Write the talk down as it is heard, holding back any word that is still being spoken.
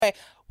Okay,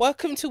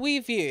 welcome to We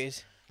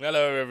Viewed.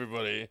 Hello,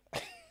 everybody.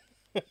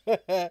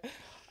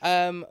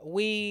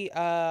 We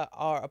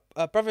are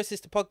a brother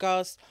sister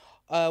podcast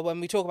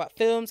when we talk about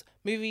films,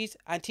 movies,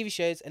 and TV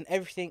shows and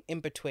everything in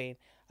between.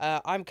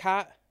 I'm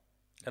Kat.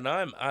 And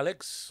I'm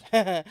Alex.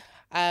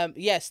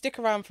 Stick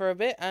around for a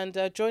bit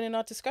and join in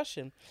our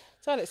discussion.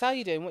 So, Alex, how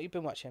you doing? What you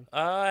been watching?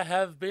 I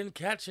have been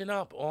catching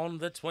up on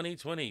the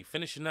 2020,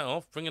 finishing that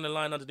off, bringing a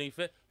line underneath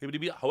it.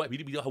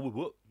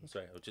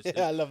 Sorry, I was just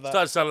Yeah, I love that.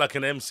 Started to sound like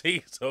an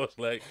MC, so I was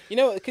like, You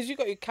know what? Because you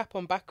got your cap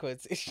on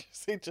backwards,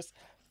 it just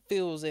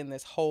fills in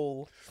this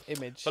whole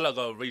image. I feel like I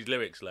gotta read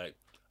lyrics like,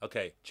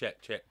 okay, check.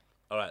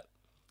 All right,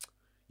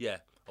 yeah,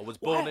 I was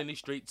born in these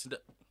streets.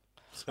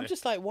 I'm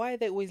just like, why are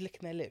they always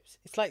licking their lips?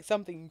 It's like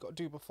something you got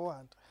to do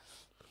beforehand.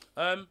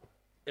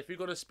 If you're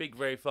gonna speak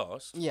very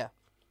fast, Yeah.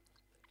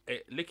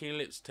 Licking your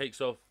lips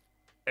takes off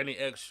any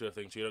extra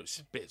thing, so you don't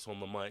spit on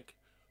the mic,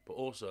 but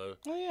also,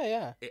 Oh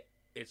yeah.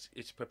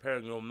 It's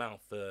preparing your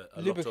mouth for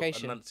a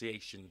Lubrication. lot of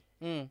enunciation.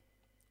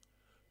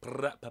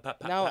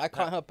 Now I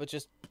can't help but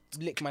just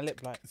lick my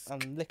lip like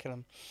I'm licking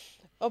them.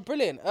 Oh,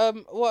 brilliant.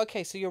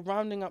 Okay, so you're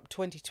rounding up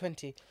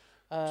 2020.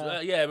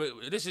 Yeah,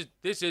 but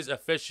this is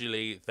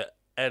officially the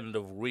end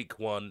of week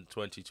 1,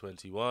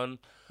 2021.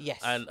 Yes.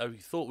 And we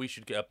thought we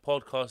should get a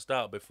podcast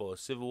out before a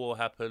civil war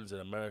happens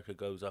and America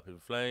goes up in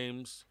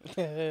flames.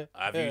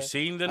 Have you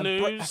seen the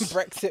news? And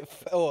Brexit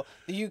or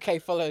the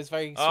UK follows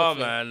very swiftly. Oh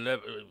man,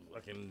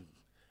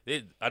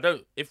 I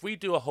don't. If we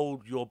do a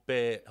hold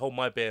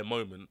my beer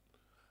moment,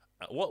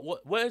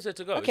 where is it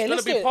to go? Okay, it's going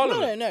to be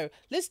Parliament. No.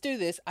 Let's do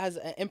this as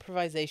an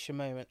improvisation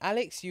moment.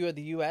 Alex, you are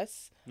the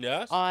US.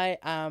 Yes. I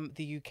am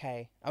the UK,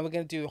 and we're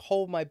going to do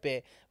hold my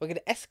beer. We're going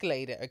to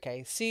escalate it.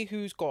 Okay, see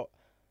who's got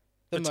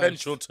the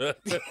potential most. to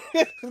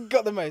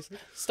got the most.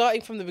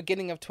 Starting from the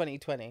beginning of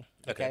 2020.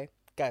 Okay,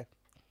 go.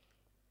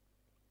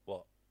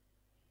 What?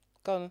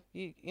 Go on.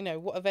 You know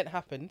what event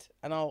happened,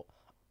 and I'll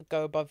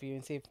go above you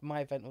and see if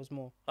my event was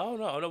more. Oh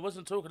no, I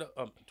wasn't talking.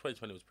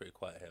 2020 was pretty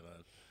quiet here,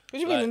 man. What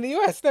do you mean in the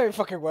US? No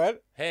fucking word.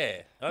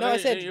 Here. No, I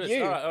said US.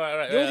 you. All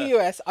right. You're the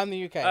US. I'm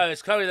the UK. Oh,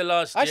 it's currently the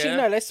last. Actually, year.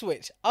 no. Let's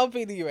switch. I'll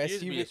be the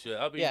US. You be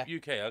I'll be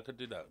UK. I could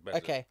do that better.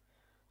 Okay.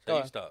 So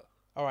you start.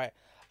 All right.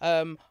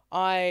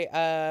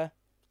 I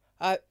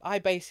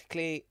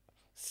basically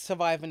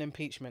survive an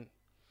impeachment.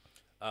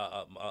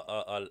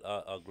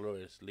 Our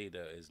glorious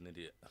leader is an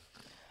idiot.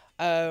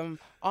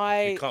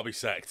 He can't be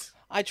sacked.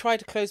 I tried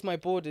to close my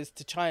borders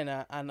to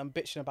China, and I'm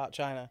bitching about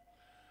China.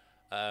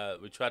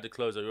 We tried to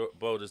close our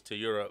borders to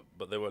Europe,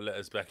 but they won't let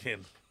us back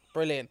in.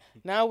 Brilliant.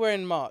 Now we're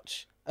in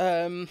March.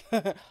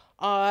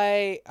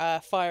 I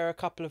fire a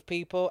couple of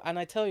people, and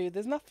I tell you,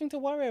 there's nothing to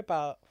worry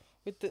about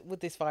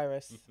with this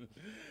virus.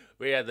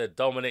 We had the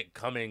Dominic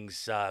Cummings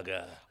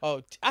saga.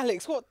 Oh,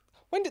 Alex,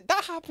 when did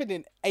that happen?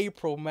 In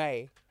April,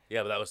 May?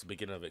 Yeah, but that was the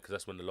beginning of it, because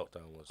that's when the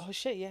lockdown was. Oh,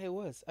 shit, yeah, it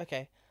was.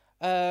 Okay.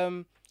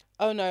 Oh,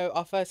 no,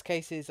 our first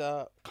cases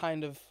are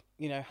kind of,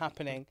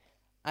 happening,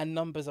 and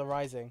numbers are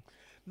rising.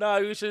 No,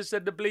 you should have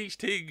said the bleach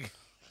thing.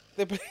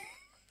 No,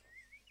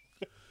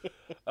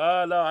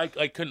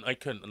 I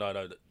couldn't. No,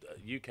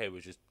 the UK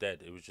was just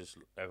dead. It was just,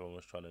 everyone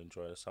was trying to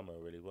enjoy the summer,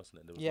 really, wasn't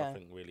it? There was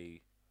nothing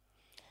really...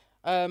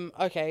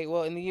 Okay,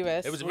 well, in the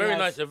US... It was a very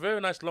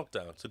nice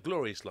lockdown. It's a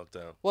glorious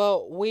lockdown.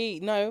 Well,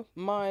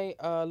 my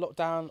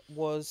lockdown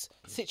was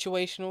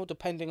situational,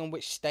 depending on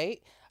which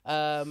state.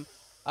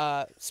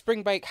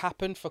 Spring break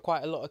happened for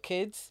quite a lot of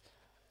kids,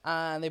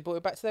 and they brought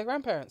it back to their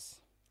grandparents.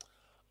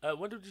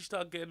 When did you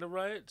start getting the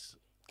riots?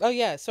 Oh,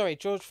 yeah, sorry,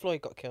 George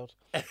Floyd got killed.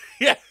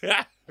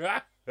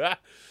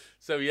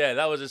 So, yeah,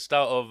 that was the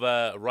start of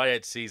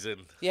riot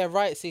season. Yeah,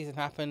 riot season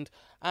happened,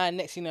 and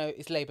next thing you know,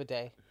 it's Labour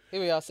Day. Here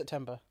we are,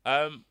 September.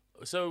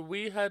 So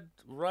we had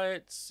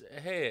riots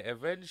here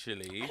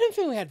eventually. I don't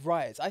think we had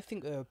riots. I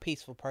think they were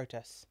peaceful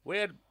protests. We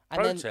had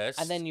protests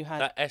and then you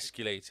had... that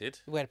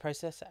escalated. We had a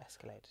protest that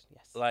escalated,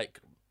 yes. Like,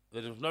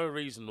 there was no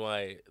reason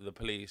why the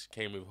police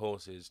came with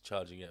horses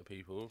charging at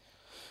people.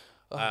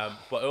 But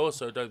I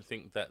also don't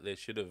think that there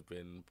should have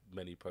been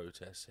many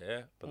protests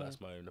here, but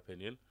that's my own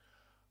opinion.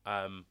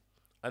 And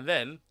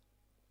then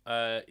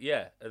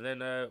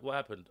what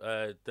happened?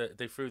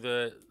 They threw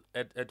the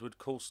Edward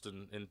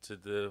Colston into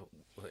the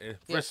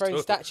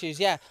throwing statues.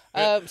 Yeah.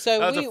 So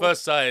that was the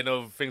first sign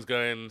of things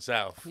going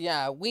south.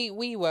 Yeah, we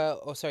were,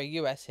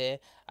 US here.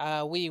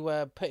 We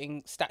were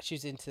putting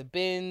statues into the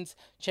bins,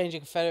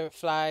 changing Confederate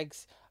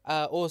flags.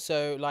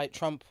 Also, like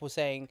Trump was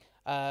saying,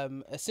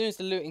 as soon as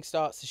the looting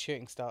starts, the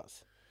shooting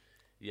starts.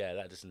 Yeah,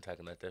 that just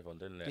antagonized everyone,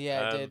 didn't it?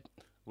 Yeah, it did.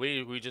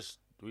 We just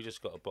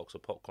got a box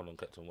of popcorn and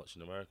kept on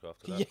watching America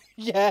after that.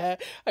 Yeah.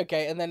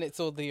 Okay, and then it's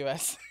all the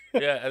US.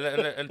 Yeah, and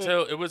then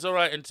until it was all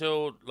right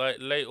until like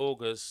late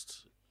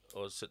August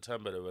or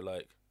September. They were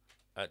like,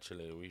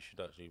 actually, we should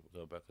actually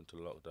go back into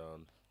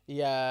lockdown.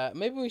 Yeah,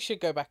 maybe we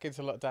should go back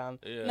into lockdown.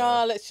 Yeah.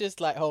 No, let's just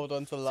hold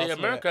on to the last minute.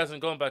 America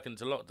hasn't gone back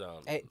into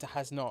lockdown. It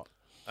has not.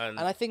 And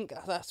I think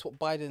that's what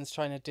Biden's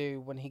trying to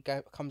do when he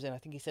comes in. I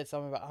think he said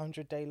something about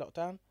 100-day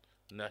lockdown.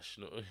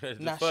 National.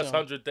 First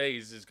 100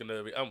 days is going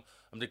to be... I'm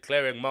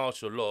declaring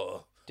martial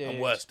law. Dude. I'm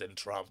worse than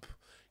Trump.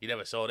 You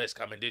never saw this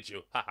coming, did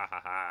you? Ha ha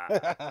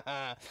ha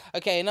ha.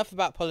 Okay, enough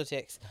about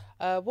politics.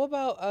 What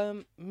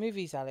about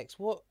movies, Alex?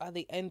 What at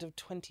the end of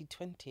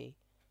 2020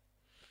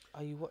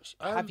 are you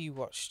have you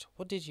watched?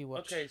 What did you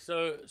watch? Okay,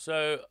 so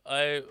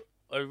I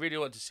really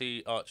want to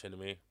see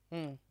Archenemy.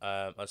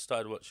 I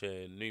started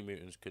watching New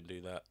Mutants. Couldn't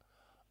do that.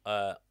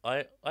 I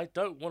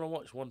don't want to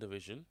watch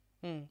WandaVision,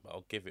 but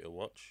I'll give it a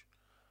watch.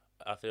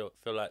 I feel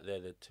like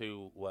they're the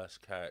two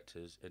worst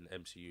characters in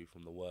MCU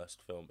from the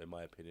worst film, in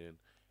my opinion,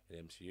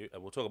 in MCU,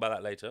 and we'll talk about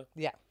that later.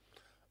 Yeah.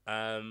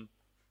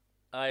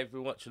 I've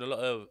been watching a lot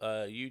of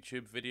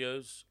YouTube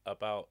videos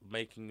about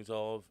makings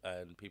of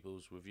and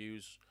people's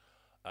reviews.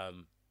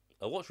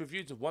 I watched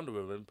reviews of Wonder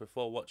Woman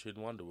before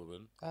watching Wonder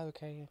Woman. Oh,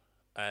 okay.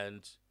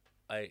 And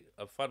I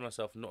find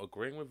myself not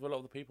agreeing with a lot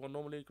of the people I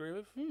normally agree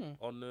with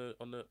on the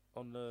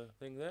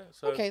thing there.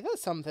 So okay,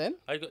 that's something.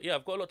 I've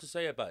got a lot to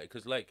say about it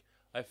because like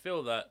I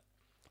feel that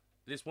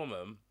this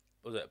woman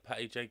was it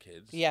Patty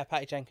Jenkins. Yeah,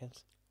 Patty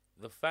Jenkins.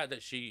 The fact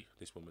that she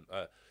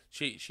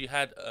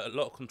had a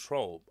lot of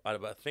control. I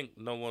think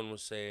no one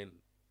was saying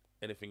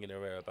anything in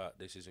her ear about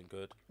this isn't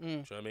good. Do you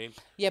know what I mean?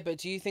 Yeah, but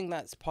do you think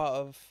that's part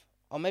of?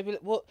 Or maybe,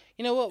 well,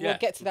 you know what? Yeah, we'll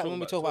get to that we'll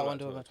when we talk about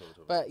Wonder Woman.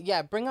 But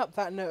yeah, bring up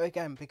that note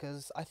again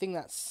because I think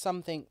that's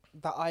something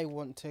that I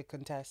want to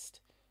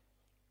contest.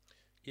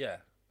 Yeah.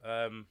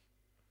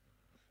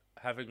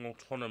 Having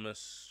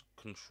autonomous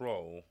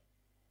control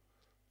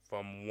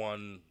from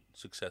one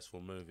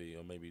successful movie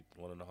or maybe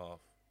 1.5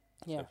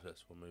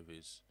 successful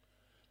movies.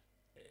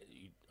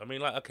 I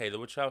mean, like, okay, the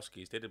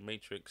Wachowskis, they did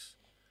Matrix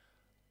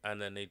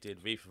and then they did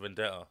V for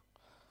Vendetta.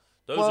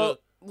 Those are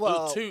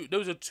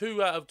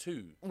 2 out of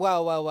 2.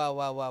 Well.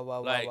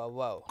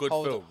 Good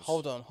films.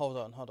 Hold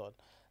on.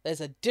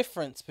 There's a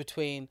difference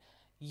between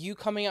you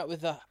coming up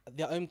with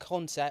your own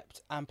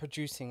concept and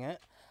producing it,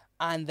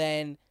 and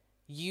then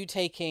you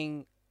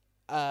taking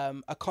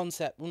a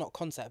concept, well, not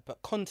concept,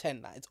 but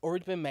content that it's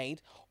already been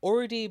made,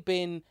 already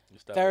been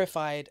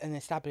verified and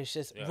established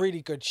as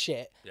really good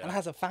shit and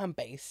has a fan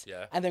base,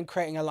 and then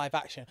creating a live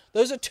action.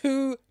 Those are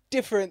 2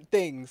 different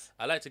things.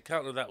 I like to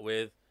counter that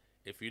with,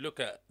 if you look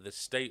at the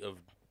state of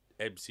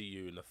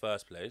MCU in the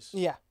first place,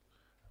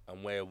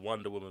 and where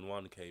Wonder Woman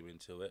 1 came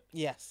into it,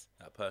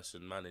 that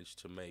person managed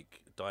to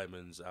make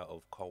diamonds out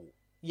of coal.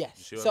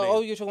 Yes. You I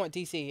mean? You're talking about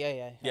DC,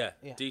 yeah.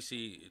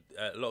 DC,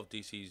 a lot of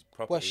DC's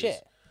properties. Well,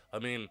 shit. I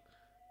mean,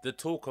 the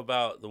talk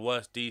about the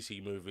worst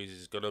DC movies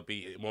is gonna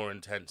be more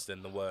intense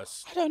than the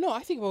worst. I don't know.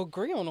 I think we'll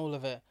agree on all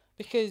of it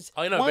because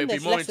I know, one, but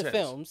there's more lesser intense.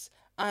 films,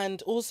 and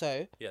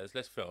also there's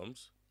less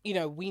films. You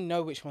know, we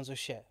know which ones are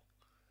shit.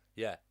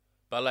 Yeah.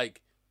 But,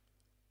 like,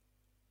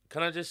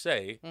 can I just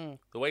say,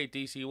 the way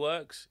DC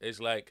works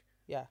is, like,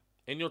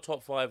 in your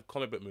top 5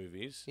 comic book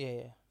movies,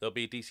 there'll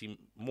be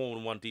more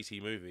than one DC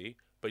movie,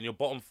 but in your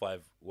bottom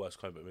 5 worst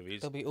comic book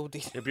movies, they'll be all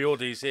DC. It'll be all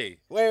DC.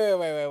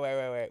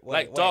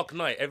 Wait. Dark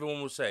Knight,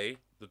 everyone will say,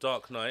 The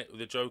Dark Knight with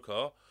the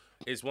Joker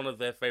is one of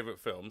their favourite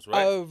films,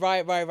 right? Oh, right.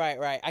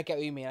 I get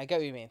what you mean.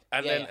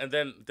 And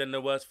then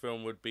the worst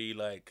film would be,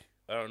 like,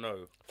 I don't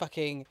know.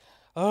 Fucking...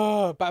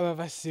 Oh, Batman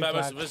vs Superman.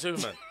 Batman vs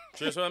Superman.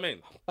 Do you know what I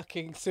mean?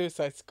 Fucking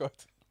Suicide Squad.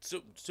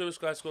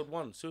 Suicide Squad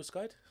 1.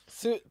 Suicide?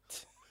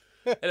 Suit.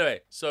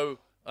 Anyway, so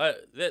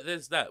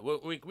there's that.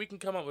 We can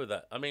come up with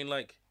that. I mean,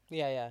 like...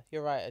 Yeah,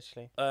 you're right,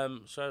 actually.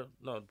 So,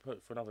 no, put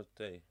it for another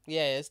day.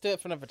 Yeah, let's do it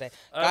for another day.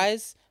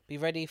 Guys, be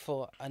ready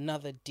for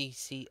another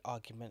DC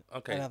argument.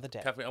 Okay, another day.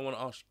 Catherine, I want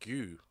to ask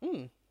you,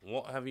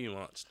 what have you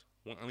watched?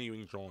 What have you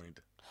enjoyed?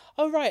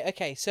 Oh, right,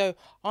 okay. So,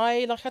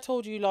 like I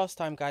told you last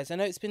time, guys, I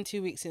know it's been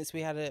 2 weeks since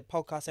we had a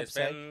podcast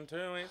episode. It's been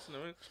 2 weeks.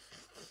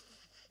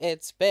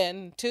 It's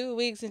been 2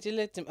 weeks since you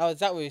lived in... Oh, is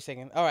that what you're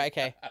singing? All right,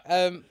 okay.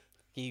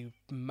 You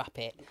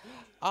muppet.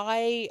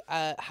 I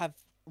have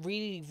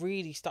really,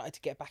 really started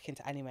to get back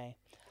into anime.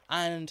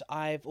 And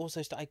I've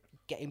also started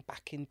getting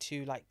back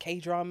into, like,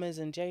 K-dramas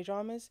and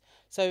J-dramas.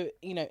 So,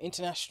 you know,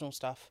 international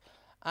stuff.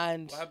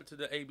 And... What happened to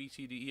the A, B,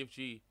 C, D, E, F,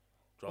 G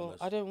dramas?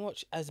 Well, I don't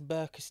watch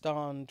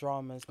Uzbekistan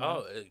dramas, man.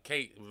 Oh,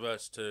 K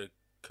versus to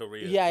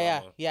Korea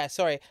drama. Yeah,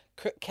 sorry.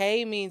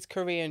 K means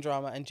Korean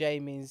drama and J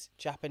means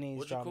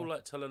Japanese drama.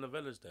 What do you call, like,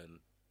 telenovelas, then?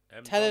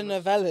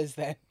 Telenovelas,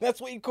 then?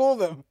 That's what you call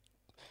them.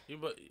 Yeah,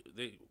 but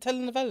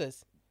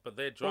telenovelas. But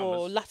they're dramas.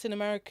 Or Latin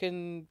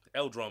American...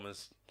 L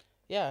dramas.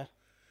 Yeah.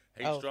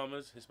 H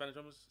dramas, Hispanic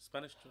dramas,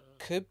 Spanish dramas.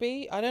 Could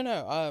be. I don't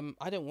know.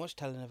 I don't watch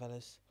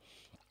telenovelas.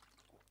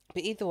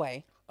 But either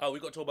way. Oh, we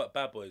got to talk about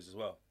Bad Boys as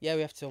well. Yeah,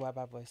 we have to talk about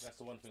Bad Boys. That's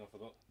the one thing I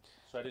forgot.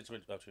 Sorry, I didn't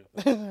interrupt you.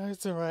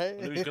 It's alright.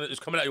 It's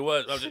coming out your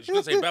words. I was just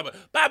going to say Bad Boys.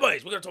 Bad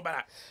Boys! We're going to talk about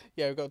that.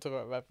 Yeah, we've got to talk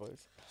about Bad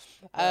Boys.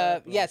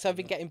 So I've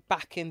been getting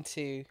back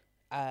into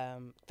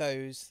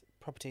those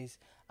properties.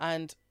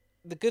 And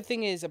the good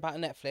thing is about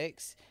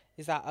Netflix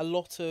is that a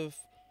lot of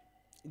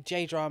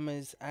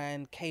J-dramas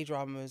and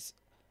K-dramas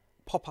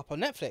pop up on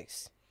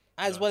Netflix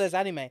as well as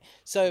anime.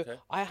 So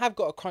I have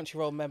got a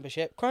Crunchyroll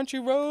membership.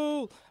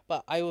 Crunchyroll!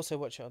 But I also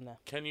watch it on there.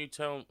 Can you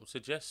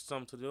suggest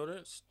some to the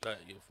audience?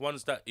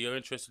 Ones that you're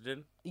interested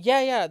in?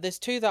 Yeah. There's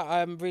 2 that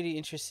I'm really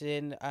interested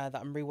in that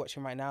I'm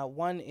rewatching right now.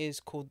 One is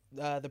called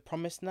The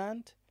Promised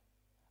Land.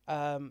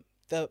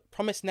 The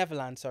Promised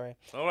Neverland. Sorry,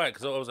 All right,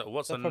 because I was like,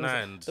 what's a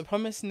Nand? The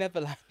Promised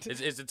Neverland.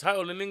 Is the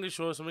title in English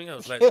or something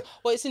else? Like,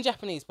 Well, it's in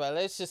Japanese, but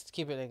let's just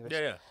keep it in English.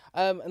 yeah.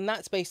 And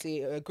that's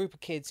basically a group of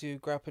kids who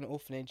grow up in an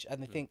orphanage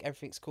and they think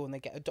everything's cool and they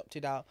get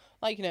adopted out,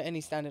 like, you know,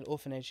 any standard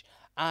orphanage.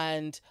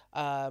 And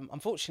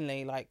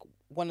unfortunately, like,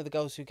 one of the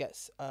girls who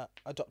gets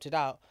adopted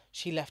out,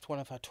 she left one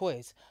of her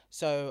toys.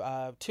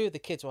 So two of the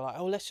kids were like,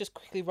 oh, let's just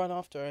quickly run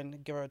after her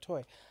and give her a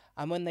toy.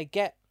 And when they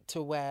get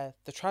to where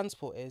the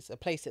transport is, a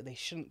place that they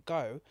shouldn't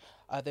go,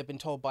 they've been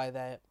told by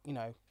their, you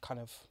know,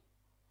 kind of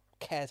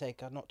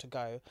caretaker not to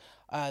go.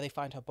 They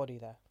find her body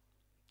there.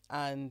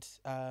 And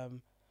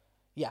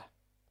yeah,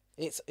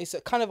 it's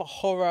a kind of a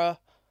horror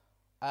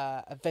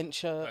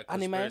adventure Like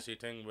anime. conspiracy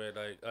thing where,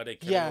 like, are they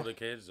killing all the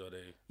kids or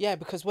they? Yeah,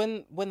 because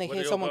when they hear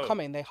they all someone go?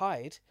 coming, they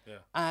hide. Yeah.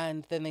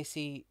 And then they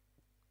see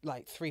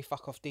like 3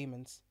 fuck off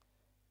demons.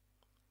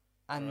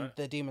 And Right.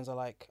 the demons are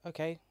like,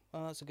 okay,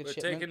 well, that's a good We're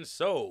shipment. taking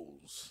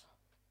souls.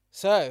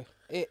 So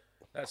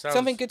That sounds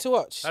something good to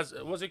watch.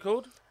 What's it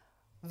called?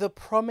 The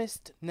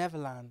Promised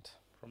Neverland.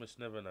 Promised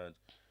Neverland.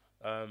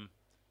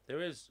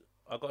 There is.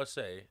 I gotta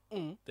say,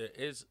 there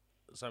is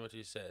something to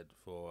be said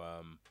for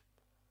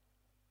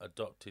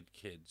adopted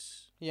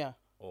kids Yeah.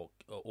 or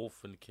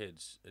orphan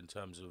kids in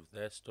terms of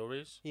their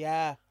stories.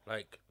 Yeah.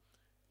 Like,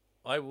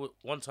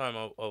 one time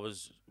I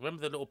was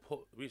remember the little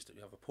pool, we used to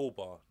have a pool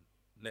bar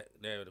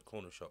near the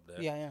corner shop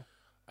there. Yeah, yeah.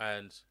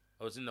 And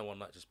I was in there one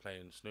night just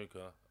playing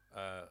snooker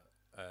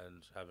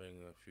and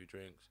having a few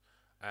drinks,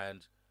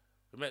 and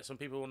we met some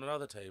people on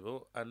another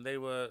table, and they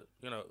were,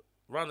 you know,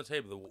 around the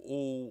table they were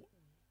all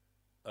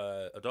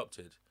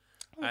adopted.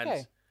 Okay.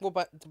 And Well,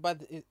 by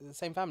the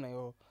same family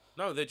or?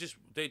 no, they just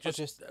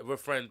were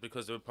friends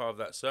because they were part of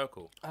that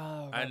circle.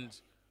 Oh. Right.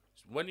 And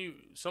when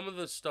some of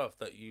the stuff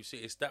that you see,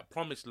 it's that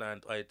promised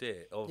land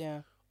idea of,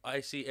 Yeah.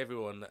 I see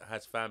everyone that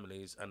has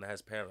families and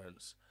has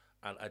parents,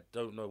 and I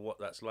don't know what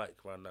that's like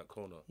around that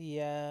corner.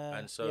 Yeah.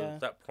 And so yeah.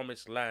 that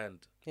promised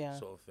land Yeah.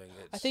 sort of thing.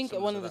 I think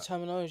one of the that.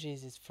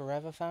 terminologies is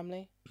forever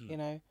family. You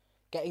know,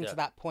 getting Yeah. to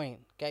that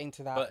point, getting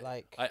to that But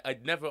like.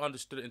 I'd never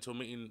understood it until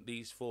meeting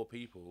these 4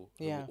 people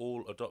who Yeah. were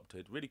all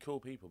adopted. Really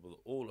cool people, but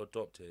all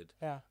adopted.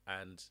 Yeah.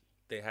 And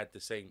they had the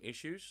same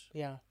issues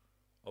Yeah.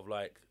 of,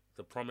 like,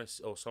 the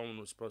promise, or someone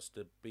was supposed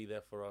to be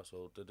there for us,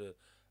 or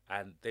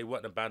and they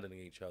weren't abandoning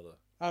each other.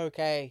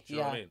 Okay. Do you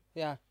know yeah. what I mean?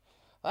 Yeah.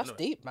 That's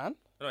Anyway. deep, man.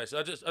 Anyway, so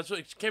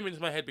it came into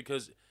my head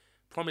because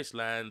Promised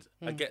Land.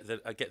 I get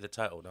the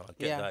title now. I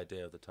get the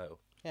idea of the title.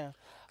 Yeah.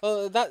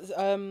 Well, that's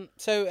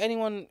so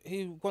anyone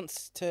who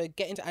wants to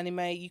get into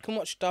anime, you can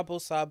watch Double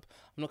Sub.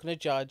 I'm not going to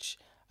judge,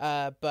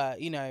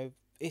 but you know,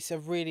 it's a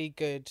really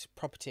good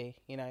property,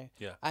 you know.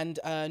 Yeah. And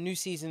new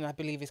season, I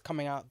believe, is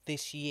coming out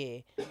this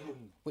year,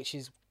 which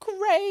is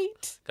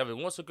great.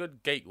 Kevin, what's a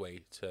good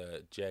gateway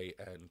to J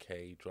and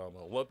K drama?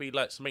 What would be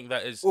like something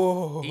that is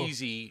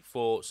easy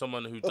for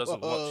someone who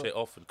doesn't watch it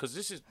often? Because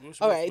this is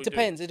Okay, it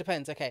depends. It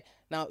depends. Okay,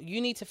 now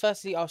you need to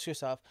firstly ask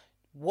yourself,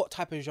 what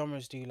type of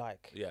genres do you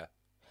like? Yeah.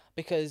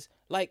 Because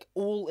like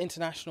all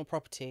international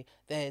property,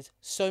 there's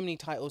so many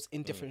titles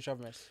in different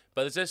genres.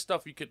 But is there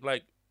stuff you could,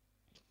 like?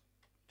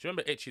 Do you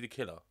remember Itchy the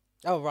Killer?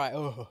 Oh right.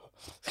 Oh,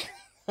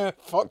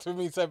 fucked with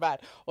me so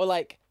bad. Or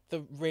like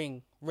the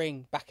Ring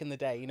back in the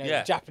day. You know,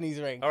 the Japanese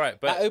Ring. All right,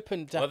 but that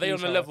opened. Japanese are they on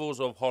the horror. levels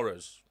of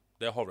horrors?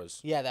 They're horrors.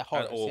 Yeah, they're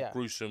horrors. Or yeah.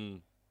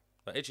 gruesome.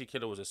 Like Itchy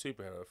Killer was a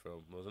superhero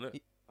film, wasn't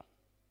it?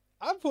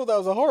 I thought that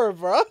was a horror,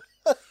 bro.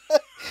 That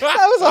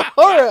was a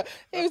horror.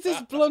 It was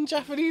this blonde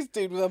Japanese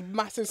dude with a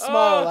massive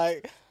smile.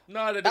 Like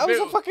no, that was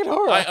a fucking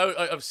horror.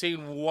 I've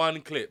seen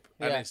one clip,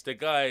 and it's the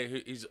guy who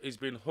he's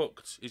been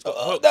hooked. He's got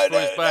hooks no, for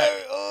his back,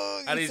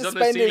 oh, and he's on the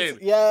suspended. ceiling.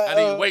 Yeah, and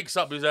he wakes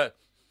up. He's like,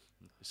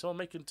 "Is someone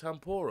making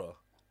tempura?"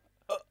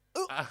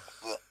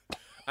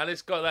 And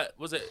it's got that.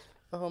 Was it?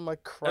 Oh my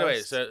Christ.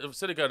 Anyway, so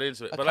instead of going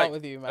into it, I but can't like,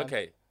 with you, man.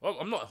 okay, well,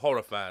 I'm not a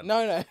horror fan.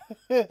 No.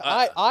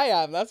 I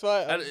am. That's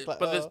why. And,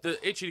 but the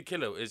Itchy the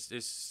Killer is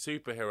this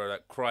superhero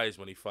that cries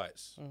when he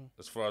fights.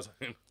 As far as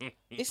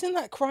Isn't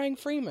that Crying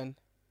Freeman?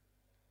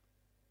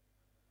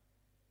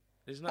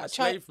 isn't that a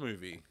slave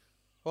movie?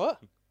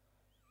 What?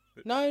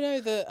 No.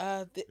 It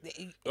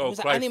was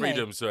an Cry anime.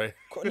 Freedom, sorry.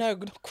 No,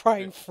 not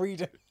Crying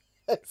Freedom.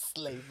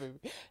 Slave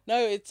movie.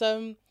 No, it's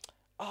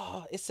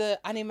it's a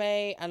anime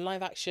and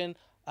live action.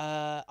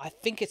 I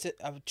think it's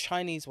a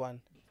Chinese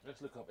one.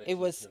 Let's look up It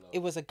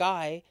was a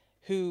guy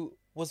who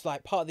was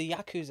like part of the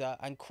Yakuza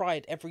and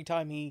cried every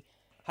time he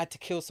had to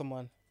kill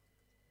someone.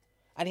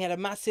 And he had a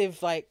massive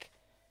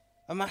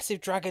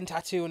dragon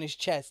tattoo on his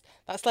chest.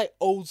 That's like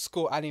old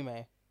school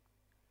anime.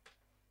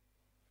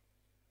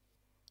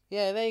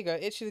 Yeah, there you go.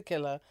 Itchy the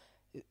Killer,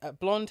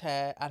 blonde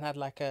hair, and had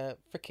like a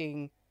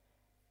freaking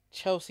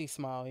Chelsea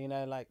smile, you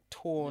know, like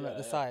torn at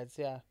the sides.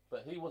 Yeah.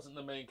 But he wasn't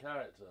the main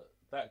character.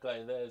 That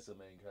guy there's the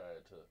main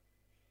character.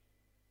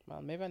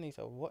 Man, maybe I need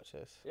to watch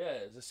this. Yeah,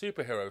 it's a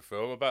superhero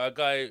film about a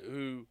guy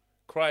who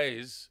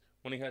cries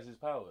when he has his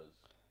powers.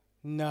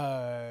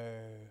 No.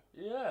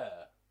 Yeah.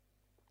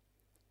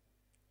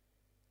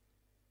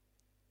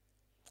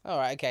 All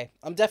right, okay.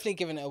 I'm definitely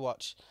giving it a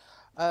watch.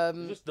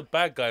 Just the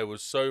bad guy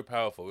was so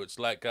powerful. It's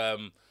like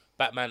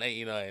Batman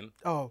 '89,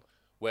 Oh,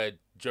 where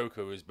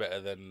Joker is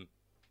better than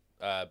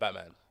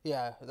Batman,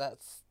 yeah,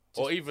 that's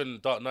or even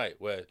Dark Knight,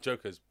 where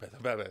Joker's better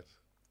than Batman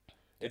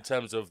in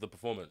terms of the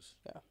performance.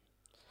 yeah.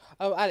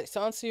 Oh, Alex,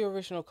 to answer your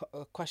original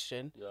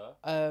question,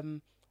 Yeah.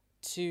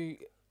 to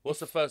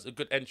What's a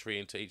good entry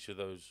into each of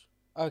those?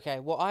 okay,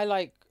 well, I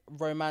like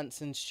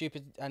romance and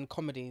stupid and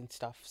comedy and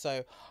stuff.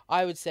 So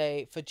I would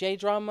say for J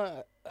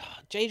drama,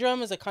 J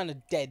dramas are kind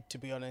of dead, to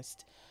be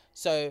honest.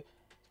 So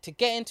to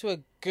get into a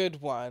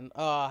good one,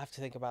 I have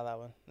to think about that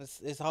one.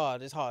 It's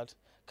hard. It's hard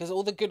because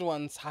all the good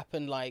ones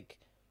happen like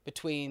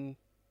between,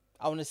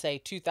 I want to say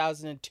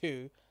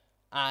 2002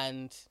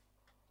 and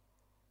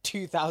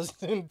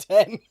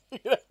 2010. You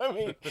know what I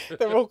mean?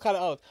 They're all kind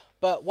of old.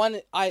 But one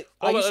I used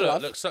to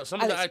love. Look, some of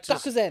the Alex,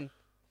 actors. Gakuzen.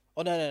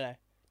 Oh no.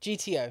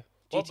 GTO.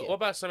 What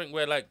about something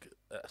where like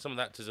some of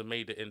the actors have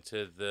made it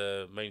into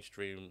the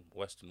mainstream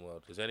Western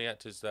world? Is there any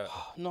actors that?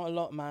 Not a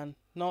lot, man.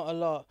 Not a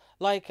lot.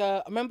 Like,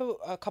 I remember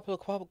a couple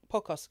of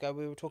podcasts ago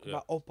we were talking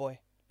about Old Boy.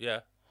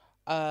 Yeah.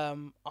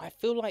 I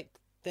feel like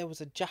there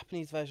was a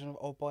Japanese version of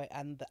Old Boy,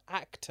 and the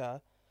actor,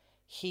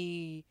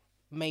 he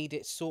made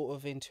it sort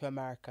of into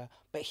America,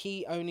 but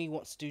he only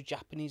wants to do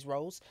Japanese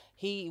roles.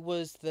 He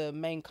was the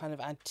main kind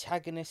of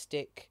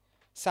antagonistic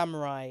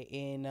samurai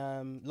in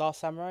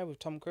Last Samurai with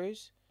Tom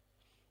Cruise.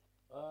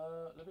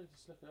 Let me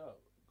just look it up.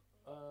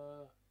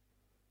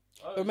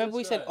 Remember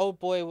we said Old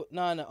Boy?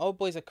 No, Old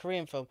Boy's a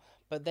Korean film,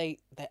 but they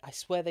I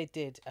swear they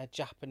did a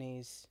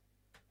Japanese.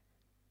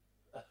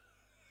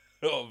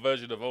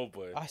 version of Old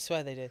Boy. I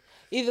swear they did.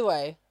 Either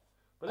way.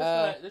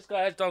 But this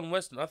guy has done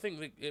Western. I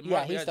think it might.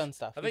 Yeah, he's done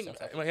stuff. I think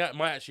it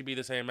might actually be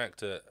the same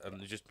actor,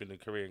 and he's just been a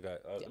Korean guy.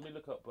 Let me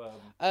look up.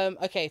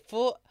 Okay,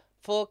 for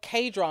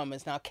K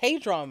dramas now, K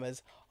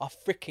dramas are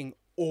freaking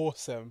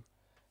awesome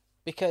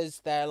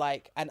because they're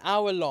like an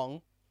hour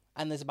long,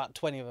 and there's about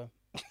 20 of them.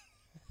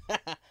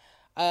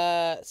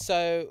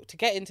 So to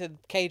get into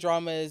K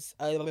dramas,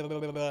 what's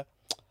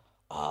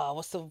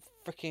the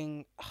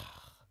freaking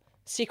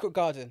Secret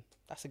Garden?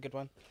 That's a good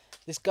one.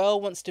 This girl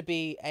wants to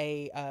be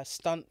a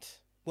stunt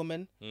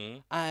woman,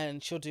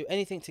 and she'll do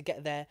anything to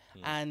get there.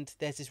 And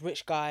there's this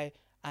rich guy,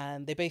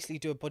 and they basically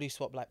do a body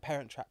swap, like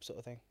Parent Trap sort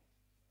of thing.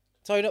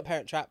 Sorry, not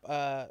Parent Trap.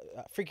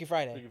 Freaky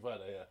Friday. Freaky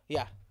Friday, yeah.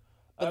 Yeah.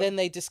 But then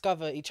they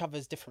discover each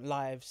other's different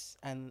lives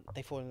and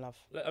they fall in love.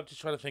 I'm just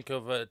trying to think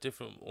of a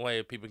different way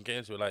of people can get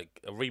into it,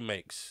 like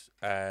remakes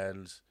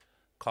and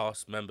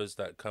cast members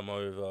that come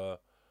over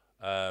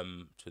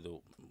to the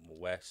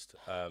West.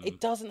 It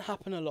doesn't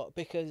happen a lot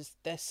because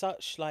they're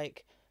such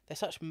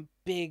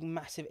big,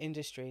 massive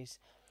industries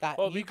that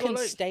you can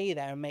stay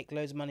there and make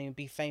loads of money and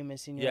be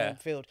famous in your own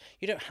field.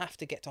 You don't have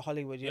to get to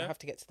Hollywood. You don't have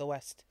to get to the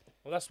West.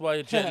 Well, that's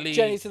why Jet Li...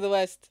 Journey to the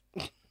West.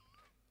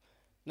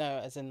 No,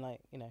 as in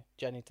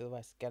Journey to the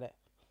West. Get it?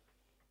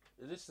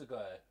 Is this the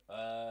guy?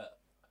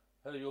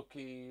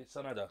 Hiroyuki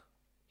Sanada.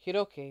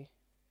 Hiroki?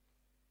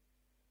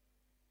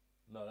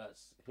 No,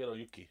 that's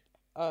Hiroyuki.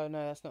 Oh,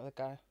 no, that's not the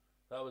guy.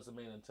 That was the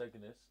main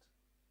antagonist.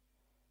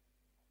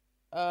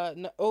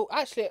 No. Oh,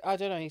 actually, I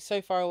don't know. He's so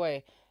far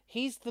away.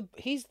 He's the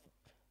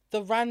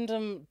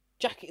random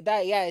Jackie...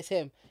 it's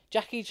him.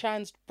 Jackie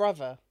Chan's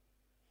brother.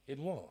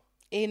 In what?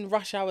 In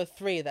Rush Hour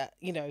 3,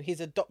 his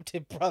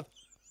adopted brother.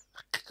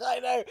 I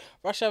know.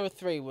 Rush Hour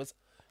 3 was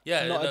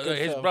not a good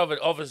his film. brother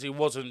obviously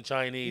wasn't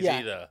Chinese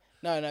either.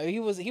 No, he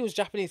was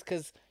Japanese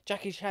because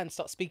Jackie Chan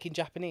started speaking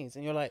Japanese,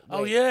 and you're like, wait.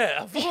 Oh yeah,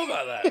 I forgot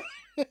about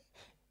that.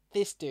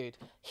 This dude,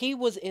 he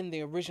was in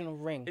the original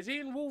Ring. Is he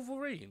in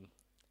Wolverine?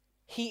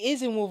 He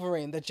is in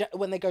Wolverine.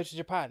 When they go to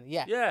Japan,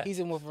 yeah, he's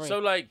in Wolverine. So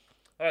alright,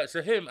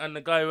 so him and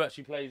the guy who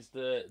actually plays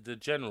the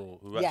general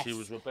who actually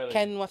was rebelling.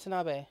 Ken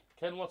Watanabe.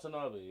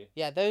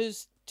 Yeah,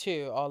 those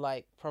two are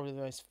like probably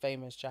the most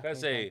famous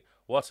Japanese. Can I say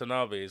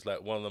Watanabe is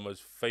like one of the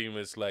most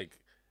famous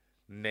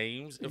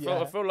names.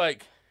 I feel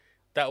like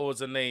that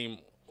was a name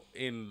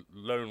in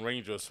Lone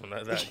Ranger or something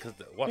like that because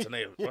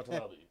Watanabe,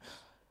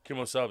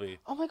 Kimosabe.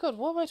 Oh my god,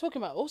 what am I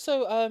talking about?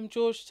 Also,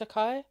 George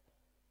Takei.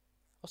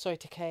 Oh, sorry,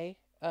 Takei.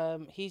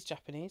 He's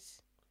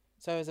Japanese,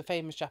 so he's a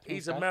famous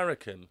Japanese. He's guy.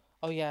 American.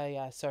 Oh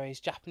yeah. Sorry, he's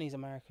Japanese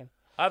American.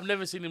 I've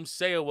never seen him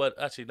say a word.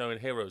 Actually, no. In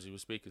Heroes, he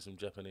was speaking some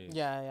Japanese.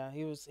 Yeah.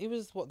 He was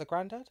what, the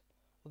granddad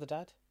or the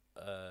dad?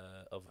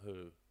 Of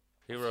who?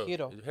 Hiro.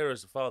 Hiro.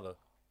 Hiro's the father.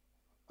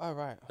 Oh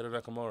right.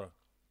 Hiro Nakamura.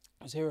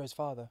 It was Hiro's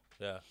father.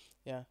 Yeah.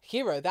 Yeah.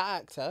 Hiro,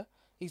 that actor,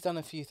 he's done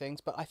a few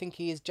things, but I think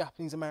he is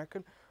Japanese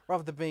American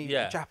rather than being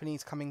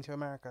Japanese coming to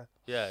America.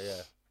 Yeah.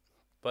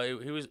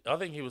 But he was. I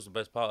think he was the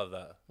best part of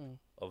that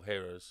of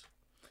Heroes.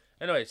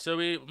 Anyway, so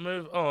we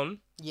move on.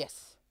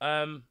 Yes.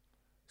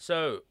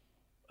 So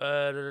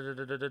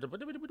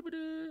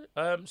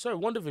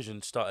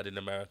WandaVision started in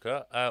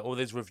America, or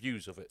there's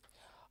reviews of it.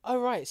 Oh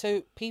right,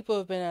 so people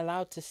have been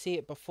allowed to see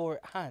it before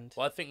it hand.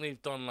 Well, I think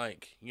they've done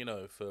like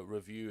for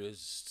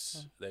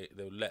reviewers,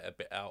 they'll let a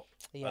bit out.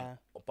 Yeah.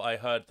 But I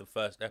heard the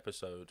first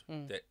episode.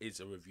 Mm. There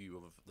is a review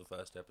of the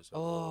first episode.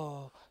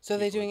 Oh, so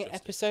they're doing it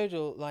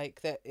episodal,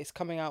 like that it's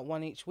coming out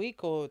one each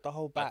week or the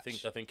whole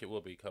batch? I think it will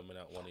be coming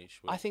out one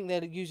each week. I think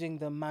they're using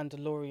the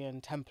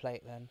Mandalorian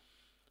template then.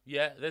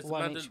 Yeah, there's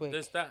one each week.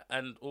 There's that,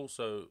 and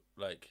also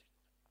like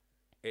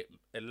it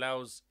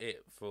allows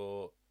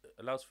for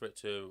it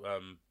to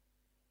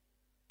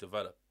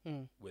develop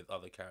with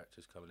other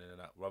characters coming in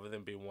and out rather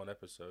than being one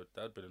episode.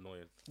 That'd been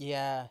annoying.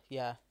 Yeah.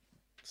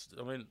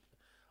 I mean,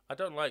 I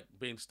don't like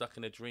being stuck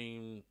in a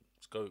dream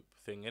scope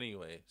thing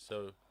anyway.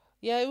 So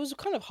yeah, it was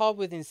kind of hard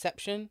with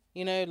Inception.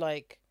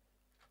 Like,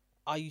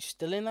 are you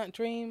still in that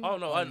dream? Oh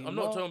no, I'm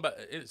not talking about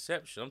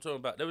Inception. I'm talking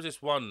about there was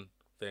this one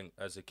thing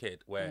as a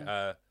kid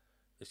where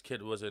this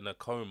kid was in a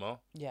coma.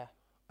 Yeah.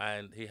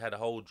 And he had a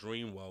whole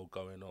dream world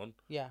going on.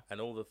 Yeah.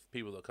 And all the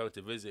people that come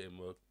to visit him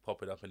were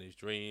popping up in his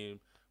dream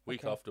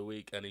week after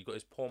week. And he got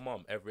his poor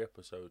mum every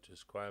episode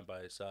just crying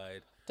by his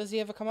side. Does he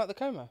ever come out the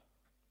coma?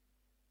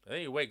 I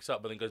think he wakes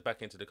up but then goes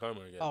back into the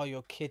coma again. Oh,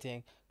 you're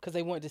kidding. Because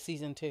they wanted a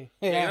season 2.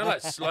 Yeah,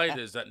 like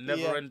Sliders, that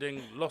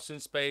never-ending Lost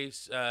in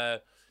Space.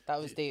 That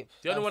was deep.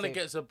 The only one that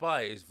gets a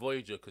buy is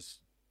Voyager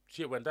because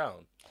shit went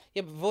down.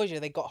 Yeah, but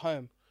Voyager, they got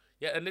home.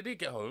 Yeah, and they did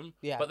get home.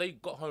 Yeah. But they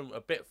got home a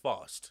bit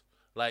fast.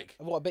 Like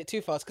what, a bit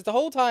too fast? Because the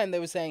whole time they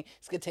were saying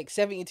it's gonna take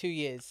 72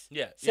 years.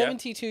 Yeah,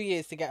 72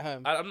 years to get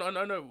home. I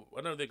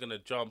know they're gonna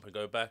jump and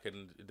go back,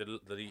 and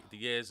the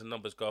years and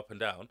numbers go up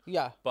and down.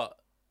 Yeah. But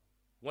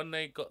when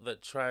they got the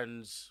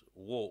trans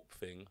warp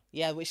thing.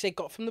 Yeah, which they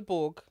got from the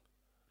Borg.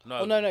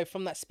 No. No,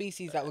 from that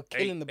species that were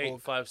killing the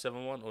Borg.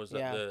 8571, or is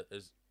that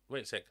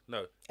wait a sec?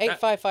 No.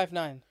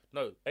 8559.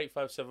 No,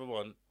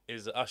 8571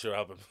 is the Usher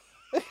album.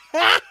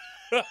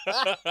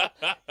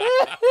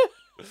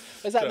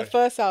 Is that the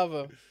first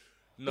album?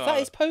 No. Is that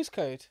his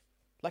postcode?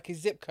 Like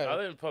his zip code? I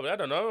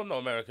don't know. I'm not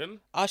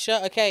American.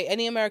 Usher, okay.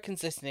 Any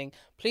Americans listening,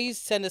 please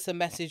send us a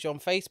message on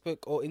Facebook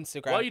or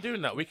Instagram. Why are you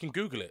doing that? We can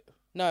Google it.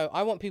 No,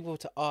 I want people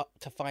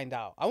to find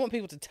out. I want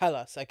people to tell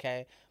us,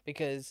 okay?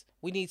 Because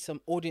we need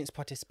some audience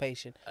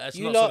participation. That's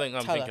not something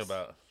I'm thinking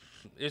about.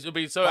 It'll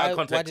be so out of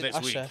context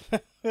next week.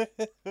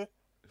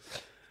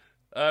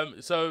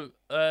 So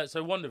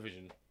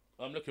WandaVision.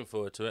 I'm looking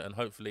forward to it, and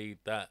hopefully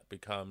that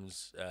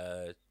becomes.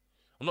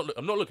 I'm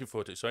not looking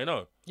forward to it. Sorry,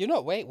 no. You're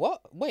not. Wait,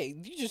 what? Wait,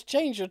 you just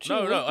changed your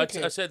tune. No. I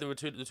said there were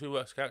the two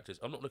worst characters.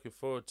 I'm not looking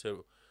forward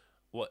to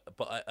what,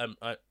 but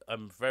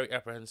I'm very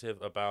apprehensive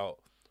about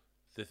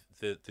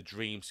the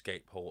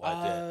dreamscape whole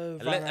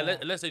idea.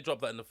 Unless they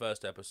drop that in the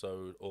first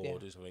episode or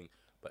do something.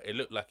 But it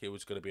looked like it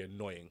was going to be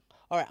annoying.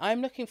 All right,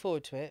 I'm looking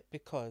forward to it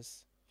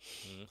because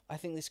I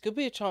think this could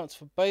be a chance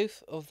for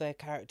both of their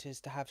characters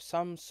to have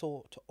some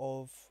sort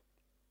of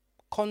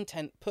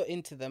content put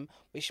into them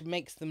which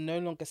makes them no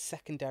longer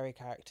secondary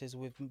characters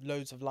with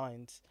loads of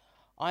lines.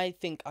 I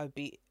think I'd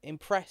be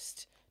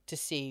impressed to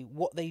see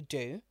what they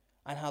do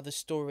and how the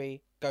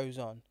story goes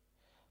on.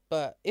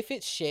 But if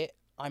it's shit,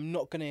 I'm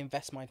not going to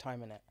invest my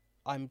time in it.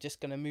 I'm just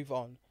going to move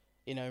on,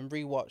 and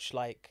rewatch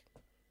like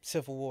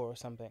Civil War or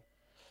something.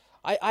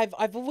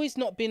 I've always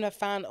not been a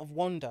fan of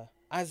Wanda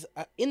as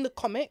in the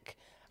comic,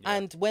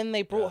 and when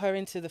they brought her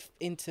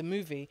into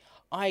movie,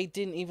 I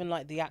didn't even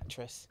like the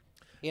actress.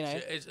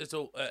 It's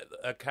all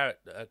a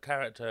character. A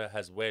character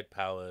has weird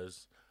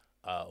powers,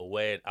 a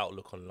weird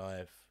outlook on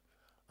life.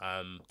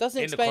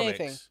 Doesn't explain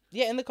anything.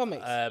 Yeah, in the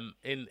comics.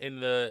 In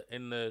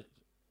the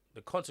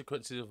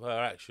consequences of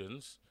her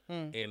actions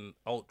in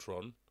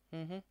Ultron.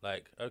 Mm-hmm.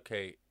 Like,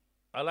 okay,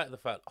 I like the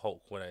fact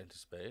Hulk went into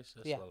space.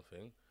 That's one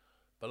thing,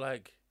 but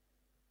like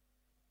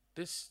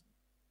this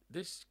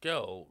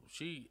girl,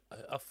 she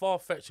are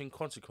far-fetching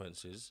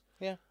consequences.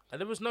 Yeah.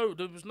 And there's no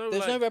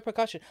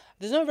repercussion.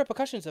 There's no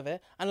repercussions of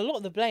it, and a lot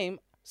of the blame,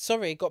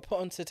 got put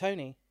onto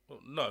Tony. Well,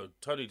 no,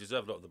 Tony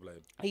deserved a lot of the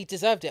blame. He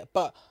deserved it,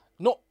 but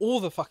not all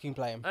the fucking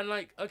blame. And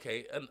like,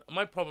 okay, and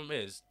my problem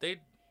is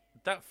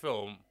that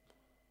film,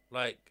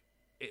 like,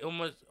 it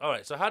almost. All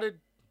right, so how did?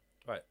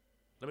 Right,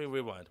 let me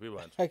rewind.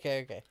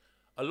 Okay.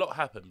 A lot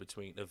happened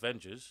between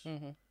Avengers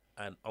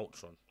and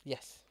Ultron.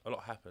 Yes. A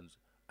lot happened,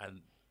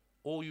 and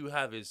all you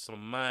have is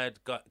some mad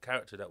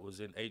character that was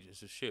in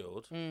Agents of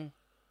S.H.I.E.L.D.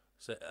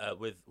 So,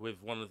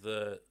 with one of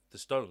the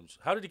stones.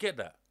 How did he get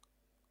that?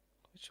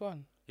 Which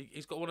one?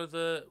 He's got one of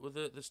the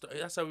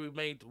that's how we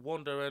made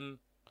Wanda and.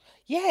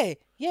 Yeah.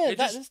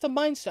 That's the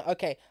mindset.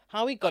 Okay,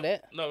 how he got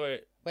it? No,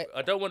 wait.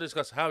 I don't want to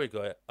discuss how he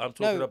got it. I'm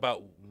talking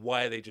about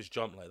why they just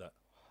jumped like that.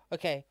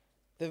 Okay,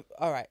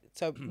 all right.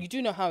 So you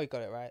do know how he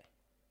got it, right?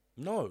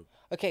 No.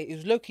 Okay, it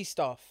was Loki's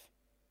staff.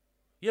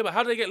 Yeah, but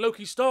how did they get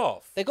Loki's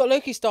staff? They got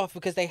Loki's staff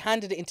because they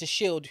handed it into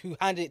S.H.I.E.L.D., who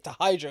handed it to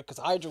Hydra because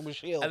Hydra was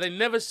S.H.I.E.L.D. And they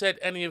never said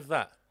any of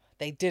that.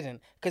 They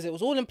didn't, because it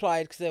was all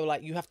implied, because they were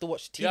like, you have to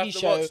watch a TV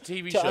show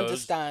to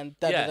understand,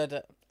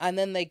 and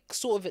then they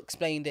sort of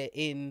explained it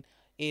in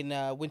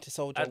Winter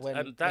Soldier.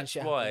 And that's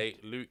why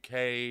Luke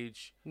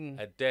Cage,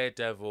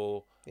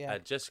 Daredevil,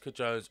 and Jessica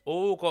Jones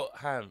all got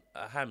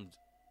hammed.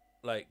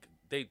 Like,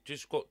 they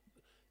just got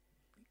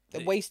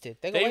They're wasted.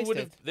 They got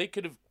wasted. They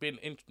could have been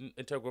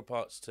integral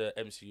parts to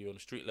MCU on the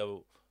street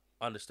level,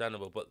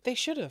 understandable. But They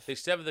should have. they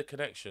severed the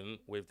connection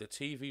with the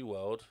TV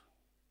world,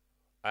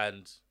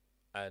 and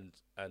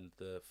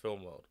the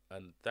film world,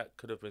 and that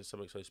could have been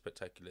something so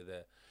spectacular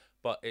there.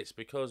 But it's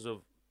because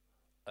of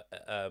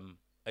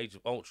Age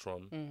of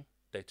Ultron,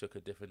 they took a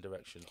different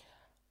direction.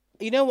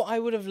 You know what I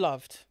would have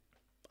loved?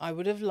 I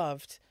would have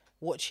loved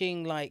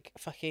watching like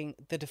fucking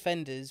The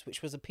Defenders,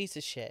 which was a piece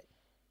of shit,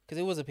 because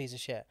it was a piece of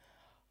shit.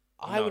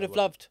 I would have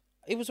loved.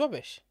 It was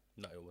rubbish.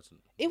 No, it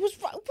wasn't. It was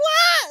what?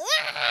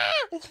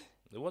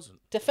 It wasn't.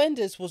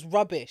 Defenders was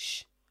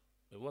rubbish.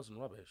 It wasn't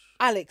rubbish.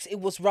 Alex, it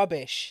was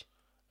rubbish.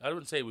 I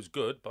wouldn't say it was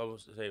good, but I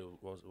would say it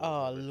was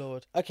Oh rubbish.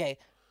 Lord. Okay,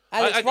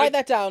 Alex, write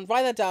that down.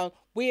 Write that down.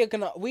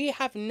 We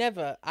have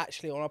never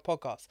actually on our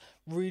podcast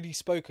really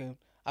spoken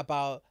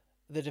about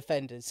the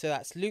Defenders. So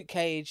that's Luke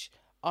Cage,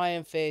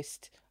 Iron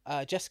Fist,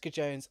 Jessica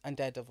Jones, and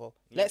Daredevil.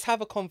 Yeah. Let's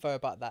have a convo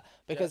about that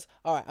because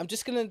all right, I'm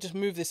just gonna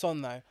move this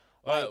on though.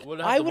 Like,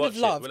 I would have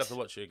loved. We'll have to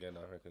watch it again,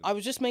 I reckon. I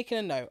was just making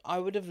a note. I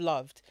would have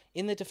loved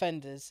in the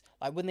Defenders,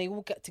 like when they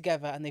all get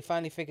together and they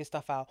finally figure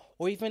stuff out,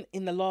 or even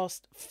in the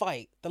last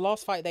fight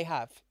they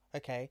have.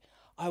 Okay,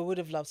 I would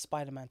have loved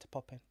Spider-Man to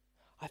pop in.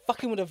 I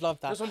fucking would have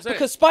loved that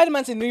because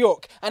Spider-Man's in New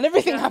York and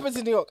everything happens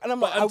in New York, and I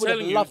would have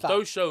loved that.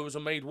 Those shows are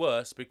made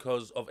worse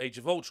because of Age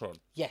of Ultron.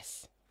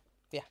 Yes.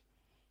 Yeah.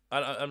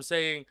 And I'm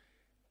saying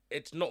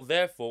it's not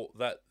their fault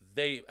that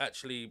they've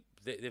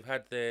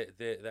had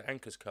their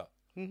anchors cut.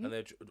 Mm-hmm. And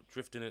they're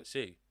drifting at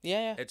sea.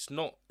 Yeah. It's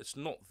not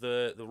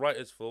the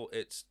writer's fault.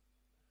 It's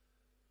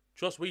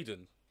Joss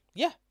Whedon.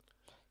 Yeah,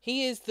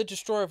 he is the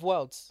destroyer of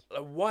worlds.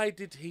 Why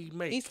did he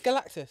make? He's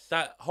Galactus.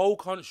 That whole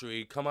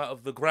country come out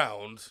of the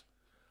ground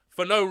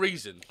for no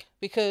reason.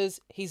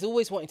 Because he's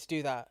always wanted to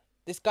do that.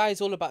 This guy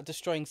is all about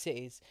destroying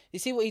cities. You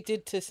see what he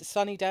did to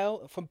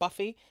Sunnydale from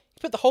Buffy? He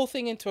put the whole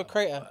thing into a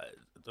crater.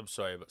 I'm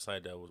sorry, but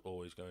Sunnydale was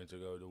always going to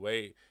go the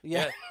way.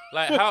 Yeah.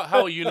 Like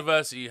how a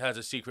university has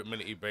a secret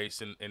military base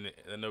and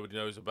nobody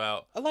knows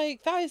about.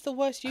 Like, that is the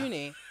worst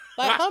uni.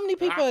 Like, how many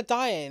people are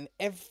dying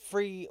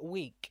every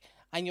week?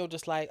 And you're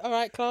just like, all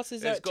right,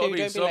 classes at 2,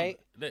 don't be late.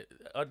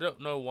 I don't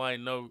know why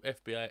no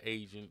FBI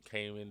agent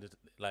came in to,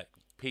 like,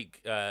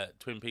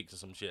 Twin Peaks or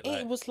some shit.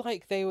 It was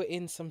like they were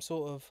in some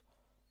sort of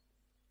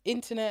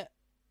internet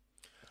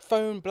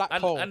phone black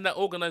hole. And that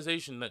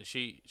organisation that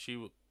she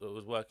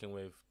was working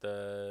with,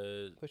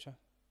 which one?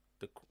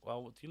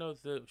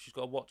 She's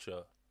got a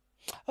Watcher.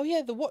 Oh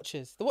yeah, the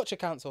Watchers, the Watcher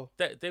Council.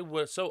 They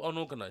were so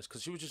unorganised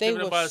because she was just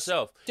doing it by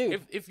herself.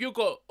 Dude, if you've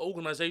got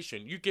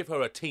organisation, you give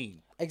her a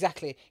team.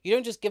 Exactly. You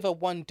don't just give her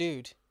one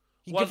dude.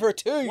 You give her a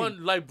two.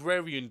 One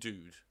librarian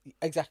dude.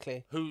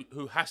 Exactly.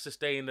 Who has to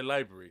stay in the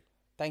library.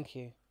 Thank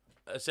you.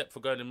 Except for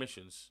going to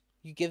missions.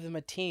 You give them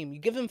a team. You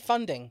give them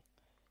funding.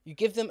 You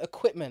give them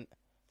equipment.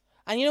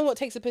 And you know what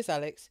takes a piss,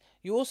 Alex?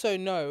 You also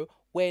know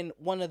when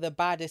one of the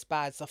baddest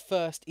bads, the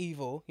first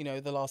evil,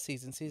 the last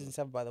season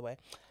 7, by the way,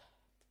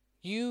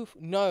 you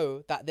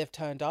know that they've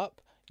turned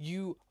up.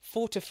 You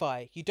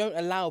fortify. You don't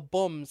allow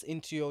bombs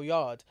into your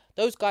yard.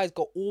 Those guys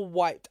got all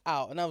wiped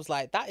out. And I was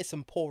like, that is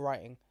some poor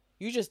writing.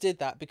 You just did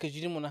that because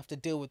you didn't want to have to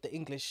deal with the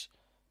English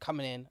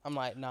coming in. I'm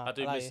like, nah. I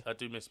do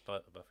miss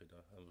Buffy though.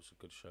 That was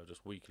a good show.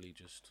 Just weekly,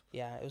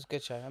 Yeah, it was a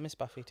good show. I miss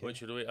Buffy too.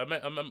 Which I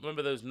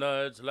remember those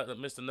nerds, like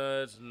Mr.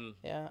 Nerds and.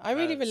 Yeah, I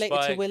really related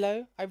to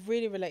Willow. I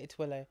really related to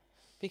Willow,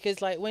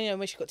 because like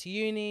when she got to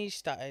uni, she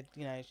started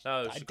she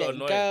dating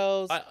got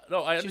girls.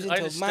 I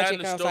understand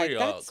the story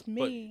arc, that's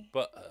me.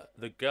 But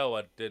the girl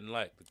I didn't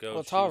like. The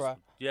girl. Tara.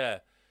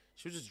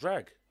 She was just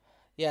drag.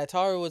 Yeah,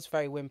 Tara was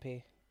very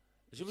wimpy.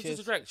 She was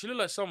just a drag. She looked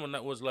like someone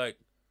that was like,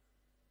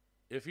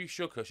 if you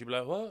shook her, she'd be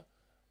like, what?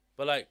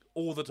 But like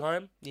all the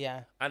time.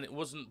 Yeah. And it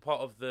wasn't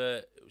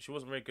she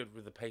wasn't very good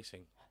with the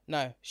pacing.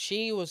 No,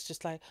 she was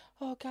just like,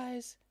 oh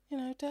guys,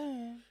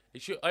 don't.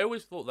 I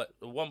always thought that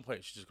at one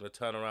point she's just going to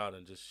turn around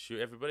and just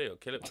shoot everybody or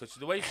kill it, because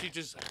the way she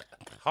just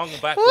hung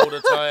back all the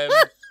time.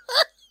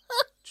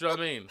 Do you know what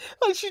I mean?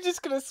 Like she's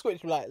just going to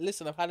switch, like,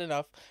 listen, I've had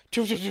enough.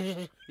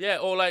 Yeah,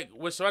 or like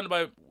we're surrounded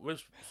by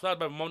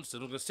monsters.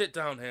 We're going to sit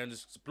down here and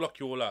just block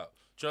you all out.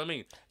 Do you know what I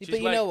mean? She's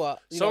but you know what?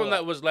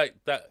 That was like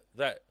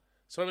that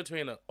somewhere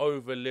between an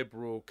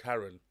over-liberal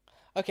Karen.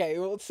 Okay,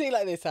 well, see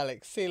like this,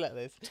 Alex. See like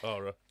this.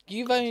 Tara.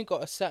 You've only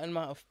got a certain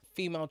amount of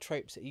female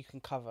tropes that you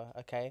can cover,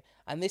 okay?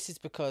 And this is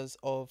because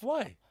of...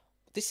 Why?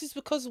 This is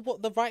because of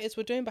what the writers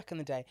were doing back in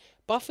the day.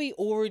 Buffy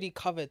already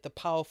covered the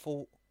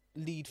powerful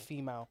lead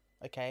female,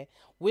 okay?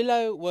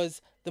 Willow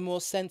was the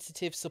more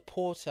sensitive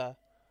supporter,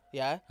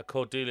 yeah?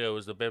 Cordelia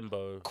was the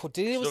bimbo.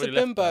 Cordelia was the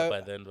bimbo.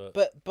 By then,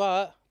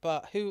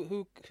 but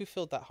who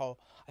filled that hole?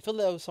 I feel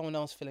there was someone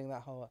else filling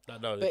that hole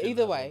up. No, but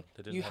either way,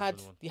 you had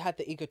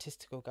the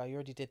egotistical guy. You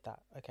already did that,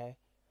 okay?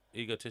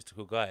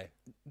 Egotistical guy.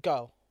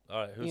 Girl.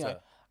 All right, who's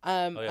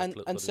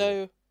that?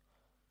 So,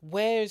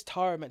 where is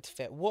Tara meant to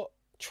fit? What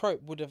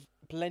trope would have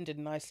blended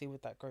nicely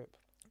with that group?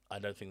 I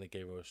don't think they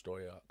gave her a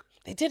story arc.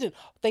 They didn't.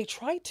 They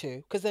tried to,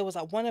 because there was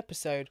that one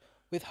episode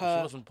with She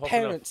her wasn't popular.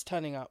 parents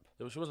turning up.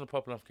 She wasn't a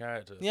popular enough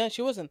character. Yeah,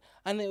 she wasn't.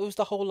 And it was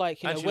the whole, like,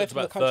 And she we're looked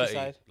from the about 30,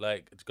 countryside.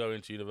 like, to go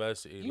into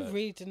university. You like...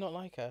 really did not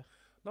like her.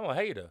 No, I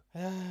hate her.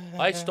 I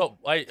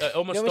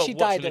almost when stopped she watching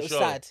died, the it was show.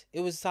 sad.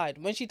 It was sad.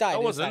 When she died, I it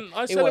was wasn't. sad.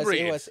 I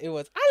celebrated. It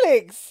was.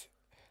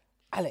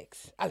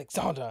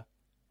 Alexander.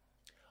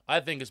 I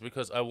think it's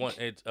because I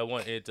wanted,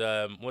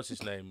 what's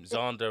his name,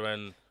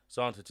 Xander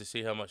to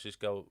see how much this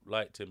girl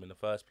liked him in the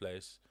first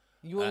place.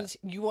 You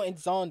wanted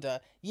Xander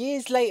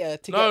years later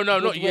to No, get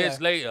not with years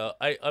Willow.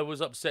 later. I was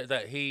upset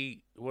that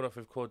he went off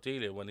with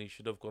Cordelia when he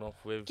should have gone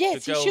off with.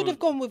 Yes, the he girl should have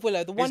gone with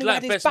Willow, the one his who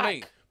had his best back.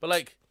 mate. But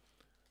like,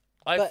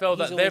 I But felt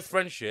he's that their always-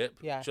 friendship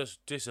Yeah.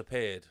 just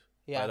disappeared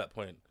by that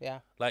point. Yeah.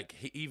 Like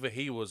either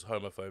he was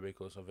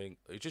homophobic or something.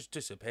 It just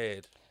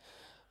disappeared.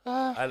 He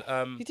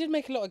And did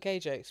make a lot of gay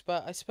jokes,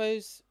 but I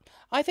suppose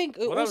I think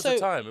well, that was also the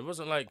time. It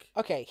wasn't like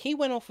okay. He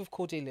went off with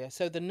Cordelia,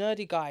 so the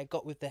nerdy guy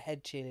got with the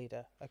head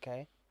cheerleader.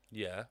 Okay,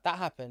 yeah. that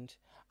happened,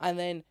 and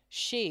then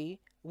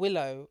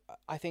Willow,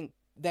 I think,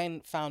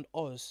 then found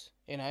Oz.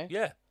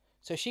 Yeah.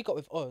 So she got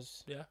with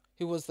Oz. Yeah.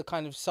 Who was the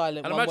kind of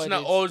silent And one. imagine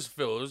how Oz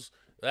feels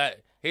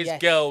that his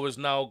Yes. girl was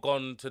now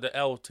gone to the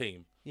L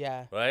team,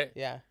 Yeah. right?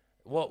 Yeah.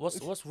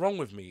 What's wrong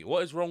with me?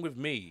 What is wrong with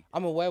me?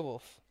 I'm a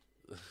werewolf.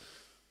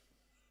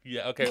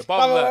 Yeah, okay.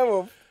 Apart I'm from a that,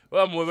 werewolf.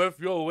 well, I'm a werewolf,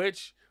 you're a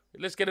witch.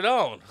 Let's get it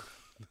on.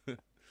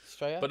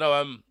 Straight up. But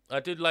no, I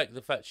did like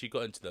the fact she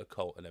got into the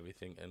cult and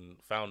everything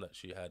and found that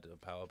she had a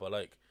power. But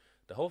like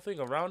the whole thing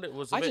around it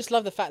was. I just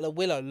love the fact that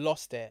Willow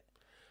lost it.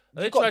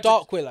 They You got tried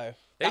Dark Willow.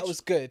 they That tr- was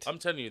good. I'm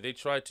telling you, they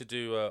tried to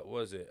do. What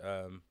was it?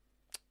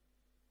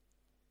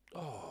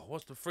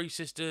 What's the Three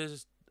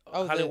Sisters?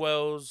 Oh, the-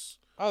 Halliwell's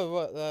Oh,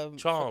 what?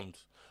 Charmed.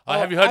 Oh,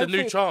 have you heard I of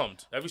New thought-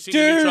 Charmed? Have you seen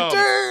the New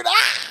Charmed?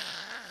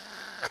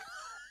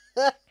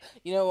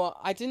 You know what?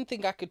 I didn't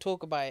think I could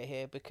talk about it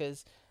here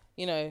because,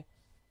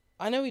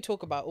 I know we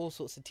talk about all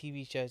sorts of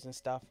TV shows and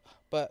stuff,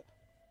 but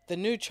the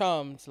New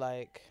Charmed,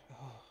 like,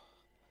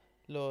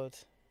 Lord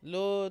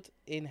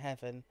in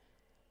heaven.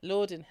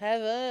 Lord in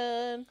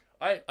heaven.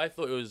 I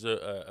thought it was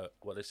a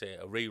what they say,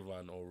 a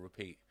rerun or a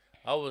repeat.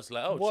 I was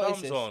like, oh, What is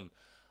Charm's this? on.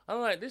 I'm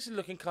like, this is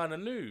looking kind of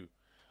new.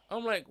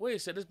 I'm like, wait a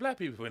second, there's black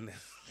people in this.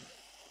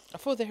 I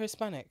thought they were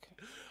Hispanic.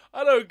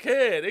 I don't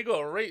care. They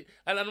got rate,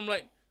 and I'm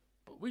like,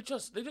 but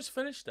they just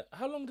finished that.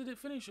 How long did it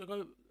finish?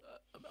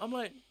 I'm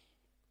like,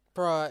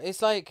 Bruh,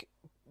 it's like,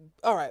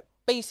 all right,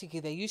 basically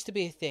there used to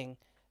be a thing.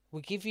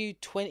 We give you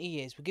 20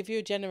 years, we give you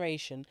a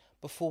generation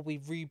before we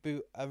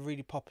reboot a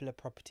really popular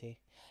property.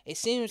 It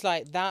seems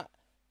like that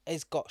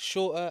has got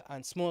shorter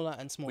and smaller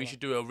and smaller. we should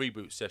do a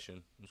reboot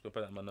session. I'm just gonna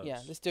put that in my notes. Yeah,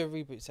 let's do a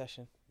reboot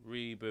session.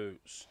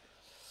 Reboots.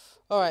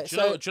 All right, Do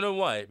so... you know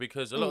why?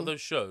 Because a lot of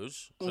those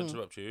shows, to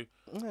interrupt you,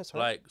 That's right.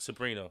 like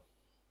Sabrina,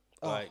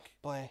 Oh,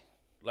 boy.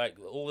 like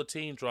all the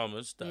teen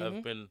dramas that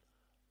have been.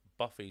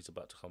 Buffy's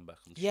about to come back.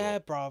 I'm sure. Yeah,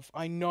 bruv,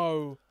 I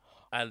know.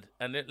 And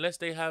unless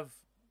they have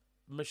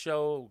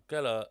Michelle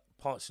Gellar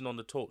passing on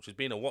the torch as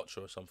being a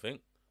watcher or something.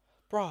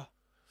 Bruh.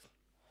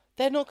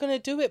 They're not going to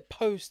do it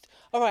post...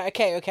 All right,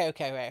 okay,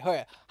 wait, hold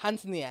on.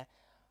 Hands in the air.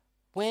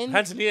 When...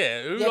 Hands in the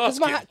air. Who Yeah,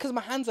 asking? because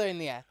my hands are in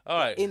the air. All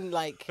right. In,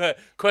 like...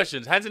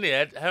 Questions. Hands in the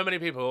air. How many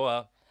people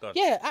are? Gone.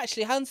 Yeah,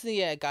 actually, hands in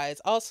the air, guys.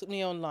 Ask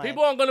me online.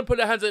 People aren't going to put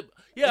their hands up.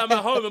 Yeah, I'm at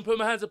home and put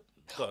my hands up.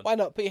 Gone. Why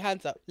not? Put your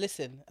hands up.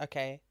 Listen,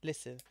 okay?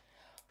 Listen.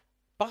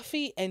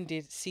 Buffy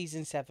ended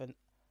season 7.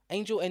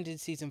 Angel ended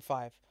season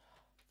 5.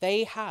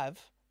 They have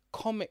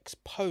comics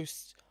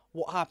post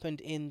what happened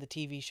in the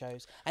TV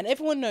shows. And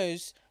everyone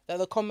knows that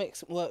the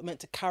comics were meant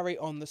to carry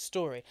on the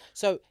story.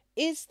 So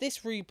is this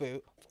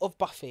reboot of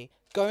Buffy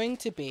going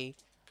to be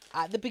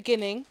at the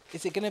beginning?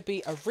 Is it going to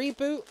be a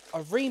reboot,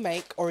 a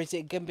remake, or is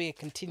it going to be a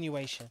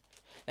continuation?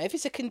 Now, if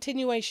it's a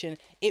continuation,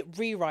 it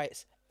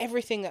rewrites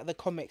everything that the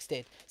comics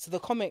did. So the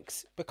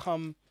comics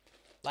become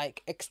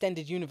like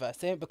extended universe.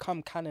 They don't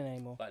become canon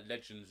anymore. Like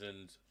Legends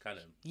and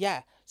canon.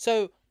 Yeah.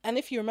 So, and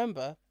if you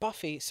remember,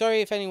 Buffy,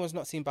 sorry if anyone's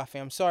not seen Buffy,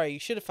 I'm sorry, you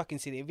should have fucking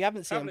seen it. If you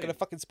haven't seen it, I'm gonna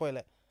fucking spoil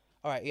it.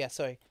 Alright, yeah,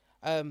 sorry.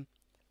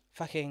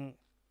 Fucking,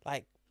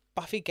 like,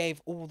 Buffy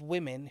gave all the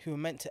women who were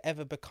meant to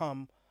ever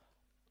become,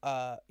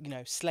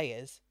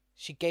 slayers,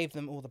 she gave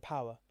them all the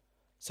power.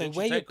 So Didn't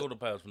where you you... take all the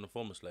powers from the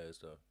former Slayers,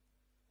 though?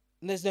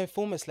 There's no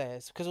former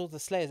slayers, because all the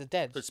slayers are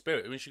dead. The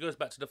spirit. I mean, she goes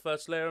back to the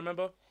first Slayer,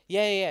 remember?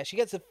 Yeah. She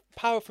gets the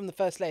power from the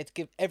first slayer to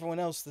give everyone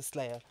else the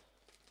slayer.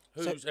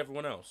 Who's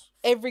everyone else?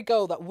 Every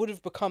girl that would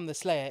have become the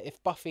Slayer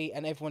if Buffy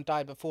and everyone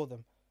died before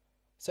them.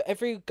 So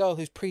every girl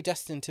who's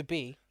predestined to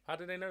be, How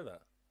did they know that?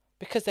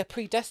 because they're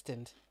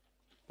predestined.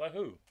 By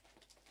who?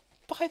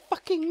 By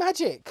fucking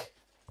magic.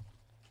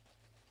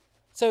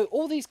 So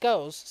all these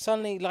girls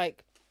suddenly,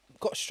 like,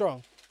 got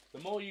strong. The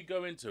more you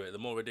go into it, the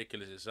more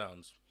ridiculous it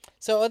sounds.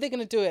 So are they going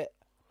to do it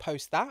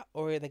post that,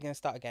 or are they going to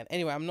start again?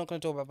 Anyway, I'm not going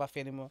to talk about Buffy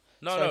anymore.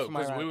 No,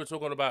 because we were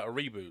talking about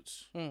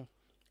reboots. Mm.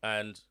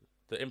 And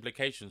the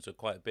implications are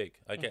quite big.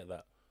 I get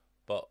that.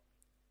 But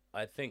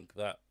I think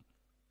that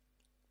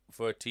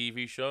for a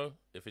TV show,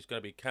 if it's going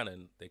to be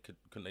canon,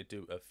 couldn't they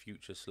do a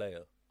future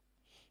Slayer?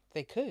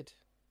 They could.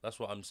 That's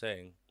what I'm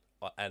saying.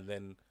 And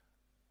then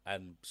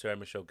and Sarah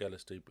Michelle Gellar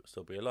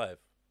still be alive.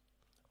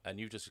 And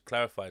you've just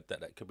clarified that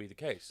that could be the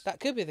case. That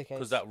could be the case.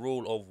 Because that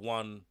rule of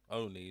one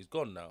only is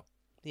gone now.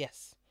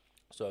 Yes.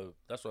 So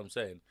that's what I'm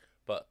saying.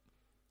 But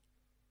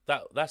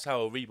that's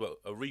how a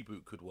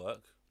reboot could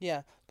work.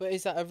 Yeah, but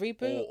is that a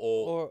reboot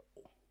or...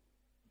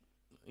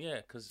 Yeah,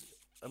 because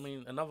I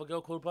mean, another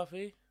girl called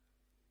Buffy.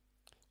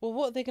 Well,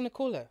 what are they gonna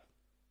call her?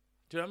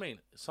 Do you know what I mean?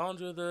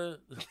 Sandra the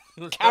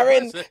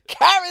Karen the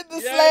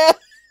Slayer.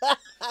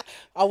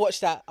 I'll watch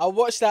that. I would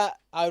watch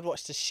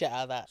the shit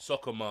out of that.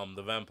 Soccer Mom,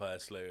 the Vampire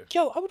Slayer.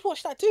 Yo, I would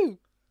watch that too.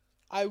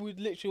 I would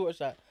literally watch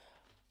that.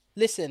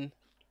 Listen,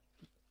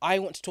 I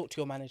want to talk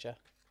to your manager.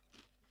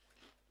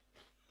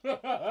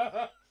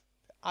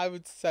 I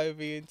would so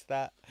be into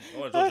that. I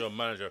want to talk to your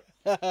manager.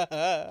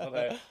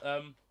 Okay.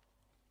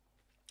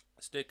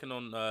 Sticking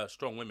on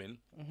strong women.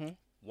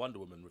 Wonder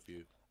Woman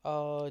review.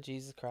 Oh,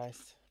 Jesus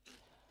Christ.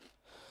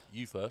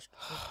 You first.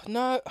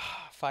 No,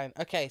 fine.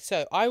 Okay,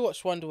 so I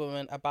watched Wonder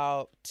Woman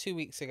about 2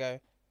 weeks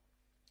ago,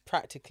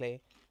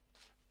 practically,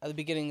 at the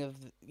beginning of...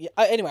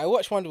 anyway, I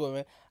watched Wonder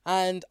Woman,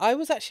 and I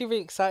was actually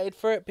really excited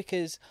for it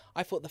because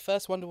I thought the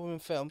first Wonder Woman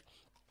film,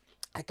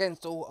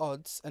 against all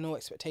odds and all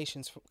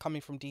expectations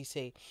coming from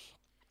DC,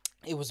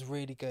 it was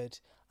really good,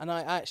 and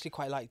I actually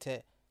quite liked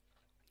it.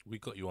 We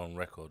got you on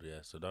record, yeah,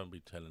 so don't be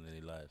telling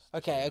any lies.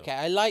 Okay,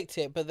 I liked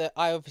it, but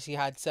I obviously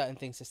had certain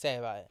things to say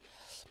about it.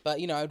 But,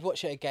 you know, I'd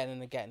watch it again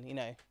and again, you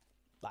know,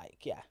 like,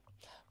 yeah.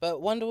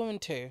 But Wonder Woman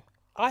 2,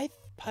 I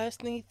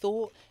personally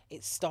thought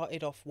it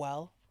started off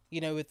well, you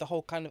know, with the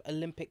whole kind of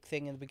Olympic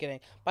thing in the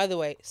beginning. By the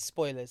way,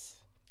 spoilers.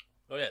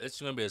 Oh, yeah, this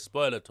is going to be a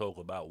spoiler talk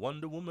about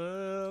Wonder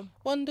Woman.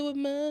 Wonder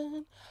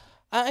Woman.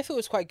 I thought it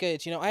was quite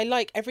good, you know. I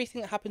like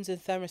everything that happens in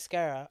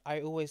Themyscira.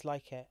 I always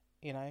like it,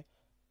 you know.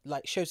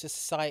 Like, shows the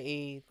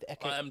society.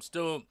 I'm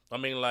still a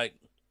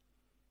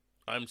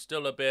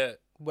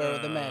bit... Where are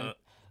the men?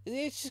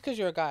 It's just because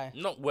you're a guy.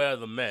 Not where are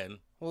the men,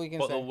 what are you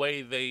but say? the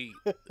way they,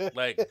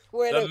 like,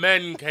 the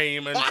men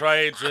came and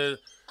tried to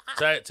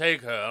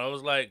take her. I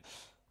was like,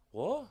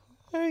 what?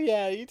 Oh,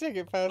 yeah, you take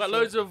it personally. Like,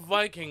 loads of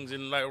Vikings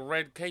in, like,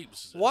 red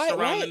capes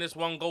surrounding this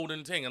one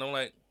golden thing. And I'm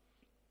like,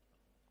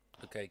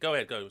 okay, go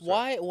ahead, go.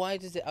 Sorry. Why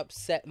does it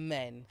upset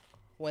men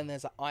when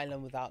there's an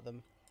island without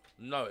them?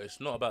 No, it's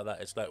not about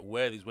that. It's like,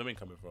 where are these women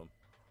coming from?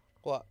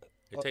 What?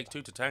 It takes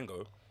two to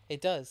tango.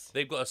 It does.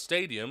 They've got a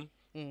stadium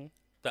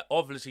that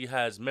obviously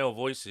has male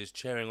voices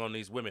cheering on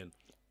these women.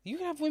 You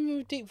can have women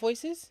with deep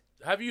voices?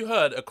 Have you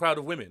heard a crowd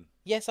of women?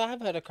 Yes, I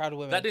have heard a crowd of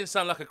women. That didn't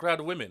sound like a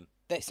crowd of women.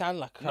 They sound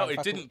like a crowd. No,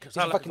 it didn't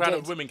sound like a crowd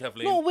of women,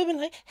 Kathleen. No, women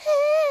like...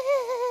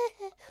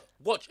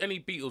 Watch any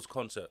Beatles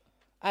concert.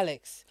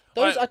 Alex,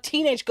 those are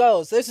teenage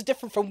girls. Those are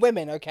different from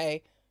women,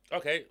 okay?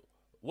 Okay.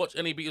 Watch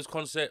any Beatles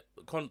concert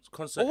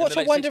Or watch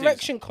a One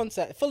Direction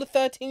concert full of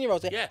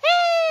 13-year-olds. Yeah.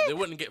 They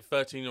wouldn't get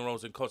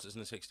 13-year-olds in concerts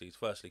in the 60s,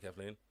 firstly,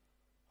 Kathleen.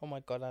 Oh my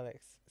God, Alex.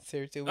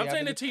 Seriously, I'm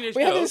saying the teenage girls.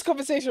 We're having this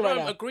conversation right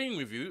now. I'm agreeing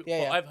with you,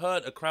 but I've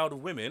heard a crowd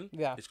of women,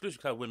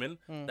 exclusive crowd of women,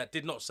 that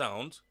did not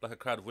sound like a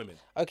crowd of women.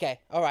 Okay,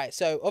 all right.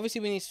 So,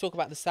 obviously, we need to talk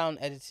about the sound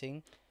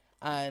editing.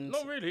 And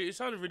not really. It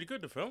sounded really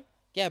good, the film.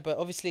 Yeah, but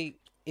obviously,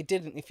 it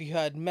didn't if you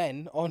heard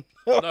men on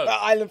an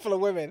island full of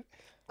women.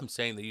 I'm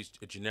saying they used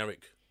a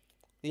generic...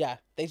 Yeah,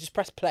 they just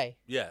press play.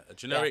 Yeah, a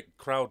generic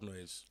crowd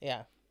noise.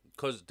 Yeah.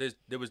 Because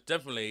there was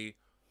definitely...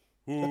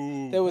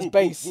 there was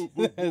bass.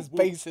 There was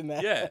bass in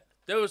there. Yeah,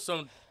 there was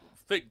some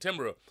thick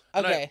timbre.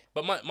 Okay.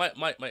 But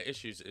my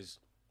issues is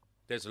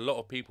there's a lot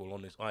of people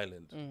on this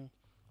island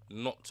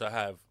not to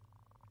have...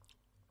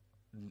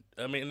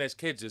 I mean, there's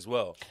kids as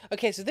well.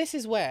 Okay, so this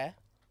is where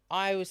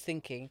I was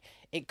thinking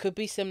it could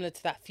be similar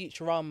to that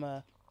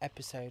Futurama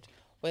episode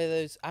where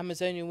those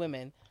Amazonian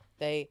women,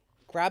 they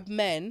grab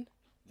men...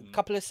 A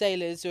couple of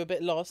sailors who are a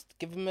bit lost,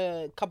 give them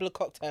a couple of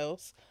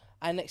cocktails,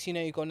 and next you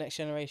know you got Next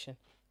Generation.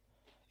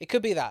 It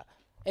could be that.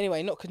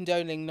 Anyway, not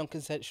condoning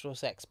non-consensual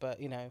sex, but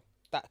you know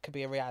that could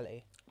be a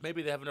reality.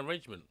 Maybe they have an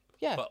arrangement.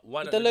 Yeah, but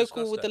why with don't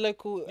the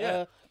local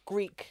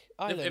Greek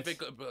islands. If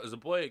it as a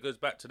boy, it goes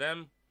back to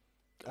them.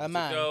 A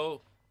man. A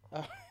girl.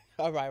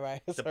 Oh, right.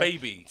 The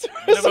baby.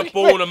 You're never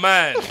born a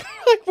man.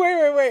 Like,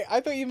 wait. I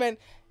thought you meant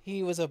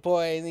he was a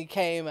boy and he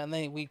came and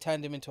then we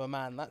turned him into a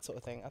man, that sort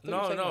of thing. No,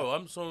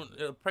 I'm so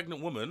a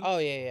pregnant woman. Oh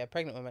yeah,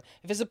 pregnant woman.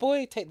 If it's a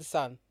boy, take the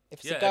son.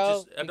 If it's a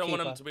girl, I don't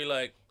want them to be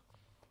like,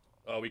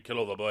 oh, we kill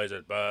all the boys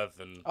at birth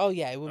and. Oh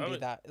yeah, it wouldn't be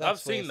that. I've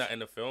seen that in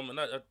the film, and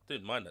I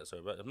didn't mind that. So,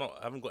 but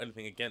I haven't got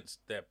anything against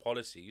their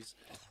policies.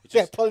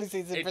 Their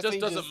policies and procedures. It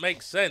just doesn't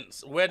make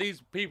sense. Where are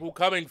these people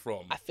coming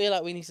from? I feel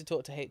like we need to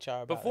talk to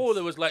HR about Before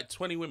there was like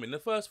 20 women. In the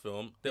first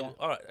film,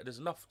 all right. There's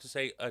enough to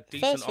say a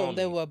decent army. First film,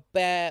 there were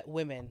bare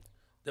women.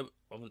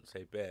 I wouldn't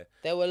say bare.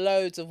 There were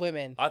loads of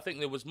women. I think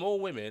there was more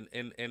women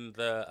in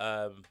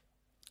the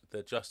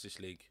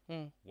Justice League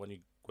when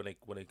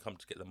they come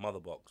to get the mother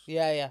box.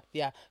 Yeah.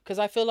 Because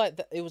I feel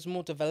like it was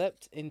more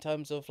developed in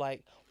terms of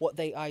like what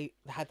I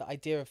had the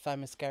idea of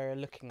Themyscira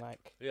looking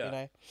like. Yeah. You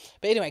know.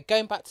 But anyway,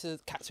 going back to the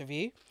Cats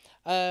review,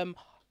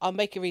 I'll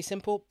make it really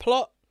simple.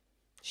 Plot,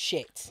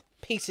 shit,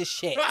 piece of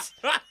shit,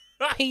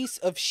 piece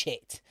of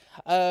shit.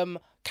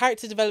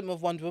 character development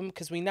of Wonder Woman,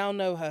 because we now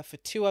know her for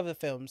 2 other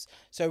films.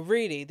 So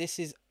really, this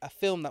is a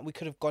film that we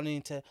could have gone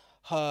into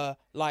her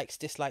likes,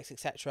 dislikes,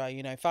 etc.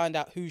 You know, find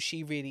out who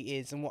she really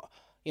is and what,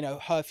 you know,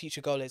 her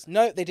future goal is.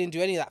 No, they didn't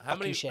do any of that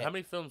fucking shit. How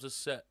many films are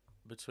set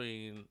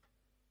between,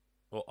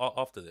 well,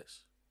 after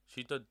this?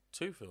 She did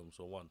 2 films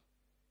or 1?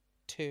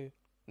 2.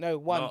 No,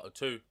 1. No,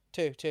 2.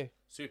 2.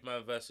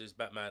 Superman versus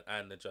Batman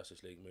and the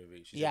Justice League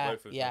movie. She did Yeah,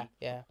 both of yeah, them.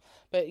 yeah.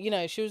 But, you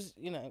know, she was,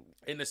 you know...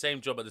 In the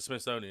same job at the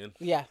Smithsonian.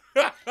 Yeah.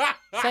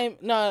 Same...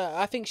 No,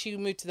 I think she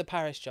moved to the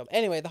Paris job.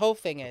 Anyway, the whole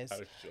thing is,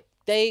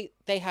 they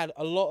had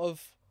a lot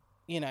of,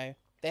 you know...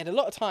 They had a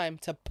lot of time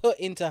to put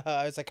into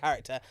her as a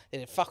character. They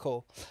did fuck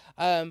all.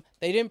 They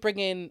didn't bring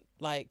in,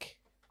 like,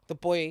 the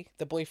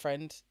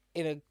boyfriend,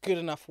 in a good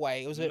enough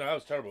way. It was that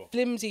was terrible.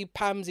 Flimsy,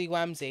 pamsy,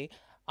 whamsy.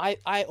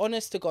 I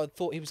honest to God,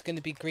 thought he was going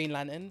to be Green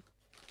Lantern.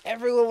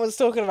 Everyone was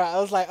talking about it.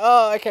 I was like,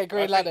 oh, okay,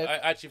 Green Lantern. I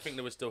actually think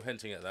they were still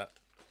hinting at that.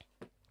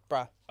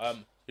 Bruh.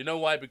 You know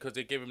why? Because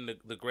they give him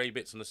the grey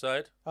bits on the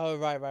side. Oh,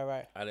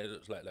 right. And it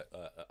looks like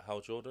Hal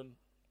Jordan.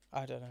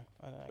 I don't know.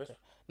 Okay.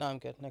 No, I'm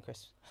good. No,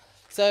 Chris.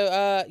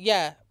 So,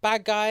 yeah,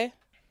 bad guy,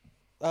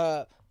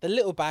 the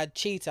little bad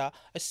Cheetah.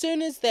 As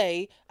soon as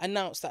they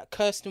announced that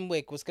Kirsten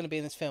Wiig was going to be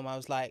in this film, I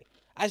was like,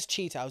 as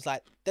Cheetah, I was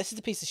like, this is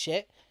a piece of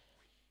shit.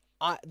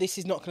 This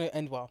is not going to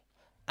end well.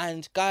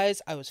 And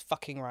guys, I was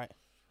fucking right.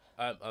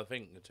 I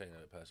think, I'm taking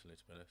it personally,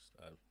 to be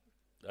honest.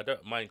 I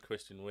don't mind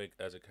Kristen Wiig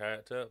as a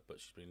character, but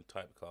she's been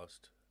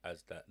typecast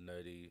as that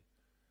nerdy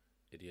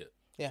idiot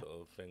sort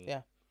of thing.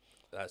 Yeah.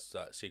 That's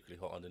secretly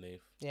hot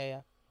underneath.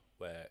 Yeah.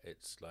 Where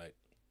it's like,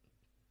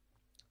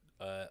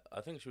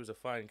 I think she was a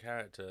fine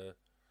character,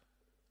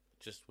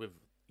 just with,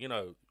 you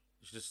know,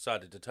 she just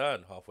decided to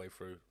turn halfway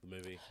through the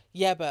movie.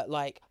 Yeah, but,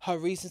 like, her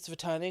reasons for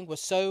turning were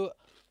so,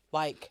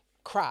 like,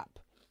 crap.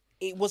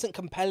 It wasn't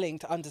compelling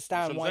to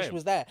understand why she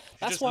was there.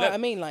 That's why I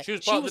mean, like, she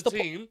was part of the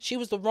team. She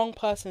was the wrong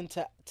person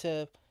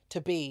to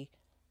be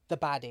the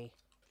baddie,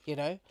 you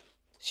know?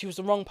 She was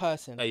the wrong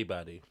person. A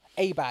baddie.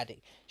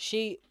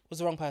 She was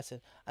the wrong person.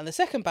 And the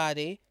second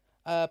baddie,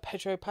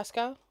 Pedro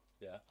Pascal.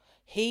 Yeah.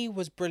 He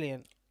was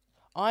brilliant.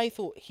 I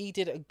thought he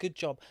did a good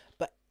job,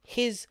 but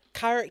his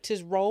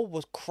character's role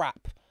was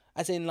crap.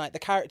 As in, like, the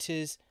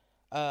character's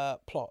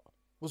plot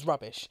was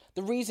rubbish.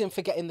 The reason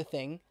for getting the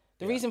thing,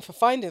 the reason for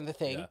finding the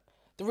thing,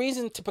 the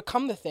reason to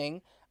become the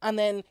thing, and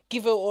then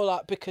give it all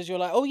up because you're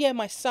like, oh yeah,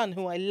 my son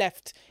who I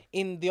left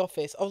in the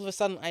office, all of a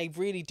sudden I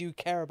really do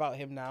care about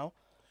him now.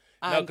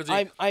 And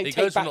no, I he take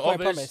goes back from the my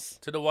office promise.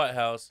 to the White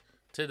House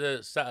to the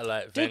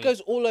satellite thing. Dude goes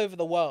all over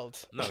the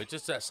world. No, it's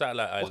just that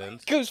satellite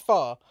island. Goes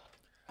far.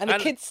 And the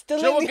kid's still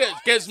you know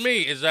what gets me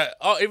is that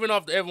even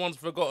after everyone's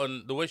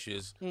forgotten the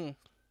wishes,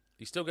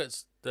 he still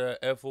gets the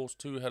Air Force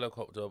 2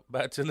 helicopter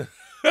back to the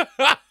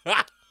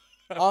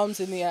arms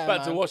in the air,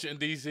 back to Washington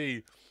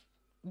DC.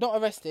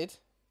 Not arrested,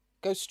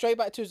 goes straight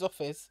back to his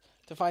office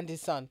to find his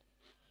son,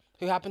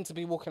 who happened to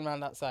be walking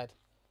around outside.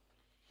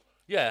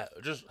 Yeah,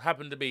 just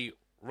happened to be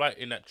right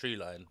in that tree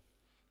line.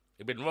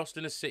 He'd been lost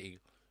in the city.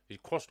 He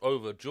crossed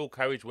over dual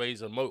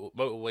carriageways and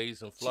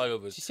motorways and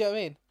flyovers. Do you see what I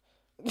mean?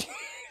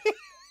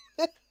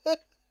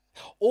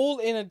 All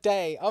in a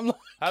day. I'm like,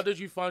 how did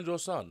you find your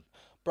son?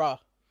 Bruh.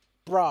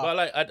 But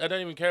like, I don't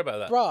even care about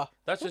that. Bruh.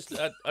 That's just,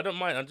 I don't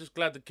mind. I'm just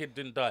glad the kid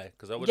didn't die.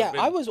 Because I would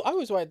I was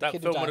worried the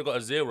kid would die. That film would have got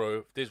a 0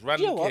 if this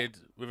random kid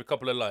with a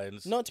couple of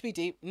lines. Not to be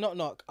deep,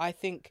 knock. I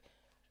think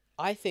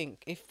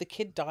if the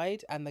kid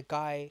died and the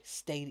guy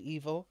stayed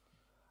evil,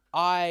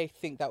 I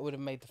think that would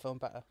have made the film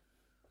better.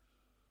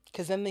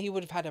 Because then he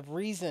would have had a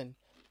reason,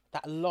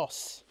 that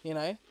loss, you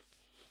know?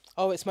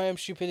 Oh, it's my own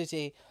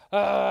stupidity.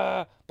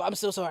 But I'm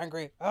still so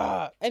angry.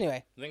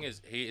 Anyway. The thing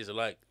is, he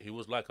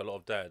was like a lot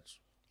of dads.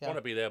 I want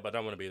to be there, but I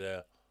don't want to be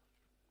there.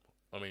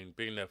 I mean,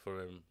 being there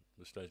for him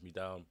slows me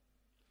down.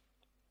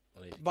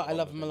 But I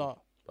love him a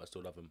lot. But I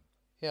still love him.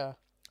 Yeah.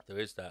 There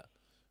is that.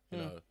 You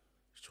know,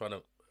 he's trying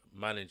to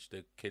manage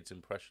the kid's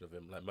impression of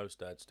him, like most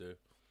dads do.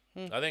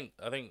 I think.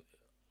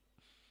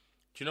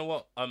 Do you know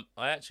what?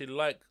 I actually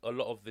like a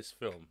lot of this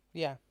film.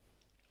 Yeah.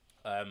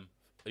 Are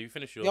you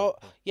finished your?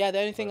 Yeah. The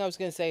only thing I was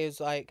gonna say is,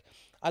 like,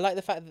 I like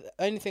the fact that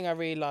the only thing I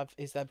really love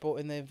is they brought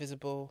in the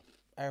invisible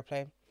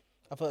airplane.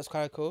 I thought it was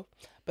quite cool.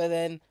 But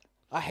then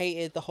I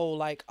hated the whole,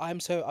 like, I'm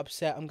so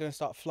upset I'm gonna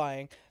start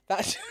flying.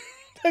 That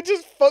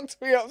just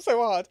fucked me up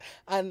so hard.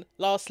 And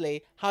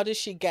lastly, how does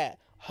she get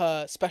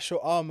her special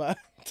armor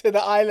to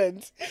the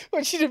island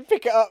when she didn't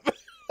pick it up?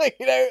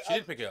 You know, she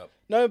did pick it up.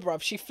 No,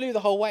 bruv, she flew the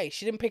whole way.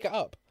 She didn't pick it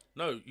up.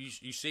 No,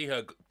 you see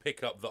her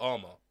pick up the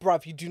armor.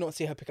 Bruv, you do not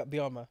see her pick up the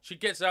armor. She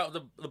gets out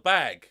of the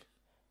bag.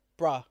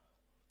 Bruh.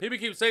 People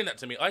keep saying that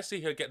to me. I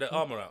see her get the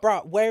armor out.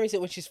 Bruh, where is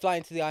it when she's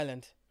flying to the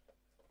island?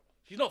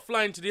 She's not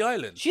flying to the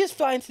island. She is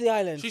flying to the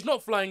island. She's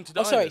not flying to the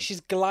island. Oh, sorry, she's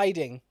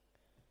gliding.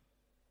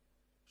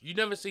 You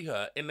never see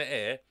her in the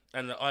air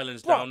and the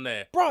island's down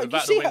there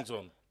without the wings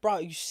on.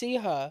 Bruh, you see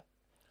her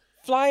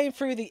flying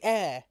through the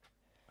air.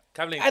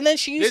 Kathleen, and then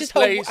she uses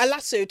her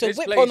lasso to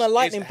whip on a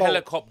lightning bolt.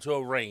 Helicopter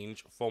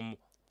range from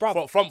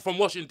Bruv, from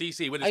Washington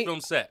DC when this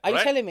film's set. Are right?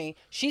 you telling me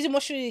she's in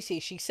Washington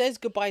DC? She says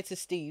goodbye to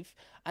Steve,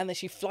 and then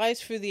she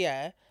flies through the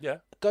air. Yeah.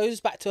 Goes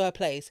back to her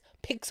place,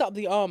 picks up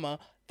the armor,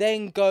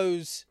 then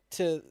goes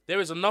to. There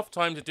is enough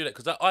time to do that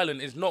because that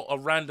island is not a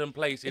random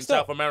place in It's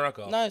not. South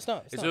America. No, it's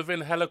not. It's not.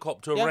 within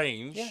helicopter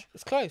range. Yeah,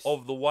 it's close.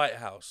 Of the White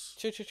House.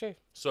 True.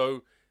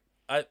 So,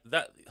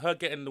 that her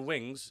getting the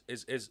wings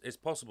is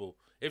possible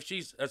if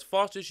she's as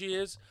fast as she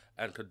is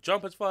and could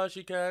jump as far as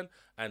she can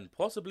and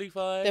possibly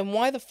fly. Then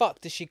why the fuck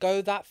does she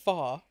go that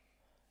far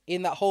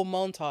in that whole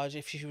montage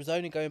if she was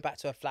only going back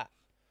to her flat?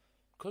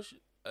 Because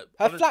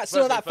her flat's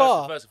not that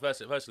far.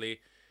 Firstly,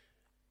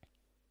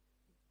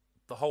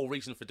 the whole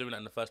reason for doing that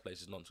in the first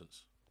place is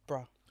nonsense.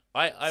 Bruh.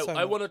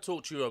 I want to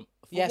talk to you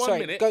for 1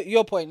 minute. Go,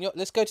 your point.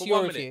 Let's go to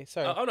your review.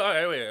 Sorry.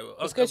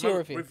 Let's go to your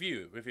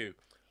review. Review.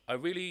 I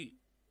really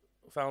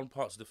found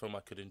parts of the film I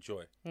could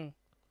enjoy.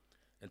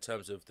 In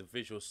terms of the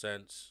visual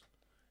sense,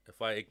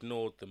 if I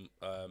ignored the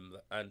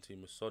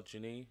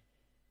anti-misogyny,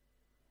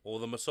 or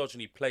the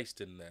misogyny placed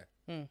in there.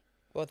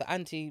 Well, the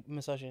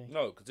anti-misogyny.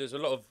 No, because there's a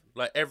lot of,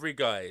 like, every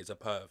guy is a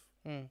perv.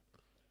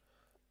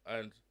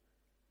 And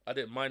I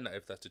didn't mind that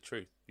if that's the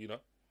truth, you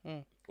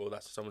know? Or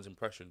that's someone's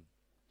impression.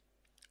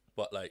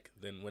 But, like,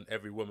 then when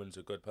every woman's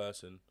a good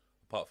person,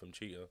 apart from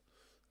Cheetah,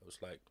 it was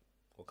like,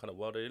 what kind of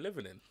world are you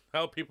living in?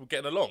 How are people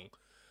getting along?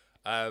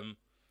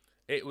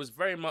 It was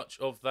very much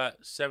of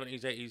that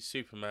 70s, 80s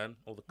Superman,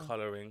 all the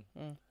colouring,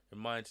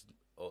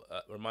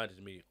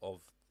 reminded me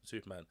of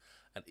Superman.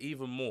 And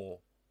even more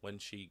when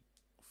she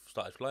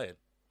started flying.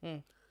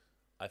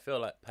 I feel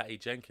like Patty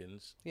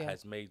Jenkins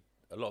has made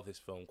a lot of this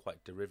film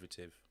quite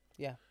derivative.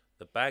 Yeah.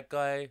 The bad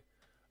guy,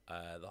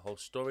 the whole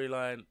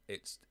storyline,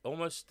 it's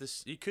almost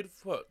this. You could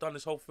have done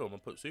this whole film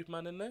and put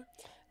Superman in there.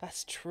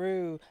 That's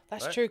true.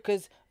 That's true,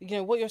 because, you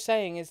know, what you're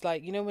saying is,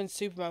 like, you know, when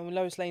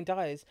Lois Lane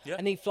dies,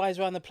 and he flies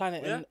around the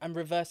planet and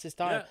reverses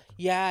time.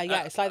 Yeah,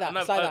 it's like that.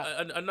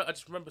 I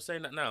just remember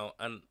saying that now,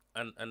 and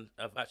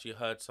I've actually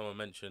heard someone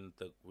mention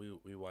the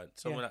rewind.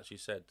 Someone actually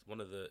said,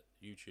 one of the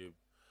YouTube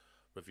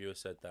reviewers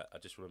said that. I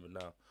just remember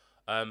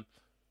now.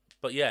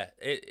 But yeah,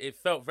 it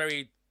felt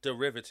very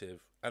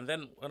derivative. And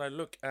then when I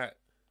look at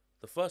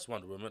the first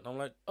Wonder Woman, I'm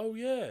like, oh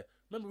yeah.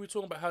 Remember we were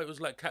talking about how it was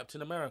like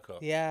Captain America?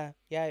 Yeah,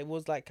 it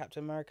was like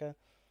Captain America.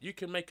 You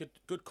can make a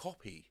good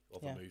copy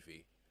of a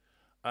movie.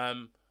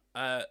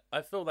 I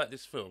feel like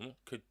this film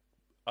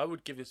I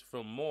would give this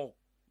film more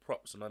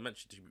props, and I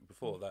mentioned to you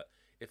before that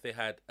if they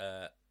had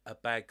a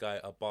bad guy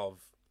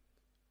above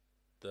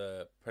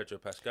the Pedro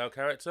Pascal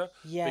character,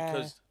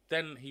 because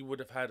then he would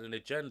have had an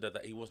agenda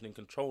that he wasn't in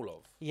control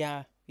of.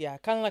 Yeah,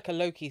 kind of like a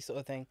Loki sort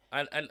of thing.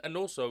 And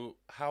also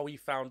how he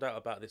found out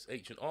about this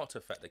ancient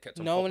artifact that kept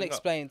on No one popping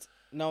explains.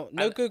 up.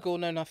 No Google,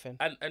 no nothing.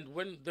 And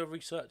when they're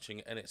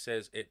researching and it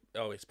says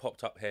it's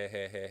popped up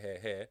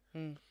here,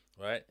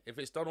 right? If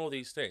it's done all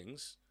these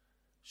things,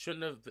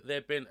 shouldn't have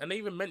there been? And they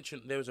even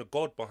mentioned there was a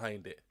god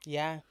behind it.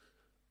 Yeah.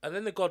 And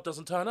then the god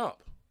doesn't turn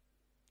up.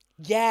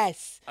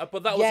 Yes.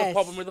 But that was the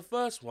problem with the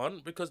first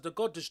one, because the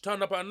god just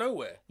turned up out of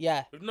nowhere.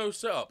 Yeah. With no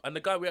setup, and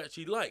the guy we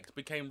actually liked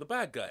became the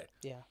bad guy.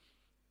 Yeah.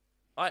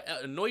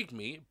 It annoyed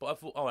me, but I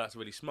thought, oh, that's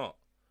really smart.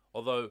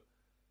 Although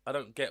I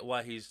don't get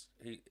why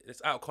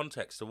it's out of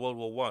context. To World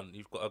War One,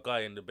 you've got a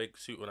guy in the big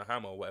suit and a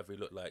hammer, or whatever he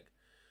looked like.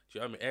 Do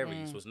you know what I mean?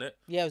 Ares, wasn't it?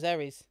 Yeah, it was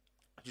Ares.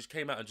 He just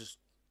came out and just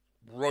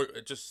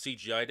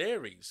CGI'd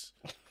Ares.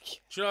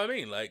 Do you know what I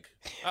mean? Like,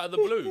 out of the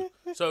blue.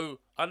 So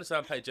I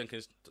understand Patty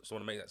Jenkins doesn't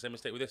want to make that same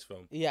mistake with this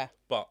film. Yeah.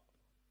 But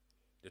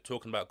they're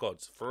talking about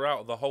gods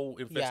throughout the whole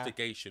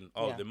investigation.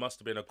 There must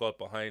have been a god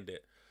behind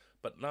it.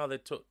 But now they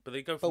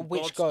go from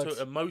gods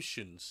to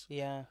emotions.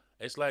 Yeah.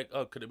 It's like,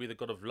 oh, could it be the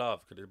god of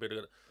love? Could it be the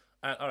god?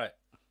 And all right,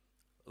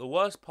 the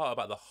worst part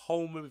about the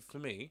whole movie for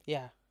me,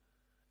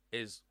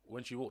 is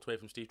when she walked away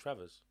from Steve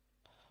Travers.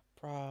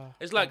 Bruh.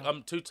 It's like,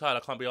 I'm too tired. I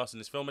can't be asked in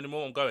this film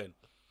anymore. I'm going.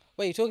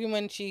 Wait, you're talking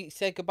when she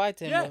said goodbye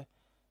to him? Yeah. Or?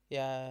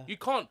 Yeah. You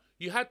can't.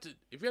 If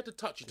you had to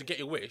touch it to get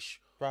your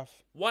wish. Bruv.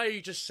 Why are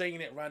you just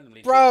saying it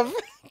randomly? Bruv.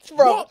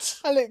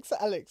 What? Alex,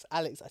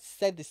 I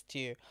said this to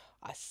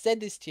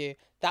you.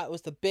 That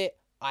was the bit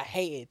I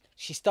hated.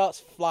 She starts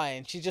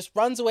flying. She just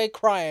runs away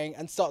crying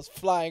and starts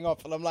flying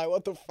off. And I'm like,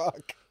 what the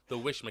fuck? The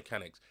wish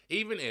mechanics.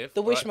 Even if...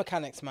 The wish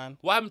mechanics, man.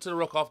 What happened to The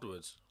Rock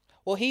afterwards?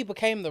 Well, he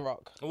became The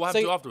Rock. And what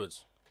happened to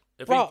afterwards?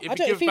 If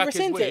he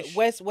rescinds it,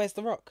 where's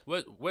The Rock?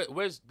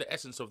 Where's the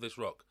essence of this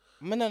rock?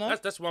 No.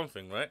 That's one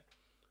thing, right?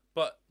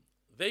 But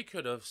they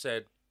could have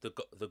said the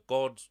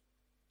god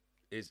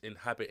is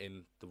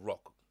inhabiting the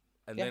rock,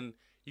 and then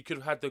you could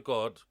have had the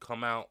god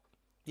come out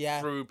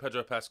through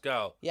Pedro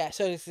Pascal. Yeah,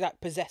 so it's like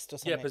possessed or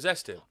something. Yeah,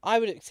 possessed him. I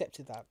would have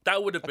accepted that.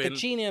 That would have like been a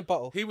genie in a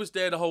bottle. He was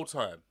there the whole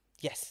time.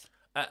 Yes.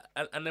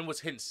 And then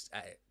was hints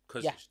at it,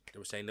 because they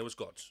were saying there was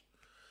gods.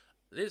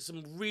 There's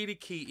some really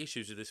key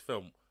issues with this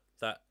film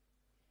that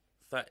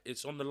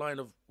it's on the line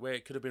of where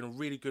it could have been a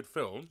really good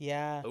film.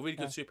 Yeah. A really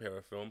good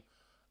superhero film.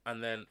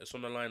 And then it's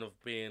on the line of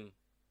being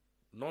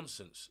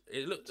nonsense.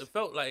 It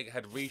felt like it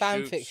had reshoots.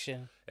 Fan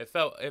fiction.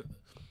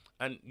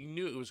 And you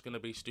knew it was going to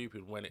be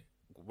stupid when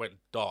went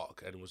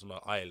dark and it was on an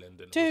island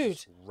and it Dude, was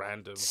just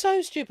random.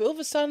 so stupid. All of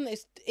a sudden,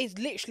 it's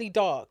literally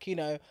dark, you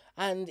know,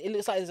 and it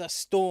looks like there's a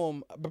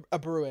storm a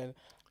brewing.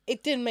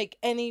 It didn't make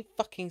any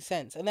fucking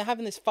sense. And they're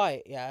having this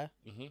fight, yeah?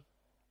 Mm-hmm.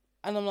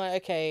 And I'm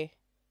like, okay,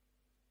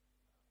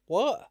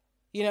 what?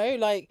 You know,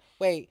 like,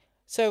 wait,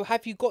 so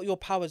have you got your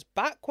powers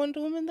back,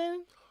 Wonder Woman,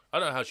 then? I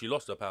don't know how she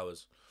lost her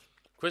powers.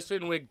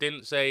 Kristen Wiig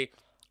didn't say,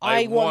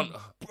 I want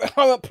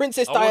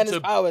Princess Diana's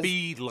powers. I want to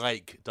be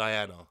like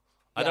Diana.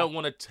 I don't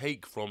want to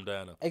take from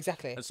Diana.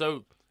 Exactly. And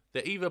so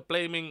they're either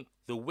blaming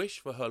the wish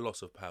for her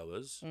loss of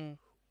powers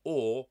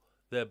or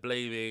they're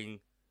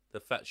blaming the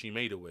fact she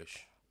made a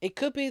wish. It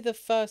could be the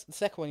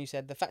second one you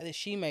said, the fact that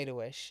she made a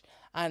wish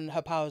and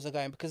her powers are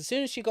going. Because as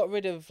soon as she got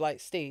rid of, like,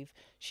 Steve,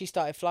 she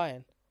started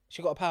flying.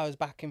 She got her powers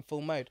back in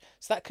full mode.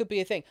 So that could be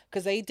a thing.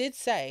 Because they did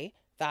say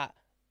that,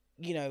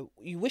 you know,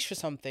 you wish for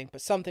something, but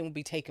something will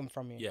be taken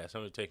from you. Yeah,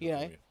 something taken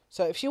from you.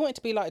 So if she wanted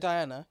to be like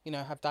Diana, you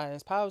know, have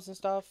Diana's powers and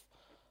stuff.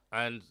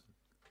 And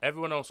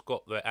everyone else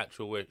got their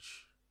actual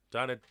wish.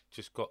 Diana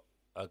just got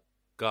a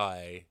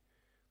guy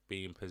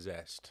being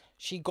possessed.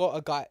 She got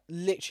a guy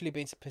literally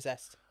being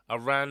possessed. A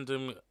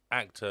random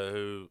actor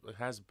who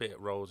has bit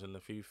roles in a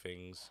few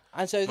things.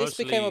 And so this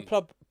became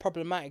a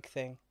problematic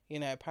thing, you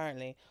know,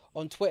 apparently.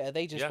 On Twitter,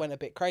 they just went a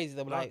bit crazy.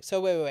 They were like,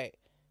 so wait.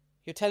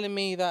 You're telling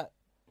me that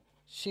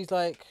she's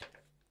like...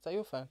 Is that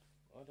your phone?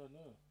 I don't know.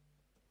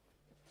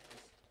 I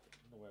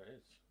don't know where it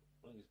is.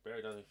 I think it's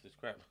buried underneath this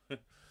crap. 1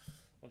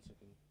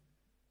 second.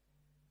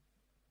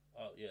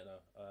 Oh, yeah, no.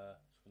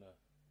 Just going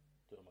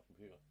to do it on my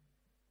computer.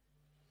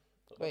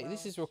 Wait,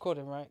 this is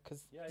recording, right?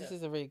 Because this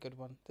is a really good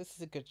one. This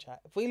is a good chat.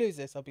 If we lose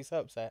this, I'll be so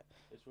upset.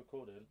 It's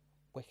recording.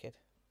 Wicked.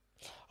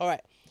 All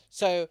right.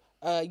 So,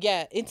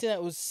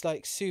 internet was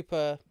like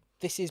super...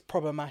 This is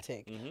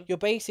problematic. Mm-hmm. You're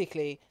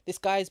basically... This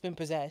guy's been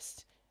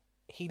possessed.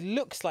 He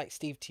looks like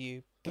Steve to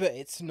you, but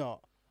it's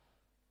not.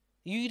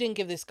 You didn't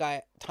give this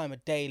guy time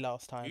of day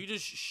last time. You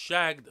just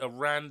shagged a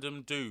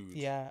random dude.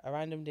 Yeah, a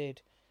random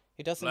dude.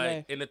 He doesn't know.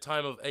 Like, in a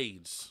time of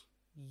AIDS.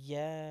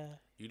 Yeah.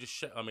 You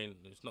just I mean,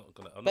 it's not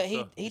gonna... But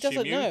he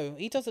doesn't know.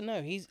 He doesn't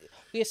know.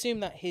 We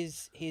assume that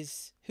his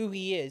who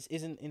he is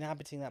isn't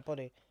inhabiting that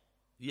body.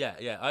 Yeah.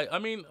 I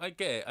mean, I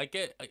get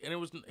it.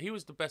 And he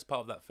was the best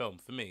part of that film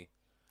for me.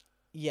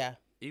 Yeah.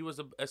 He was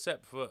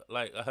except for,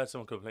 like, I heard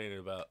someone complaining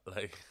about,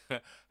 like,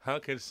 how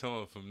can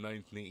someone from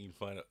 1980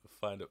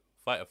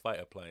 fight a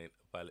fighter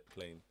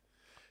plane?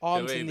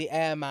 Arms in the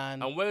air,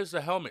 man. And where's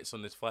the helmets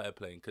on this fighter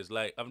plane? Because,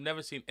 like, I've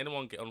never seen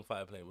anyone get on a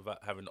fighter plane without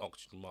having an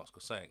oxygen mask or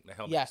something. The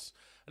helmets.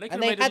 Yeah.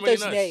 And they had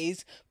those really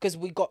days because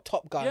we got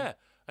Top Gun. Yeah.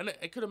 And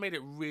it could have made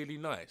it really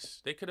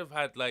nice. They could have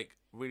had, like,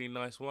 really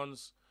nice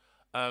ones.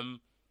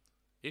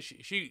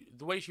 She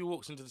the way she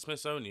walks into the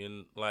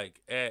Smithsonian,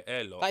 like,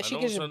 airlock. Like, she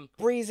can just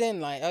breeze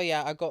in, like, oh,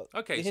 yeah, I got...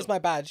 Okay, here's my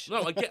badge.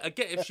 No, I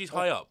get if she's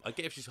high up.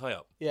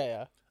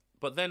 Yeah.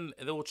 But then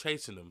they're all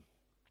chasing them.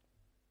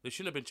 They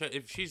shouldn't have been...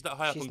 If she's that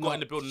high up and got in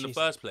the building in the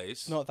first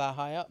place... Not that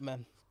high up,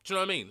 man. Do you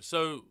know what I mean?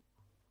 So...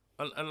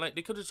 And like,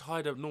 they could have just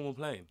hired a normal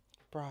plane.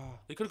 Bruh.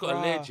 They could have got a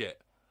Learjet.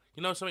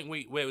 You know, something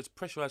where it was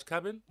pressurized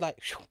cabin? Like...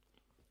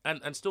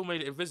 And still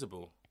made it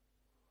invisible.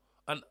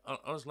 And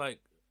I was like...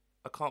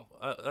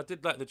 I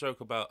did like the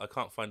joke about I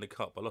can't find the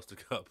cup. I lost the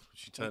cup.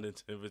 She turned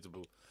into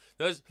invisible.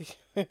 Do you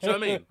know what I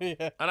mean?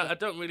 Yeah. And I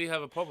don't really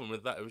have a problem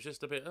with that. It was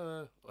just a bit...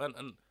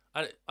 and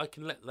I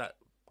can let that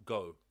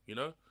go, you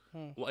know?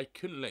 What I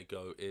couldn't let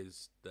go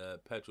is the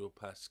Pedro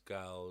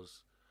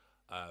Pascal's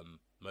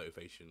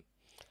motivation.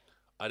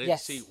 I didn't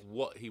see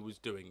what he was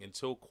doing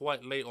until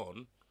quite late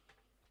on.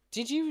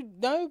 Did you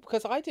know?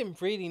 Because I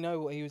didn't really know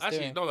what he was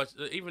doing. Actually,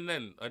 no. Even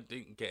then, I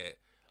didn't get it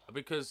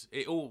because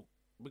it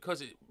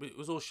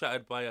was all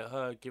shattered by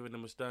her giving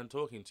him a stern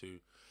talking to.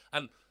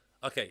 And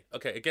okay,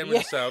 again with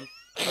the sound.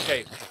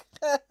 Okay,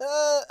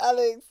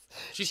 Alex.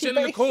 She's sitting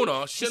in the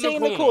corner. She's sitting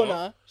in the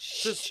corner,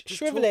 just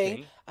shriveling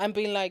talking, and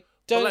being like,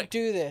 "Don't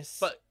do this."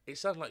 But it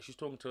sounds like she's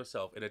talking to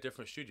herself in a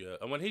different studio.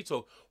 And when he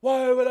talks,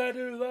 "Why would I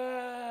do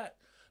that?"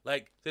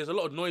 Like, there's a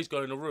lot of noise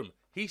going in the room.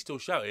 He's still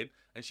shouting,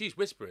 and she's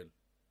whispering.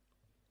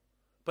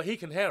 But he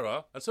can hear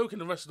her, and so can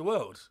the rest of the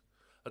world.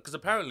 Because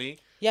apparently,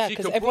 she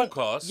can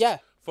broadcast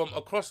from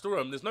across the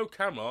room. There's no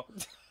camera.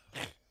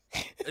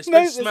 It's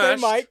been smashed.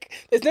 There's no mic.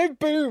 There's no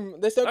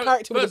boom. There's no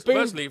character with a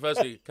boom.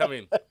 Firstly, come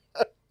in.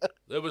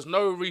 There was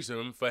no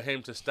reason for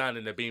him to stand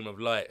in a beam of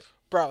light.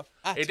 Bro,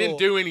 it didn't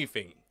do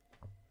anything.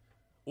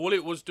 All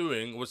it was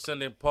doing was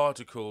sending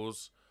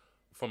particles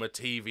from a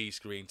TV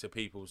screen to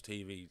people's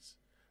TVs.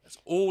 That's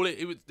all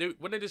it was.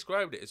 When they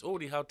described it, it's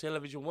already how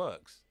television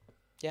works.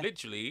 Yeah.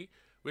 Literally,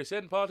 we're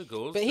sending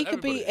particles. But he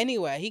could be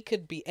anywhere. He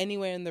could be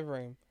anywhere in the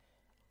room,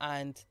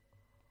 and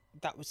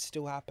that would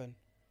still happen.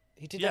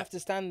 He didn't have to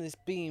stand in this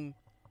beam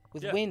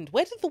with wind.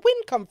 Where did the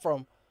wind come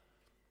from?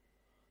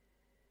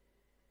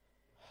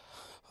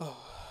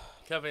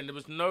 Kevin, there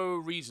was no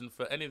reason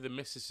for any of the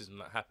mysticism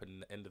that happened in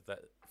the end of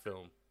that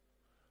film.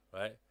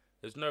 Right?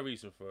 There's no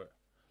reason for it.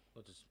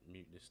 I'll just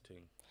mute this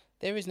thing.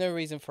 There is no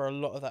reason for a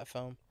lot of that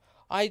film.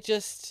 I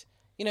just,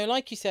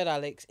 like you said,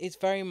 Alex, it's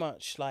very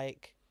much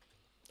like...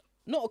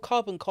 not a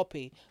carbon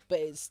copy, but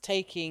it's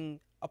taking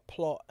a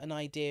plot, an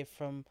idea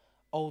from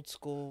old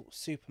school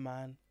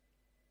Superman,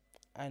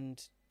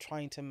 and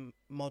trying to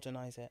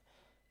modernize it.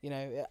 You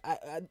know,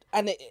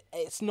 and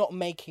it's not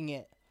making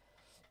it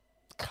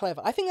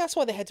clever. I think that's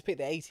why they had to pick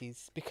the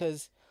 80s,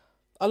 because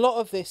a lot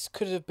of this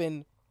could have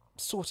been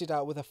sorted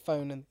out with a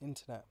phone and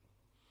internet.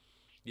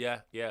 Yeah,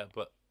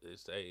 but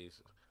it's the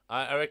 80s.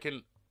 I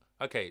reckon.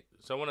 Okay,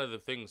 so one of the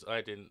things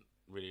I didn't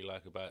really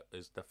like about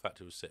is the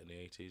fact it was set in the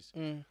 80s. I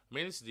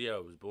mean, this is the year I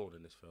was born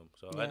in this film,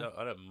 so Yeah.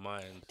 I don't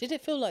mind. Did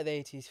it feel like the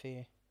 80s for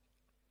you?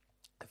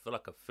 I feel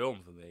like a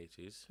film from the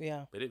 80s.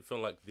 Yeah. It didn't feel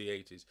like the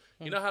 80s.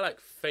 You know how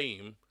like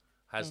Fame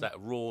has that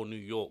raw New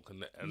York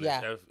and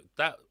Yeah.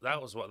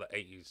 that was what the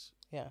 80s.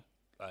 Yeah.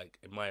 Like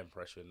in my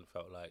impression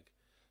felt like,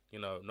 you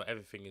know, not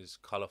everything is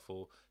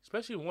colourful,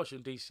 especially when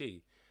watching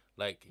DC.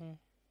 Like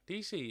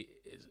DC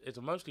is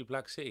a mostly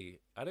black city.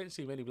 I didn't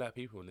see many black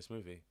people in this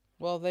movie.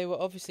 Well, they were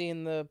obviously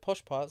in the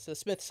posh parts. The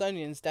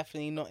Smithsonian's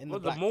definitely not in the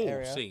black mall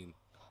area. scene.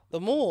 The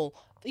mall.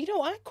 You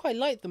know, I quite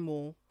liked the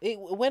mall. It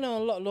went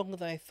on a lot longer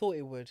than I thought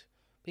it would.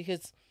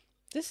 Because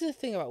this is the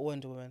thing about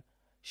Wonder Woman.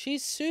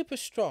 She's super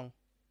strong.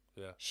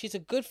 Yeah. She's a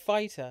good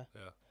fighter.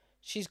 Yeah.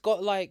 She's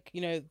got, like,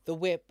 you know, the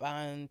whip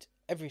and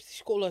everything.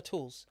 She's got all her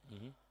tools.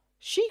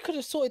 She could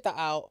have sorted that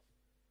out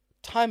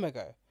time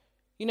ago.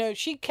 You know,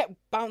 she kept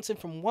bouncing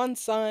from one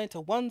side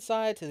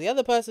to the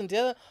other person to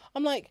the other.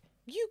 I'm like,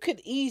 you could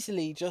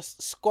easily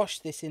just squash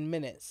this in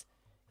minutes.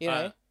 You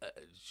know?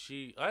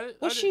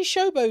 Was she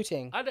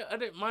showboating? I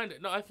didn't mind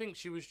it. No, I think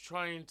she was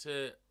trying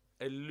to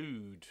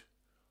elude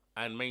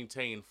and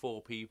maintain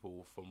 4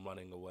 people from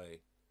running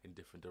away in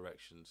different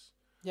directions.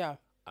 Yeah.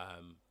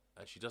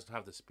 And she doesn't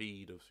have the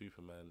speed of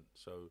Superman,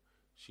 so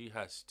she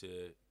has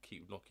to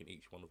keep knocking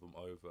each one of them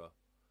over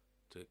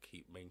to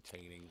keep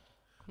maintaining.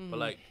 But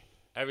like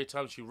every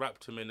time she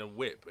wrapped him in a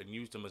whip and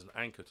used him as an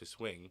anchor to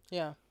swing,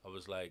 yeah, I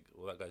was like,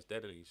 well, that guy's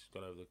dead and he's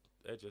gone over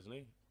the edge, isn't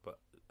he? But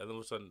and all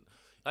of a sudden,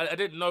 I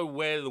didn't know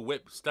where the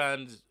whip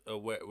stands or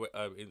where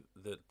in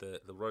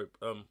the rope.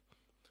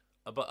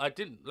 But I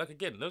didn't, like,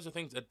 again, those are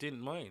things I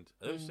didn't mind.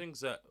 Those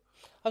things that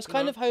I was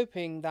kind of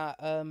hoping that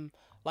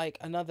like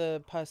another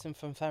person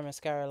from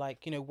Themyscira,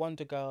 like, you know,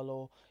 Wonder Girl,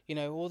 or, you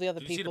know, all the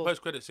other Did you see people. the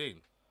post-credit scene?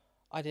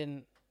 I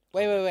didn't.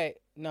 Wait.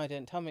 No, I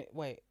didn't. Tell me.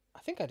 Wait. I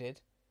think I did.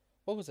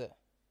 What was it?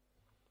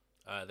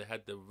 They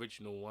had the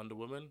original Wonder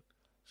Woman.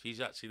 She's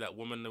actually that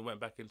woman that went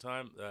back in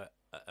time.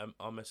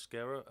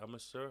 Themyscira,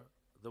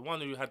 the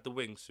one who had the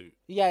wingsuit.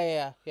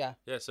 Yeah. Yeah,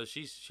 so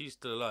she's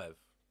still alive.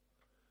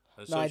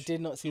 And No, I did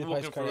not see the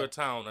walking post-credit. through a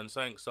town and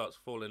something starts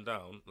falling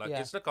down. Like,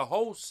 Yeah. it's like a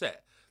whole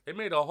set. They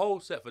made a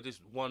whole set for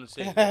this one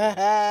scene.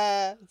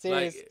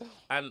 Serious.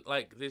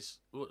 Like this,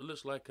 what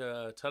looks like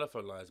a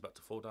telephone line is about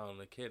to fall down on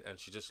the kid, and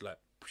she just like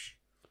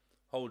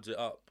holds it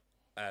up,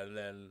 and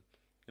then,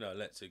 you know,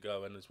 lets it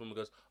go. And this woman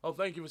goes, "Oh,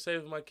 thank you for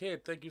saving my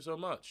kid. Thank you so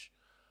much.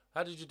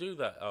 How did you do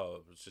that?"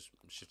 "Oh, it was just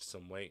shift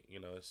some weight, you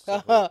know."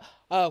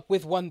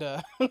 With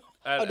wonder.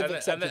 And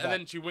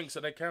then she winks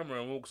at the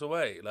camera and walks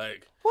away.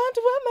 Like,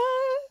 Wonder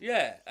Woman.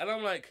 yeah, and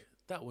I'm like,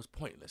 that was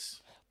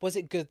pointless. Was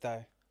it good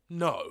though?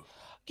 No.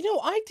 You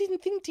know, I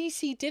didn't think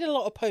DC did a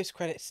lot of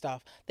post-credit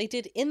stuff. They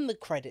did in the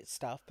credit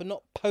stuff, but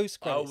not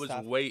post-credit stuff.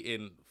 I was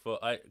waiting for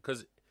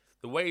because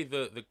the way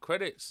the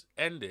credits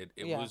ended,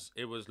 it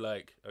was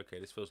like, okay,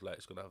 this feels like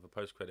it's gonna have a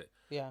post-credit.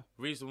 Yeah.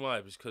 Reason why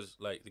was because,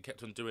 like, they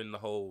kept on doing the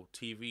whole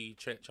TV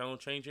channel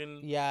changing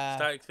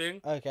static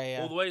thing. Okay,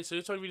 yeah. All the way, so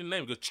you're trying to read the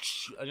name, it goes,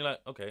 and you're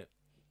like, okay.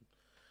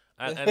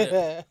 And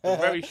the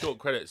very short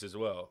credits as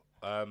well.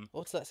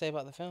 What does that say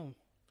about the film?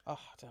 Oh,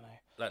 I don't know.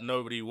 Like,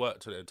 nobody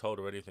worked on it and told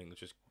her anything. It's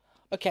just.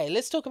 Okay,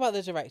 let's talk about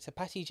the director,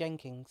 Patty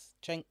Jenkins.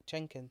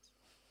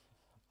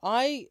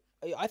 I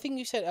think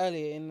you said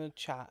earlier in the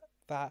chat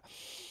that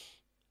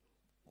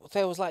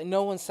there was like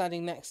no one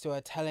standing next to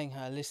her telling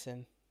her,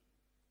 "Listen,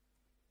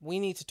 we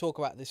need to talk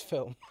about this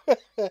film.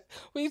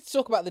 We need to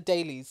talk about the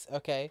dailies."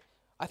 Okay,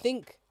 I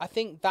think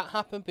that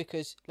happened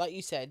because, like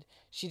you said,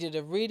 she did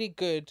a really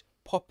good,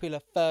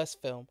 popular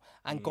first film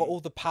and got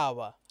all the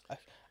power.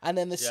 And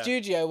then the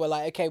studio were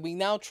like, "Okay, we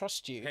now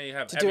trust you. Can you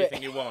have to do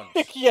everything it." you want?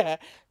 Yeah.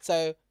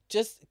 So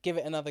just give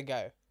it another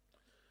go.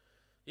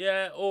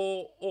 Yeah,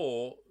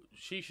 or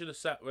she should have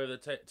sat with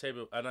the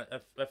table, and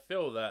I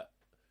feel that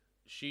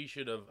she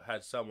should have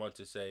had someone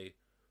to say,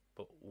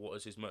 but what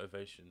is his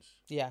motivations?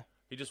 Yeah.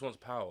 He just wants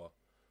power.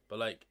 But,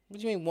 like... What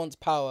do you mean wants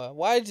power?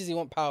 Why does he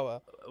want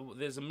power?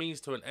 There's a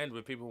means to an end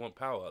where people want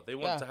power. They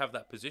want to have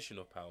that position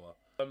of power.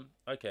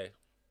 Okay.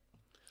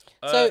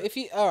 So if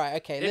you... Alright,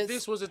 okay. If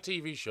this was a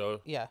TV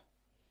show... Yeah.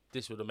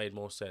 This would have made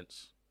more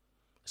sense.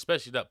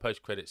 Especially that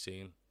post-credit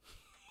scene.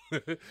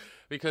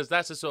 Because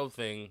that's the sort of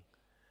thing...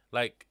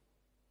 Like...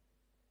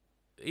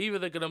 Either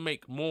they're going to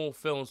make more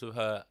films with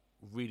her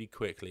really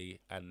quickly,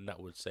 and that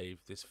would save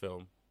this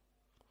film,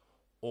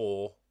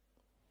 or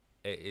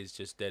it is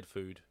just dead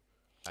food,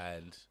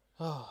 and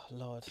oh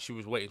Lord, she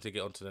was waiting to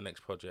get onto the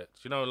next project.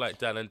 You know, like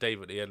Dan and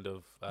Dave at the end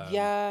of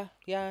yeah,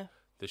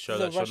 the show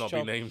that shall not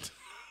be named.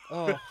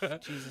 Oh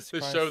Jesus the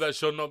Christ. show that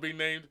shall not be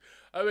named.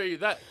 I mean,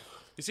 that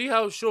You see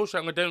how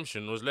Shawshank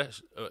Redemption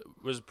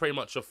was pretty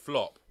much a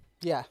flop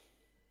Yeah.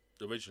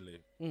 originally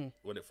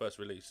when it first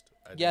released.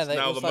 And Yeah, it's they- it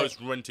now was the like-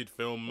 most rented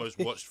film, most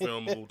watched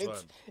film of all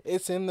time.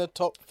 It's in the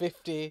top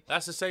 50.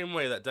 That's the same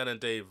way that Dan and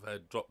Dave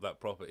had dropped that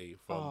property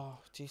Oh,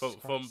 Jesus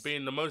from Christ.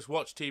 being the most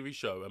watched TV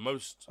show and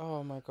most.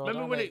 Oh my God.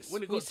 Remember Alex.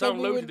 when it We got said we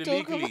downloaded would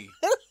talk illegally,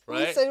 We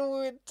right? said we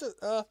would.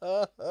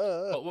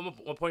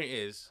 But my point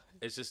is,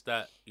 it's just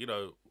that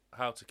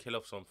how to kill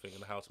off something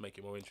and how to make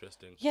it more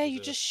interesting. Yeah, you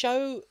just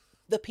show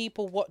the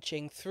people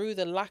watching through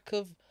the lack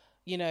of,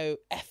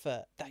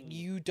 effort that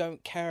you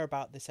don't care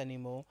about this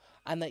anymore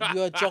and that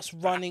you are just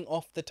running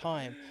off the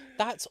time.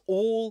 That's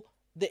all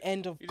the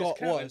end of You GOT just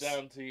counting was.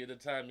 down to the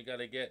time you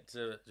gotta get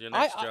to your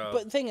next job.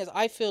 But the thing is,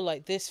 I feel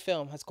like this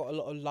film has got a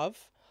lot of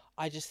love.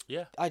 I just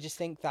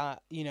think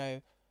that,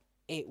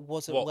 it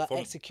wasn't well by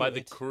executed.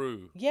 the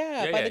crew.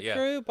 By the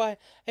crew, by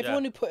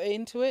everyone who put it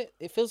into it.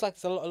 It feels like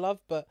there's a lot of love,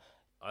 but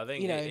I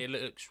think it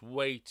looks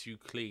way too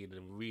clean,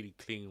 a really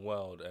clean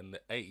world, and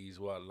the 80s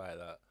weren't like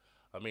that.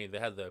 I mean, they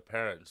had their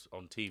parents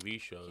on TV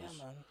shows.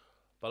 Yeah, man.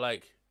 But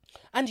like...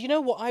 And you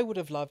know what I would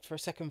have loved for a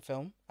second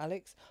film,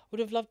 Alex? Would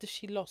have loved if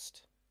she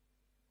lost.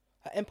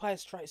 An Empire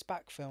Strikes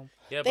Back film.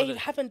 Yeah, they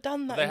haven't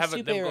done that in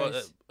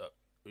superheroes.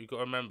 You got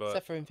to remember...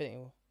 Except for Infinity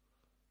War.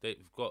 They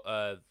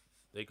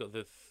got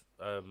the...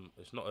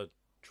 it's not a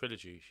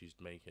trilogy she's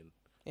making.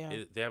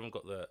 Yeah. They haven't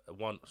got the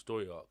one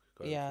story arc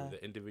going through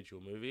the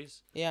individual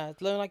movies. Yeah,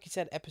 like you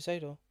said,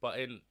 episodal. But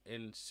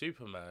in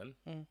Superman,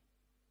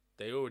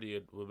 they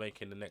already were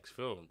making the next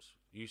films.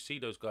 You see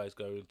those guys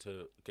going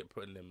to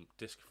putting them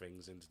disc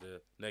things into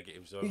the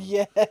negative zone.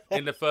 Yeah.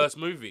 In the first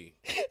movie.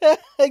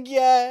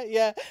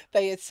 yeah.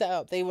 They had set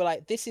up. They were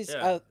like, this is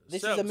a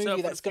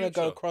movie that's going to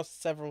go across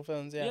several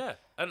films. Yeah. Yeah,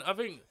 and I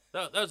think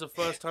that was the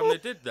first time they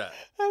did that.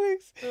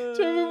 Alex, do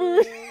you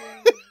remember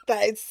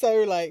that? It's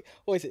so like,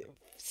 what is it?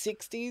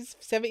 60s,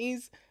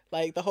 70s,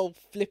 like the whole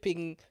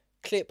flipping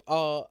clip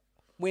art,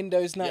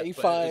 Windows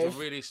 95. But it's a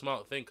really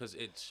smart thing because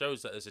it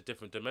shows that there's a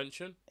different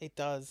dimension. It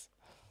does.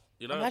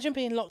 Imagine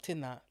being locked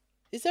in that.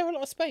 Is there a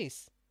lot of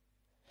space?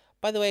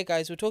 By the way,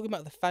 guys, we're talking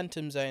about the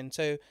Phantom Zone.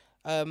 So,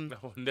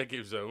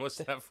 negative zone. What's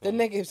that from? The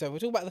negative zone. We're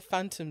talking about the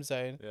Phantom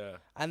Zone. Yeah.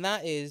 And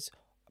that is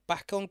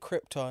back on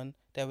Krypton.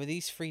 There were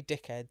these three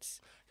dickheads.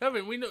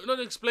 Kevin, we're not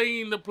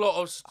explaining the plot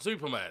of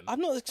Superman.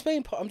 I'm not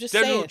explaining. I'm just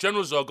saying.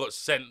 General Zod got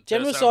sent.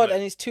 General Zod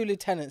and his two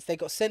lieutenants. They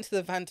got sent to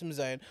the Phantom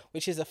Zone,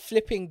 which is a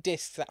flipping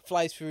disc that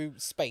flies through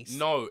space.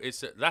 No,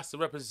 that's the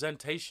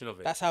representation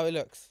of it. That's how it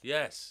looks.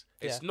 Yes,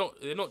 it's not.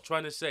 They're not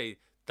trying to say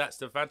that's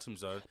the Phantom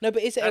Zone. No,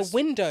 but is it a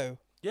window?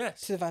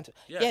 Yes. To the Phantom.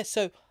 Yeah.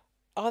 So,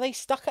 are they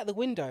stuck at the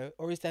window,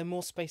 or is there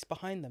more space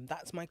behind them?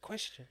 That's my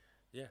question.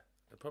 Yeah,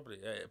 probably.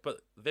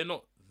 But they're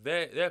not.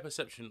 Their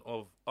perception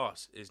of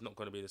us is not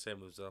going to be the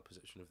same as our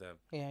perception of them.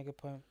 Yeah, good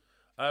point.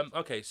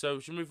 Okay, so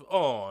should we move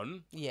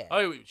on? Yeah.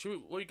 Oh,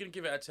 what are you going to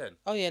give it out of 10?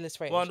 Oh, yeah,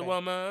 let's rate Wonder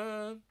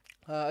Woman.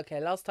 Okay,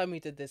 last time we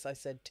did this, I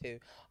said 2.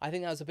 I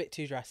think that was a bit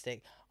too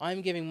drastic.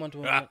 I'm giving Wonder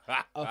Woman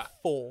a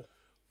 4.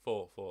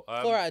 4. 4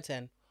 out of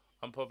 10.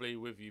 I'm probably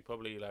with you,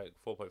 probably like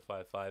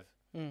 4.55.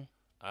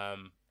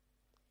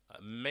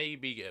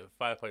 Maybe get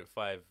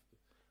 5.5.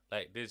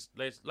 Like there's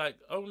like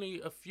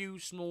only a few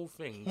small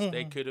things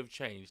they could have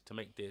changed to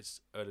make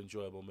this an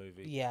enjoyable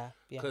movie. Yeah.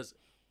 Because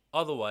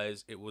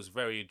otherwise, it was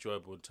very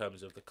enjoyable in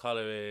terms of the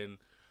coloring.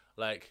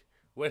 Like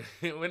when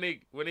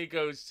he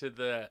goes to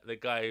the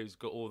guy who's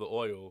got all the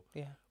oil,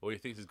 or he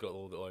thinks he's got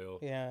all the oil,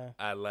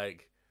 and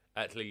like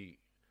actually,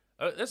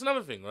 that's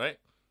another thing, right?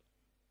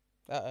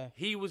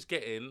 He was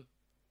getting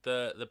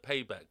the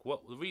payback.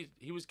 What the reason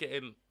he was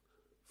getting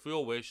for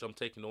your wish? I'm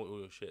taking all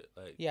your shit.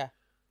 Like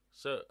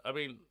So I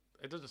mean.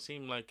 It doesn't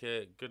seem like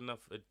a good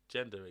enough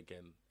agenda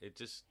again. It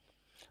just...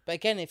 But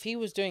again, if he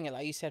was doing it,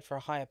 like you said, for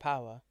a higher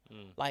power,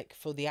 like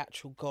for the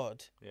actual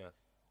God,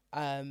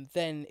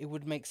 then it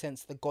would make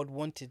sense that God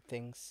wanted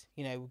things,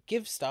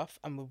 give stuff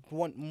and would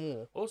want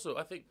more. Also,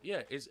 I think,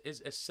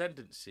 his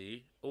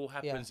ascendancy all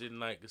happens in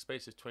like the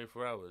space of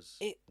 24 hours.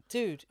 It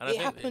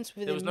happens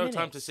within There was no minutes.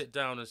 time to sit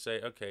down and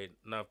say, okay,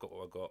 now I've got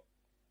what I got.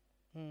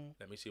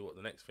 Let me see what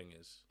the next thing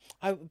is.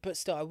 But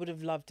still, I would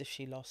have loved if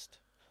she lost.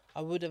 I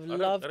would have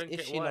loved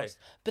if she why. lost.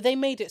 But they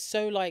made it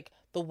so like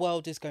the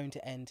world is going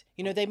to end.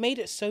 They made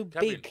it so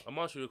big. I'm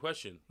asking you a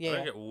question. Yeah. I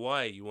don't get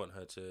why you want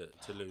her to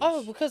lose.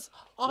 Oh, because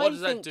what does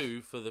that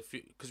do for the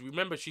future? Because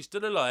remember, she's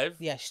still alive.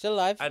 Yeah, she's still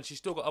alive. And she's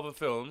still got other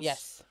films.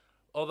 Yes.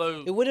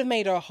 Although... It would have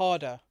made her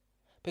harder.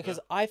 Because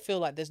I feel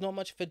like there's not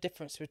much of a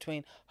difference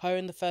between her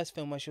in the first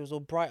film where she was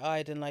all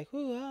bright-eyed and like,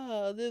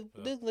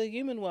 the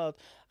human world.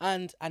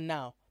 And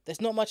now.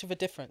 There's not much of a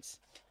difference.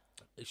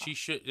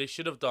 They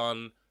should have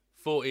done...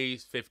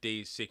 40s,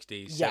 50s,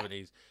 60s,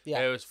 70s. Yeah.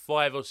 There was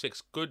 5 or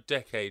 6 good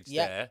decades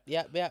there.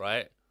 Yeah.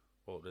 Right?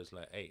 Well, there's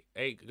like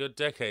 8 good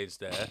decades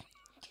there.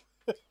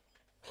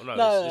 Well,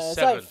 no, it's it's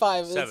 7. like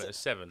 5. It's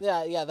 7.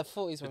 Yeah, the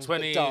 40s was a 20s,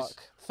 bit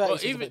dark. 30s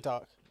was a bit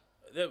dark.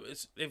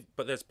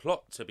 But there's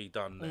plot to be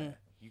done there.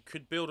 You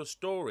could build a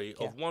story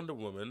of Wonder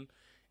Woman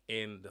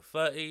in the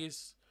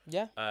 30s.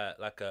 Yeah.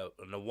 Like a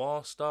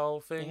noir style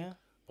thing.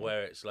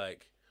 Where it's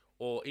like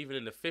or even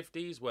in the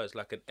 50s, where it's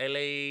like an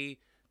LA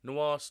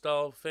noir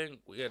style thing,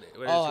 where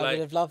Oh, it's I would like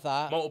have loved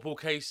that. multiple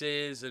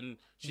cases and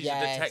she's a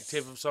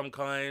detective of some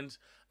kind,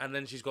 and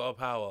then she's got a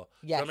power.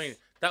 Yes. I mean,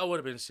 that would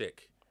have been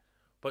sick.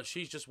 But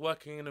she's just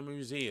working in a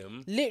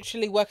museum,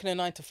 Literally working a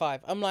 9 to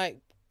 5. I'm like,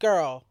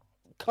 girl,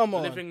 come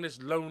on. living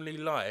this lonely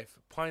life,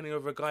 pining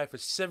over a guy for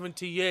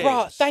 70 years.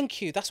 Bruh,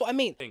 thank you. That's what I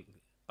mean.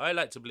 I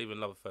like to believe in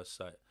love at first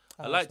sight.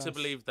 Oh, I like that's to nice.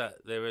 believe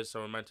that there is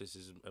some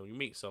romanticism, and you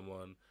meet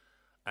someone,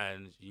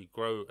 and you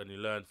grow and you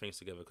learn things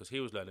together. Because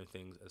he was learning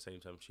things at the same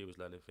time she was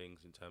learning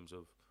things in terms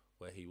of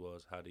where he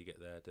was, how did he get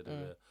there.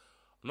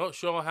 I'm not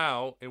sure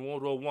how in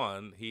World War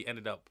One he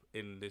ended up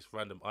in this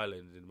random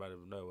island in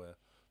random nowhere,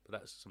 but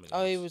that's something.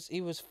 Oh, else.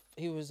 he was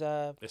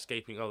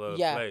Escaping other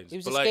yeah, planes. he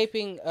was But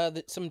escaping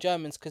some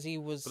Germans because he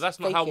was. But that's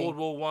not how World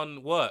War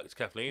One worked,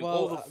 Kathleen.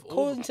 Well,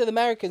 according to the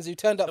Americans who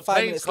turned up the 5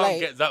 planes minutes can't late,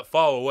 get that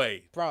far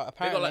away. bro. They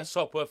Apparently, got like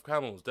Sopwith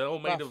camels. They're all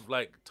made of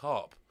like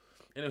tarp.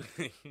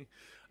 Anyway,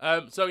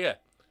 so yeah,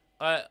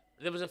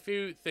 there was a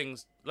few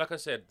things. Like I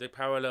said, the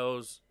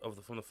parallels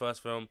from the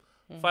first film.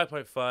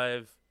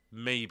 5.5,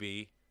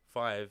 maybe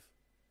 5,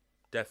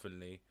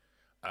 definitely.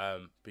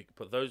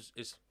 But those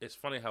it's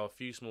funny how a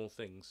few small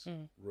things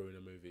ruin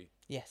a movie.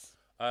 yes.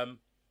 Do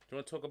you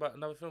want to talk about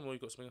another film, or you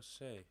got something else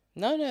to say?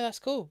 No, that's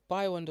cool.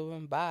 Bye, Wonder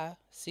Woman. Bye.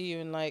 See you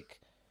in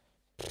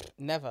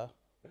never.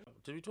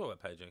 Did we talk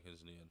about Patty Jenkins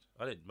in the end?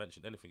 I didn't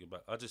mention anything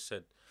about. I just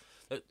said.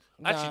 Nah.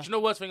 Actually, do you know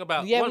worst thing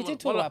about? Yeah, we did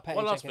talk about Patty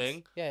one last Jenkins.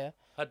 thing. Yeah.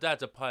 Her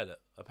dad's a pilot,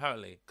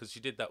 apparently, because she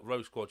did that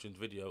Rose Squadron's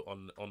video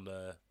on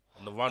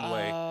the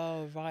runway.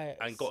 Oh, right.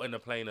 And got in a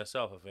plane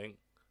herself, I think.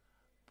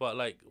 But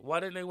like,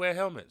 why didn't they wear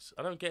helmets?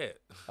 I don't get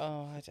it.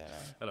 Oh, I don't know.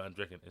 I know, I'm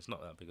joking. It's not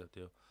that big a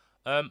deal.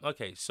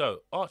 Okay,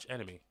 so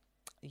Archenemy.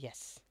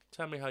 Yes.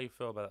 Tell me how you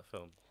feel about that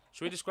film.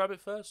 Should we describe it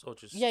first, or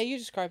just? Yeah, you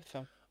describe the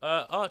film.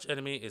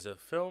 Archenemy is a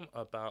film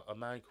about a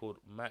man called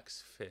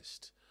Max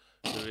Fist,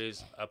 who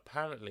is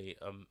apparently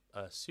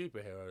a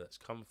superhero that's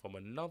come from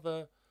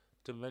another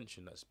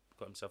dimension that's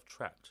got himself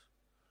trapped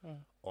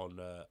on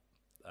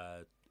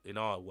in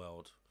our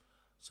world.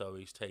 So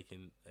he's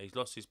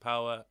lost his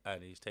power,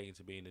 and he's taken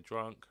to being a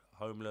drunk,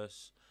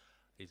 homeless.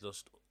 He's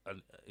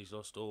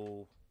lost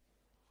all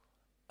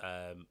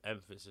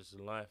emphasis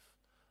in life,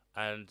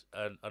 and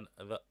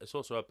it's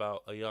also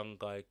about a young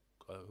guy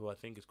who I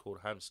think is called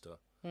Hamster,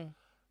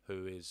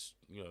 who is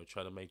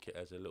trying to make it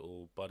as a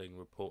little budding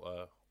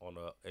reporter on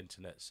a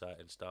internet site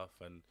and stuff,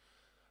 and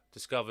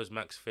discovers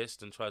Max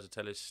Fist and tries to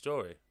tell his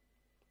story,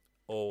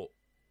 or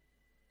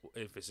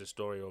if it's a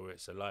story or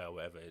it's a lie or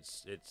whatever.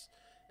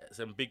 It's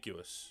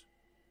ambiguous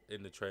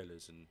in the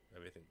trailers and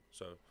everything.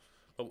 So,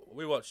 but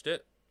we watched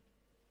it.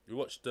 We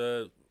watched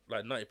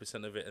like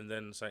 90% of it, and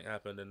then something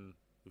happened, and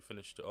we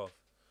finished it off.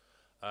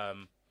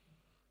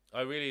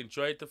 I really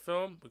enjoyed the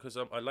film because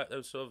I like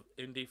those sort of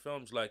indie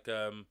films, like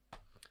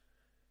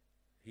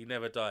He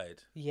Never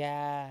Died.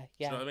 Yeah.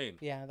 Do you know what I mean?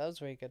 Yeah, that was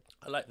very good.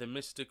 I like the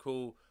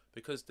mystical,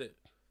 because the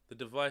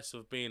device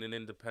of being an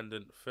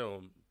independent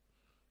film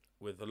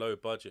with a low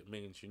budget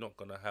means you're not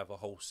gonna have a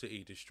whole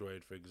city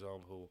destroyed, for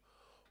example,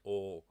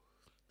 or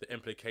the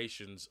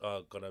implications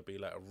are gonna be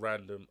like a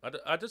random.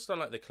 I just don't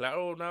like the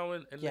collateral now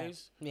in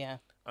these. Yeah.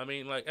 I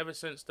mean, like ever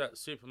since that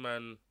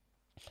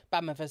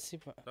Batman vs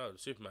Superman. No,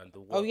 Superman.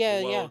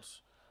 Yeah.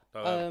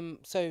 No,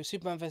 So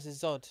Superman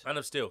vs Zod. Man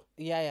of Steel.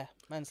 Yeah.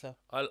 Man of Steel.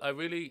 I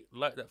really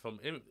like that film.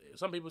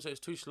 Some people say it's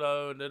too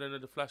slow, and then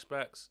the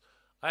flashbacks.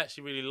 I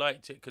actually really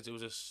liked it because it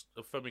was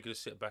a film you could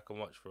just sit back and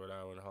watch for an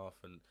hour and a half,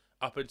 and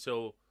up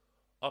until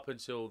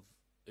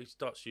he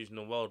starts using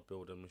the world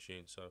builder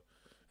machine. So,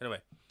 anyway,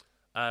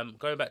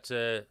 going back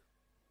to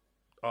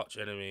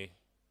Archenemy,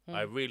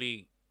 I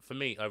really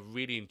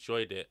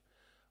enjoyed it.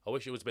 I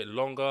wish it was a bit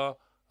longer.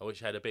 I wish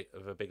it had a bit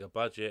of a bigger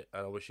budget,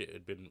 and I wish it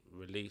had been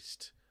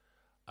released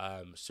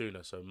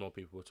sooner, so more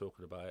people were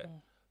talking about it.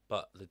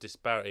 But the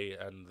disparity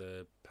and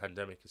the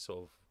pandemic has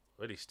sort of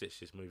really stitched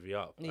this movie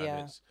up.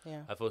 Yeah.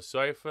 I feel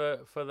sorry for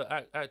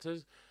the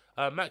actors.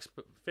 Max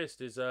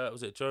Fist is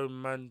was it Joe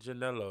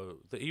Manganiello?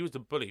 He was the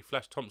bully,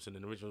 Flash Thompson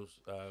in the original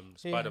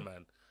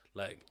Spider-Man,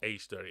 like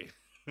age story.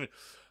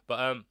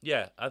 But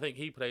yeah, I think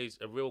he plays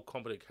a real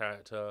competent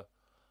character.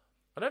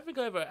 I don't think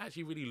I ever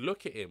actually really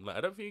look at him. Like,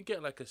 I don't think you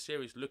get like a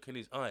serious look in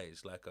his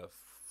eyes, like a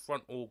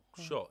frontal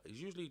shot.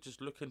 He's usually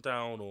just looking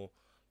down or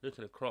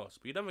looking across,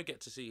 but you never get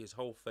to see his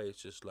whole face,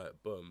 just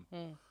like boom.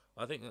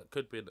 I think that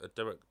could be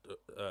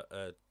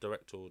a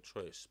directorial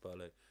choice, but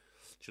like,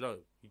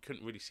 you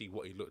couldn't really see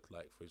what he looked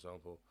like, for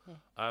example.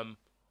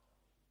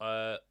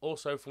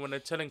 Also, from when they're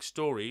telling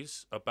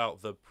stories about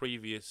his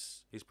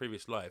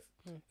previous life,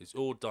 it's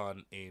all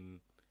done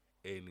in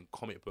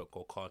comic book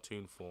or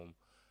cartoon form.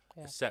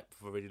 Except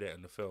for really late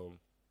in the film,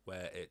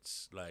 where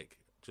it's like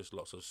just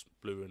lots of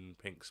blue and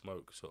pink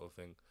smoke sort of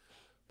thing.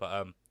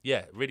 But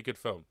yeah, really good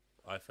film,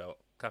 I felt.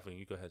 Catherine,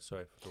 you go ahead.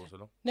 Sorry for talking so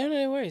long.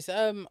 No worries.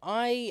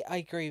 I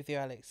agree with you,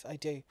 Alex. I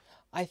do.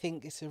 I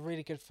think it's a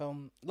really good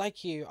film.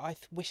 Like you, I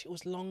wish it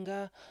was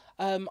longer.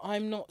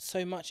 I'm not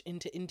so much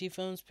into indie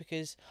films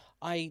because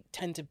I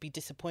tend to be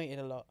disappointed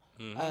a lot.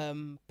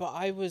 But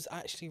I was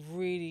actually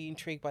really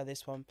intrigued by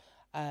this one.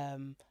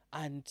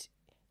 And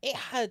it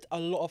had a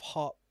lot of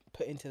heart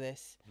put into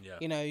this. Yeah.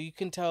 You know, you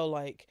can tell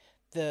like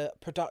the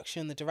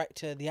production, the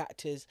director, the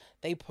actors,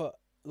 they put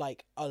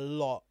like a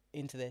lot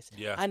into this.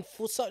 Yeah. And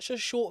for such a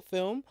short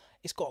film,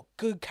 it's got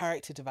good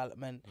character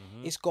development.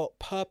 It's got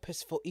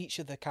purpose for each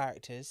of the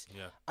characters.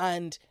 Yeah.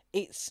 And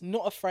it's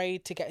not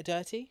afraid to get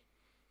dirty.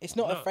 It's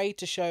not afraid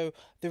to show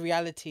the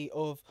reality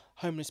of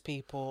homeless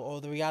people or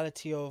the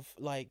reality of,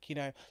 like, you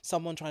know,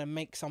 someone trying to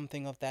make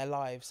something of their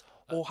lives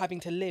or having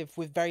to live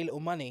with very little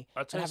money.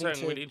 I'll tell you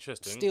something really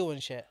interesting. Steal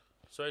and shit.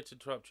 Sorry to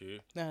interrupt you.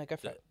 No, go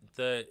for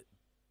it.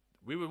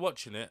 We were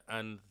watching it,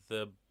 and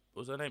what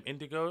was her name?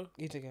 Indigo?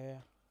 Indigo,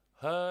 yeah.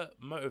 Her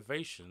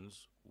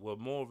motivations were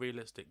more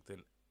realistic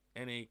than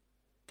any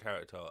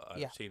character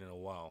I've seen in a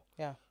while.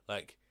 Yeah.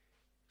 Like,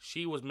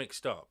 she was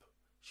mixed up.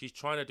 She's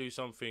trying to do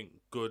something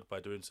good by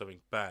doing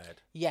something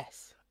bad.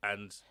 Yes.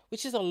 And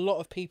which is a lot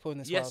of people in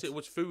this world. Yes, it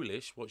was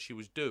foolish what she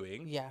was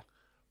doing. Yeah.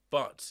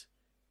 But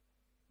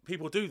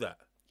people do that.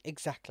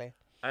 Exactly.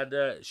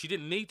 And she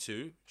didn't need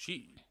to.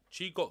 She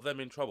got them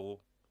in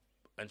trouble,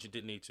 and she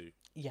didn't need to.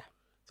 Yeah.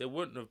 There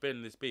wouldn't have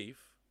been this beef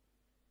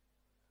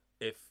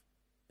if,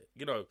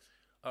 you know...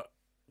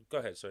 go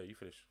ahead, sorry, you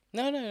finish.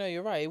 No,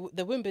 you're right.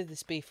 There wouldn't be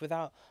this beef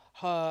without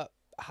her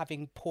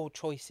having poor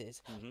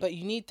choices. But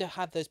you need to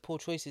have those poor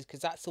choices because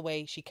that's the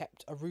way she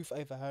kept a roof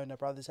over her and her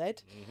brother's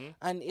head.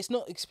 And it's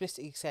not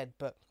explicitly said,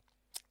 but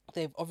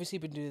they've obviously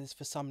been doing this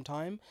for some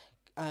time.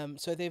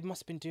 So they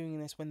must have been doing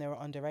this when they were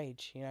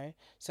underage, you know?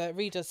 So it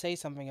really does say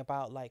something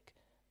about, like,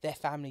 their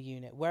family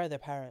unit. Where are their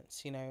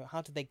parents? You know,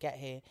 how did they get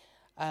here?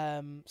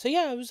 So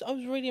yeah, I was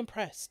really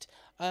impressed.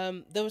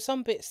 There were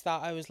some bits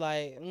that I was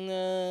like,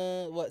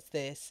 nah, what's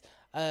this?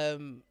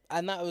 And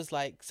that was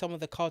like some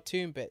of the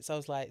cartoon bits. I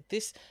was like,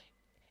 this,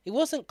 it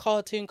wasn't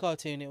cartoon.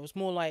 It was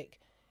more like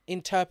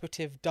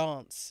interpretive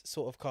dance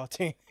sort of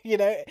cartoon. You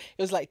know, it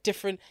was like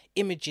different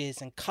images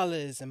and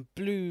colors and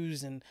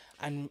blues and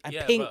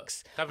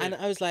pinks. And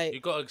I was like,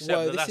 you gotta accept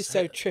whoa, this is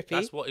so trippy.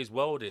 That's what his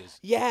world is.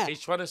 Yeah. He's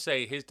trying to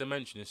say his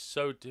dimension is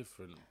so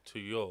different to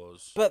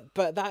yours. But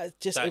that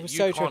just, it was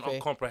so trippy. You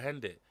can't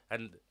comprehend it.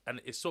 And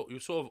it's you're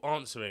sort of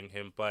answering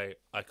him by,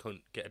 I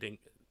couldn't get it,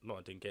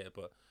 I didn't get it,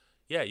 but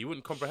yeah, you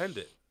wouldn't comprehend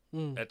it.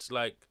 It's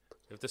like,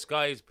 if the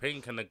sky is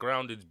pink and the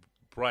ground is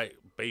bright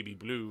baby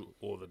blue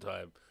all the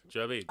time. Do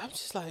you know what I mean? I'm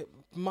just like,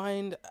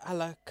 mind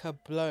alaka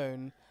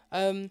blown.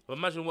 But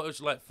imagine what it was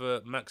like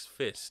for Max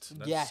Fist.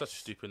 That's such a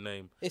stupid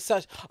name. It's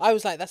such. I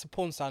was like, that's a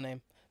porn star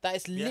name. That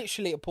is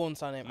literally a porn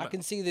star name. I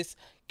can see this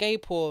gay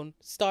porn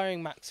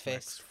starring Max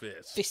Fist.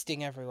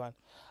 Fisting everyone.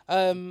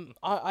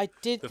 I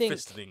did think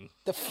fistening.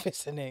 The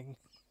fistening.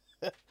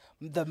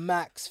 The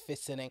Max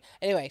fistening.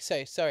 Anyway,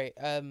 so sorry.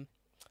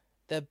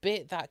 The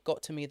bit that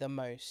got to me the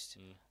most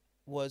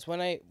was when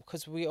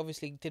because we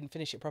obviously didn't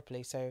finish it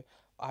properly, so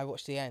I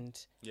watched the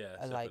end. Yeah,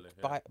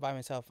 by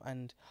myself,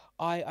 and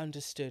I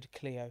understood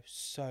Cleo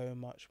so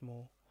much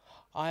more.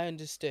 I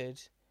understood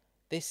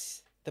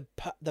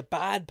the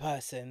bad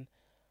person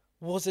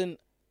wasn't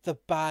the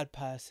bad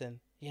person,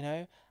 you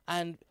know?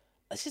 And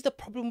this is the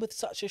problem with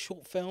such a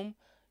short film.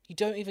 You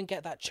don't even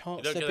get that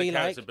chance to be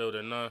like character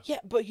building, no. Yeah,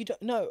 but you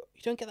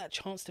don't get that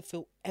chance to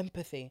feel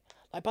empathy.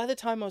 Like, by the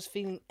time I was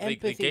feeling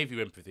empathy, they gave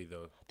you empathy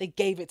though. They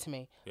gave it to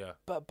me. Yeah.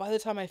 But by the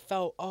time I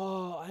felt,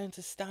 I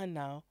understand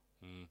now.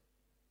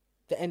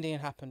 The ending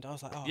had happened. I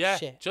was like,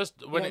 shit.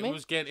 Just when it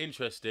was getting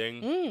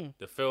interesting,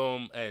 the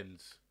film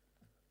ends.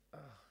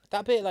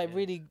 That bit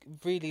really,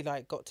 really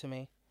like got to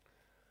me.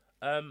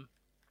 I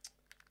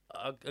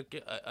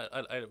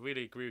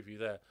really agree with you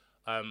there.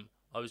 I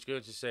was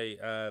going to say,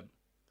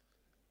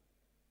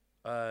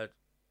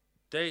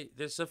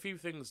 there's a few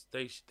things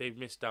they've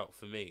missed out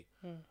for me.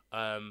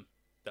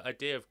 The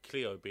idea of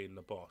Cleo being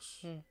the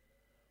boss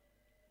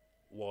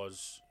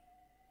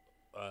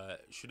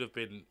should have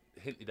been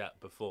hinted at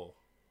before.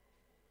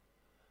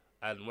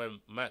 And when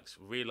Max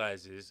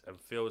realizes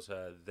and feels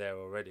her there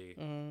already,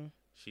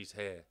 she's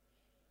here.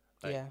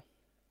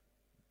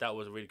 That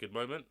was a really good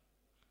moment.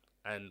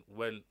 And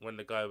when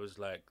the guy was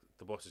like,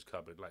 the boss is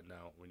coming, like,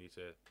 now we need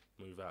to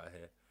move out of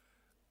here.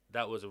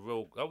 That was a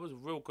real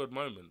good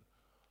moment.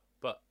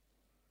 But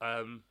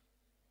her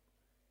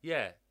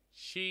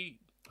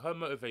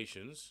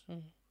motivations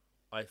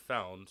I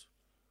found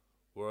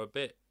were a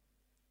bit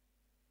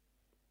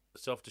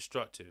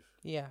self-destructive.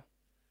 Yeah.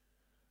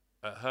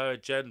 Her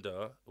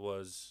agenda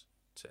was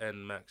to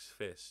end Max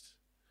Fist.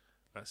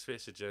 Max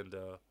Fist's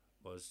agenda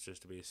was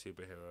just to be a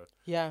superhero.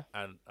 Yeah.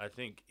 And I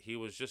think he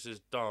was just as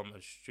dumb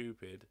and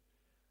stupid,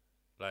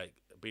 like,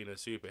 being a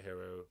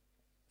superhero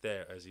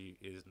there as he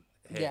is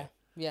here.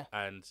 Yeah.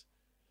 And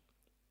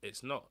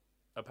it's not...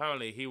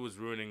 Apparently, he was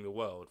ruining the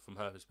world from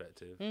her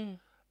perspective. And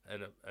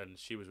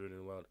she was ruining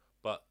the world.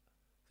 But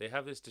they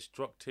have this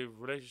destructive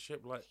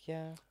relationship, like...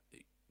 Yeah.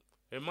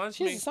 It reminds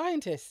She's me. a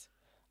scientist.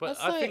 But That's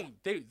I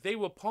like- think they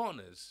were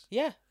partners.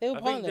 Yeah, they were I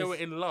partners. think they were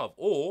in love,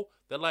 or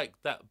they're like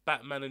that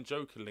Batman and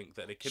Joker link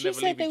that they can She never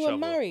said leave they each were other.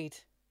 married.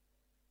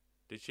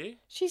 Did she?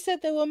 She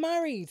said they were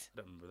married.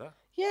 I don't remember that.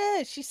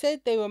 Yeah, she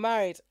said they were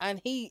married,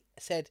 and he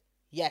said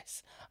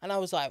yes. And I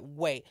was like,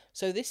 wait,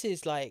 so this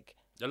is like,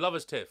 The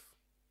lovers' tiff.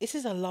 this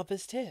is a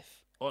lover's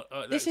tiff. Or,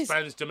 This that is-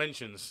 expands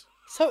dimensions.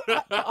 So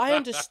I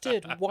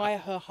understood why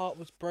her heart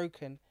was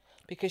broken,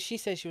 because she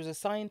said she was a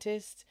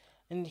scientist,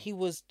 and he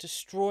was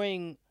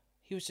destroying.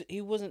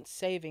 He wasn't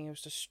saving. He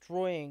was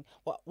destroying.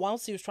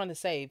 Whilst he was trying to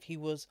save, he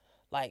was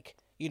like,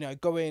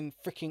 going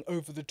freaking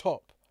over the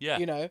top. Yeah.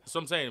 You know. That's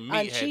what I'm saying. And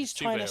Meathead, she's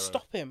trying to superhero.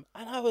 stop him,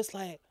 and I was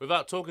like,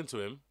 Without talking to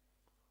him,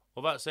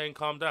 without saying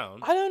calm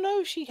down. I don't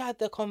know if she had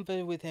the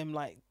convo with him,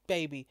 like,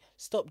 baby,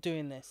 stop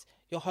doing this.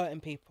 You're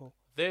hurting people.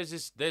 There's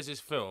this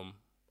film,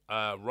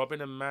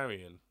 Robin and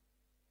Marion,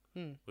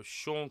 Hmm. with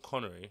Sean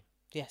Connery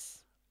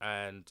Yes.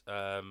 and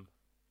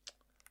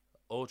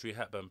Audrey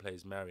Hepburn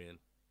plays Marion,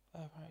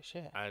 Oh, right,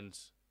 shit. and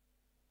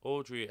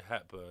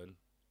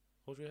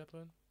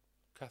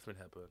Catherine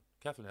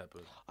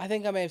Hepburn. I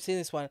think I may have seen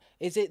this one.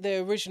 Is it the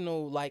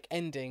original, like,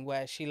 ending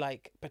where she,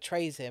 like,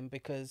 betrays him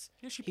because...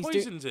 Yeah, she he's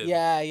poisons him.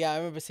 Yeah, I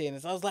remember seeing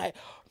this. I was like,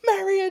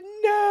 Marion,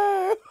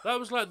 no!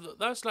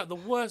 That's like the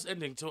worst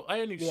ending. I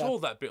only Yeah. saw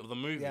that bit of the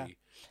movie. Yeah.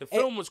 The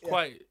film was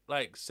quite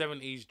like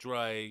 70s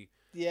dry,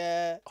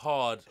 Yeah.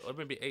 hard, or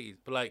maybe 80s,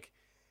 but like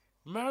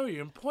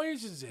Marion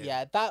poisons him.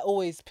 Yeah, that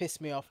always pissed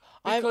me off.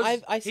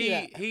 Because I see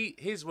that.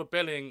 his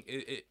rebellion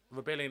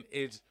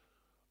is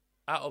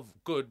out of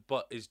good,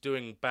 but is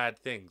doing bad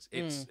things.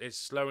 It's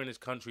slowing his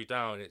country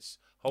down. It's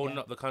holding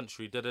Yeah. up the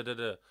country. Da da da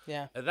da.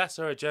 Yeah, And that's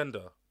her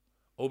agenda.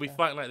 We'll be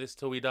fighting like this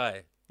till we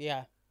die.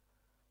 yeah.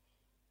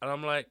 And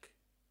I'm like,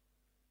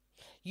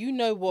 You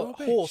know what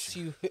You're a horse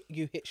you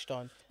hitched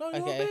on. no,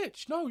 you're Okay. a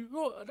bitch.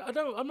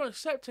 No, I'm not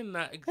accepting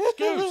that excuse.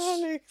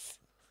 Alex.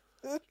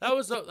 That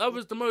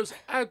was the most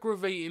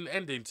aggravating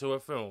ending to a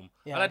film,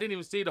 Yeah. and I didn't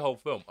even see the whole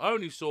film. I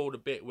only saw the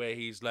bit where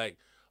he's like,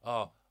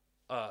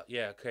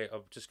 yeah, okay,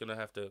 I'm just gonna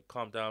have to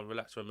calm down,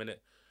 relax for a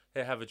minute.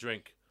 Here, have a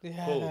drink.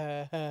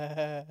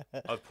 Yeah.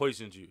 I've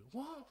poisoned you."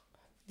 What?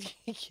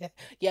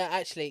 Yeah,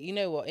 actually, you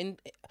know what?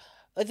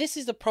 This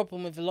is the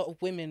problem with a lot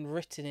of women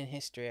written in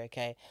history,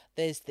 okay?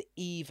 There's the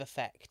Eve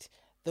effect.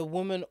 The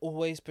woman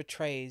always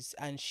betrays,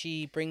 and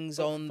she brings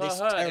on For this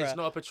her, terror. it's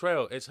not a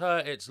betrayal. It's her.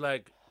 It's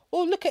like,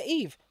 Well, look at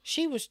Eve.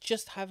 She was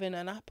just having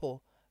an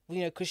apple,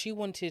 because she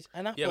wanted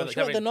an apple. yeah, but She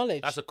wanted the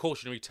knowledge. That's a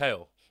cautionary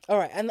tale. All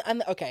right, and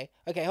okay,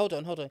 hold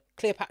on.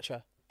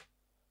 Cleopatra.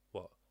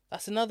 What?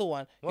 That's another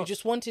one who What?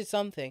 just wanted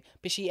something,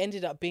 but she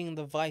ended up being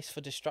the vice for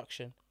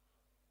destruction.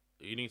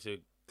 You need to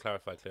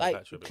clarify Cleopatra.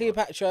 Like a bit more.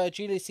 Cleopatra,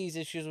 Julius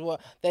Caesar, she was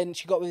what? Then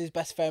she got with his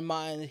best friend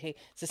Martin.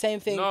 It's the same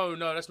thing. No,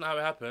 that's not how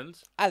it happened.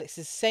 Alex,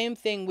 it's the same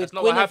thing with That's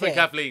not Guinevere. what happened,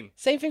 Kathleen.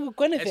 Same thing with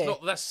Guinevere. It's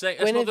not. That's not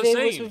the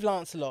Guinevere was same. with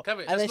Lancelot,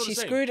 Kathleen, and that's then not she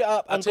the same. screwed it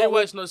up. I'll And tell you got why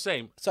with- it's not the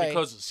same. Sorry,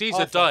 Because Caesar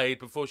Arthur. died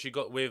before she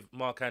got with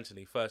Mark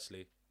Antony.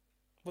 Firstly,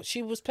 But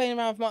she was playing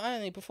around with Mark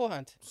Antony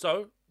beforehand.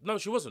 so no,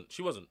 she wasn't.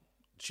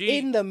 She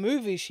In the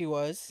movie, she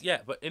was.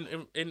 yeah, but in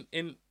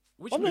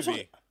which I'm not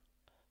movie?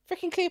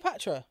 Freaking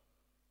Cleopatra.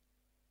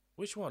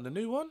 Which one? The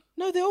new one?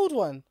 No, the old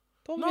one.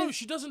 The one No, with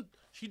she doesn't.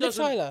 She Liv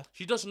doesn't. Tyler.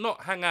 She does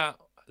not hang out.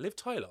 Liv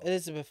Tyler.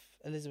 Elizabeth.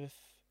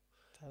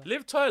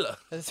 Liv Tyler.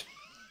 Elizabeth.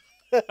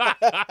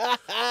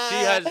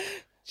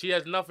 She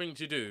has nothing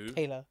to do.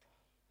 Taylor.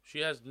 She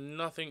has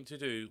nothing to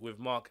do with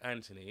Mark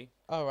Antony.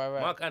 Oh,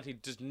 right. Mark Antony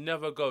does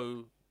never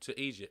go to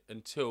Egypt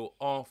until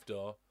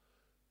after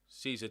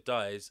Caesar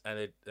dies,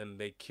 and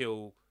they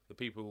kill the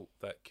people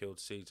that killed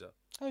Caesar.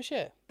 Oh,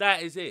 shit.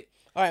 That is it.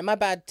 All right, my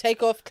bad.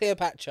 Take off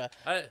Cleopatra.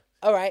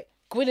 All right,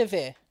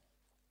 Guinevere.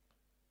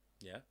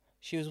 Yeah.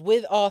 She was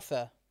with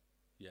Arthur,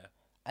 Yeah.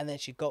 and then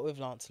she got with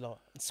Lancelot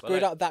and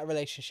screwed up that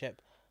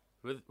relationship.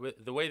 With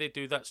the way they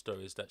do that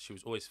story is that she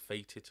was always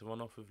fated to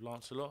run off with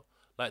Lancelot.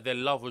 Like, their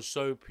love was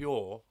so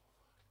pure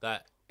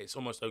that it's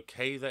almost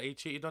okay that he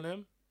cheated on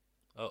him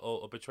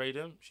or betrayed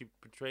him. She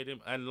betrayed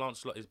him, and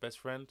Lancelot, his best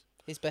friend.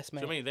 His best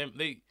mate. Do you know what I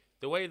mean?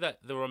 The way that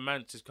the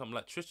romance has come,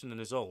 like Tristan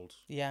and Isolde,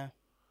 Yeah.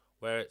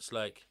 where it's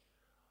like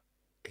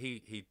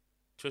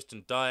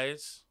Tristan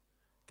dies,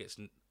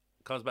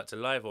 comes back to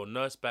life or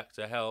nursed back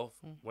to health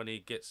when he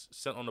gets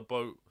sent on a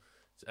boat,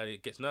 and he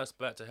gets nursed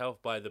back to health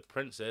by the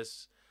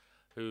princess,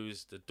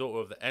 who's the daughter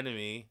of the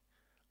enemy.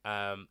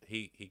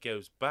 He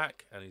goes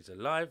back and he's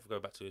alive, go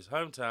back to his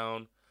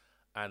hometown,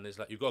 and it's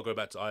like, you've got to go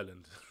back to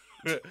Ireland.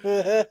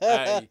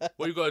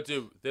 What you got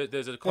to do,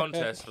 there's a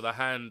contest for the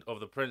hand of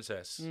the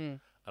princess, and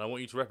I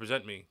want you to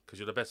represent me because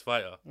you're the best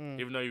fighter,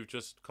 even though you've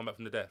just come back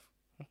from the death.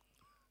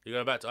 You're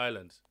going back to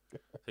Ireland. So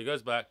he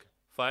goes back,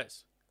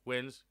 fights,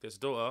 wins, gets a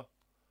daughter,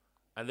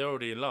 and they're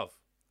already in love.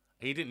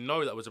 He didn't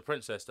know that was a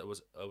princess that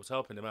was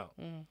helping him out.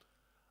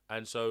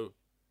 And so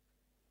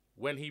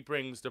when he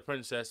brings the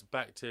princess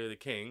back to the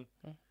king,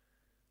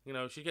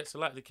 she gets to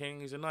like the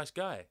king. He's a nice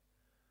guy.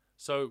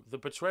 So the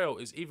betrayal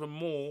is even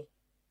more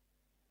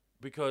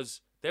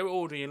because they were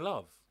already in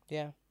love.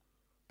 Yeah.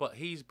 But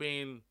he's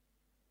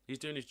He's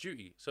doing his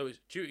duty. So it's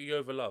duty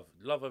over love,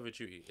 love over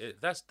duty.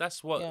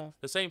 That's what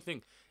the same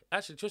thing.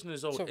 Actually, Tristan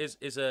is old.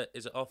 Is an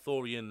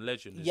Arthurian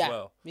legend as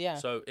well. Yeah.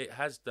 So it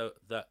has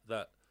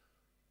that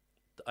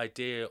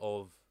idea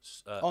of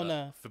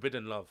honor,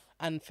 forbidden love,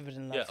 and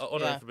forbidden love. Yeah,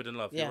 honor and forbidden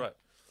love. Yeah. You're right.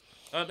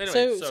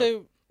 Anyway,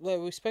 so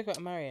well, we spoke about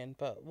Marion,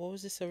 but what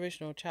was this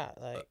original chat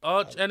like?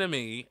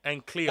 Archenemy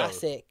and Cleo.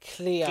 That's it,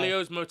 Cleo.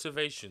 Cleo's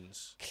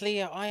motivations.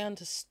 Cleo, I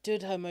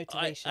understood her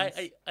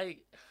motivations.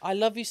 I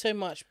love you so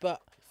much,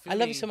 but I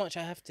love you so much.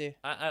 I have to.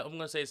 I'm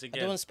gonna say this again. I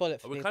don't want to spoil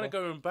it for We're people. kind of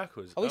going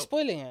backwards. Are we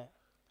spoiling it?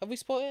 Have we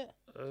spoiled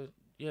it?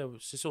 Yeah,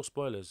 it's all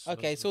spoilers.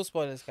 Okay, it's all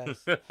spoilers, guys.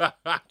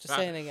 Just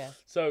saying again.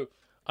 So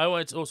I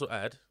wanted to also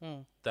add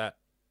that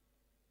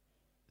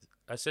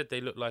I said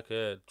they look like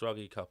a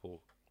druggy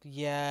couple.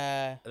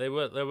 Yeah. They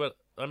were.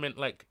 I mean,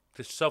 like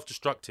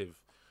self-destructive.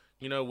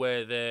 You know,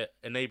 where they're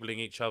enabling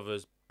each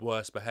other's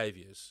worst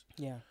behaviors.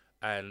 Yeah.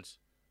 And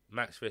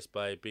Max Fist,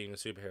 by being a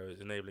superhero,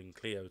 is enabling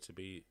Cleo to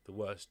be the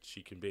worst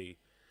she can be.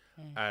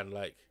 And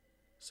like,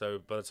 so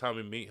by the time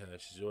we meet her,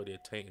 she's already a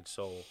tainted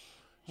soul.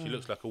 She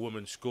looks like a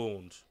woman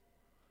scorned.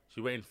 She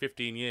waited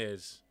 15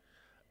 years,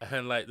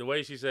 and like the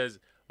way she says,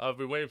 "I've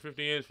been waiting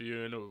 15 years for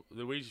you," and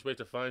the way she's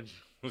waiting to find you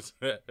was,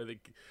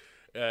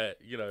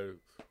 you know,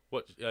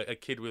 what a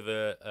kid with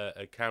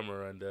a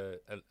camera and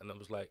I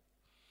was like,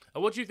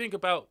 and what do you think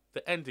about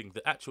the ending,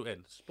 the actual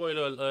end?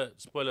 Spoiler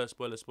alert! Spoiler!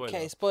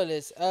 Okay,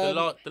 spoilers.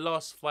 The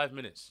last 5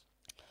 minutes.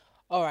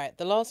 All right,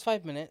 the last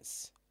 5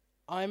 minutes.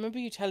 I remember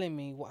you telling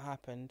me what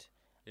happened,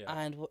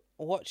 and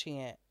watching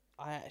it,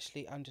 I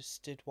actually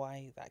understood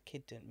why that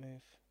kid didn't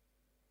move.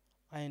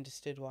 I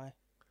understood why.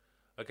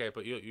 Okay,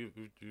 but you've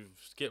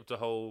skipped the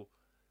whole,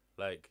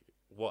 like,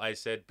 what I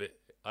said, but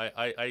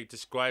I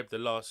described the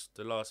last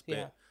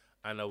bit,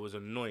 and I was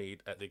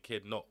annoyed at the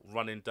kid not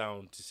running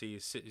down to see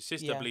his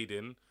sister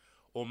bleeding,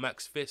 or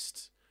Max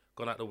Fist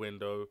gone out the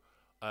window.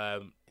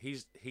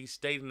 He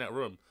stayed in that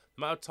room.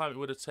 The amount of time it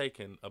would have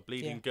taken a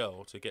bleeding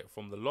girl to get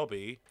from the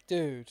lobby,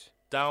 dude,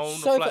 down the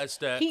flight of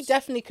steps. He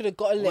definitely could have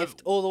got a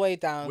lift all the way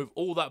down with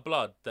all that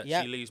blood that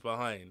she leaves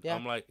behind. Yeah.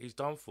 I'm like, he's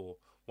done for.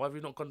 Why have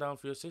you not gone down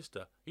for your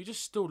sister? You're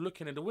just still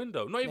looking in the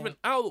window, not even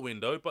out the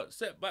window, but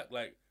set back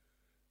like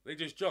they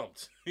just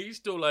jumped. He's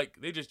still like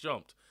they just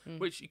jumped,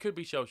 which it could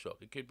be shell shock.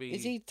 It could be.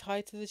 Is he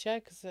tied to the chair?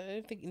 Because I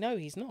don't think. No,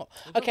 he's not.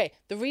 Okay,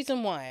 the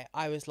reason why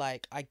I was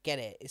like, I get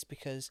it, is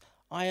because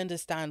I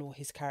understand what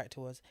his character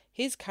was.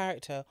 His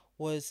character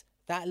was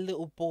that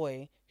little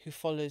boy who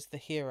follows the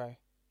hero.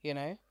 You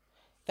know,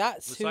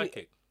 that's the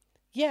sidekick.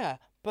 Yeah,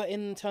 but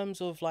in terms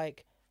of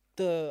like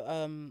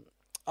the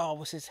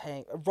what's his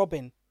name?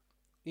 Robin.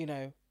 You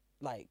know,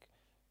 like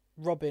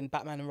Robin,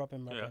 Batman and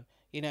Robin. Yeah.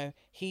 You know,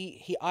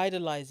 he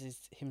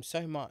idolizes him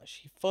so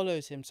much. He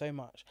follows him so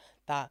much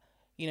that,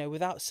 you know,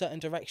 without certain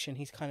direction,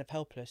 he's kind of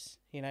helpless.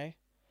 You know,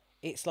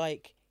 it's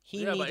like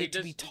he needed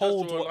to be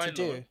told what to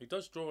do. He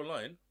does draw a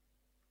line.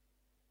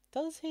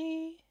 Does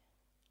he?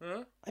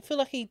 Huh? I feel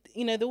like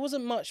there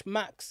wasn't much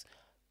Max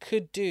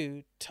could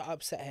do to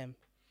upset him.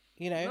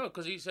 You know? No,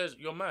 because he says,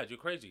 "You're mad. You're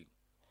crazy."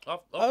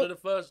 After the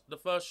first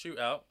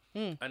shootout,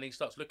 and he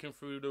starts looking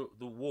through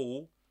the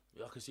wall.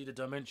 I can see the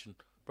dimension,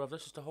 bro.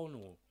 That's just a hole in the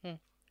wall.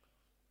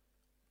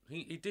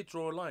 He did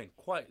draw a line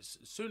quite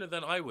sooner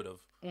than I would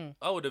have.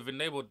 I would have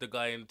enabled the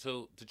guy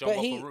to jump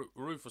off a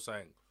roof or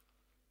something.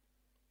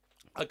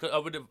 I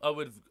would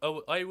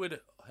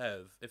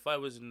have if I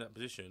was in that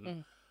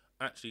position,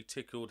 actually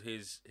tickled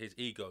his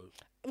ego.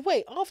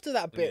 Wait, after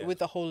that bit with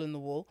the hole in the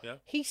wall, Yeah.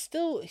 he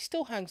still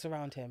hangs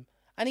around him.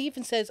 And he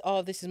even says,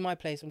 "Oh, this is my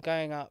place. I'm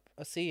going up.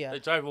 I'll see ya." They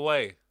drive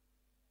away.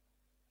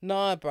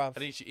 Nah, bruv.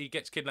 And he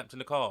gets kidnapped in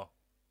the car.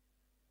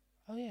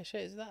 Oh yeah,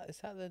 shit. Is that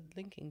the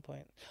linking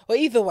point? Well,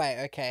 either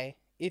way, okay.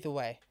 Either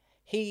way,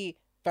 he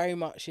very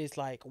much is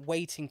like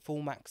waiting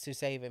for Max to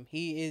save him.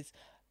 He is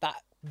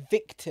that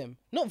victim,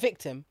 not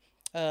victim.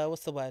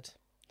 What's the word?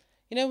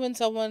 You know when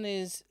someone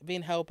is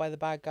being held by the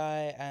bad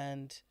guy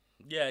and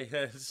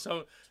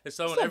So it's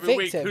someone every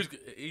week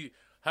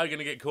how are you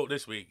gonna get caught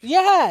this week?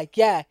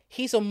 Yeah.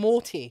 He's a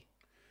Morty.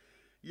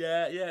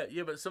 Yeah.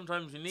 But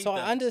sometimes you need. So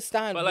that. I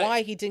understand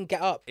why he didn't get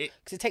up,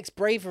 because it takes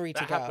bravery to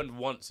get up. That happened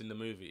once in the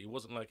movie. It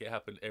wasn't like it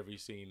happened every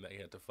scene that he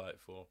had to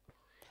fight for.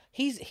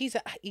 He's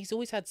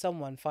always had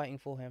someone fighting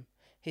for him.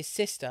 His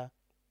sister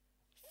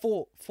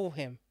fought for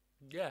him.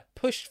 Yeah.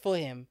 Pushed for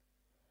him.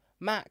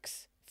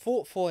 Max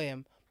fought for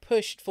him.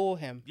 Pushed for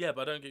him. Yeah,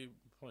 but I don't get your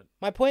point.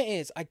 My point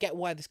is, I get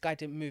why this guy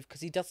didn't move,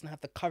 because he doesn't have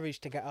the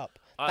courage to get up.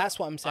 That's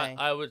what I'm saying.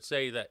 I would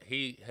say that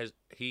I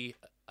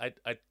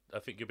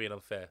think you're being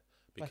unfair.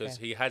 Because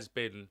he has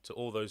been to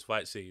all those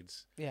fight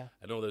scenes,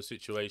 and all those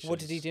situations. What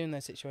did he do in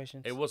those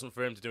situations? It wasn't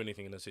for him to do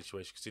anything in those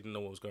situations because he didn't know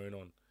what was going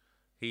on.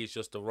 He's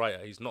just a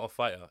writer. He's not a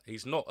fighter.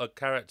 He's not a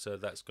character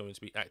that's going to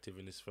be active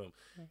in this film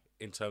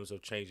in terms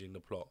of changing the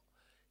plot.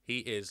 He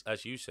is,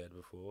 as you said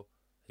before,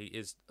 he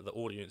is the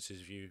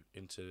audience's view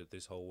into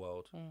this whole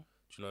world. Do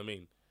you know what I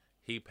mean?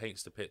 He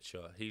paints the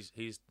picture. He's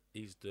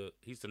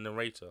the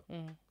narrator.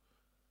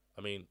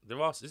 I mean,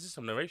 this is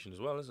some narration as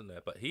well, isn't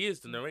there? But he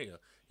is the narrator.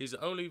 He's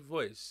the only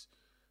voice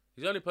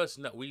He's the only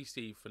person that we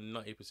see for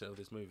 90% of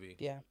this movie.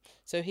 Yeah.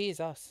 So he is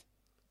us.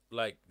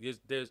 Like,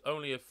 there's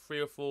only 3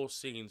 or 4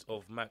 scenes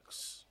of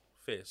Max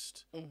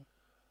Fist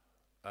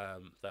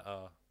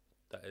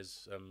that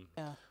is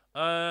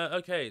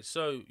okay,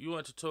 so you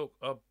want to talk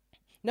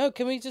No,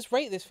 can we just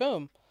rate this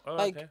film?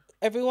 Like, okay.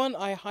 everyone,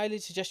 I highly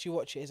suggest you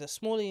watch it. It's a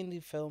small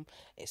indie film.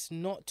 It's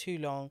not too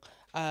long.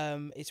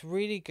 It's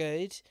really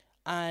good,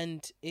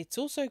 and it's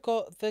also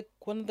got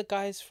one of the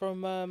guys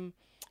from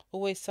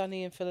Always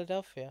Sunny in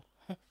Philadelphia.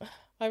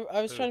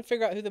 I was trying to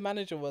figure out who the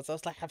manager was. I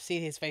was like, I've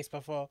seen his face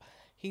before.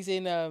 He's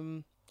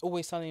in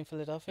Always Sunny in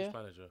Philadelphia. Which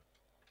manager?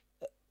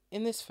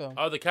 In this film.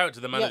 Oh, the character,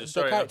 the manager. Yeah,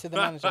 Sorry, the character, the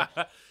manager.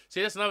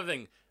 See, that's another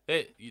thing.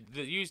 They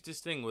use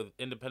this thing with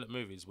independent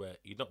movies where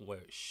you're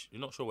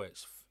not sure where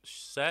it's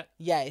set.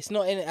 Yeah, it's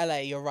not in LA.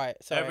 You're right.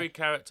 Sorry. Every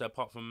character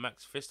apart from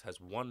Max Fist has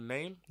one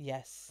name.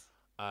 Yes.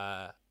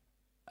 And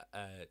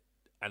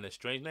they're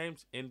strange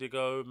names: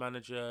 Indigo,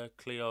 Manager,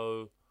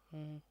 Cleo,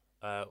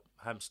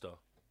 Hamster.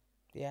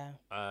 Yeah.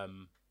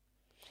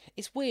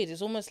 It's weird.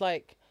 It's almost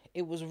like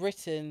it was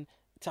written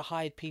to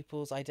hide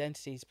people's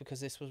identities because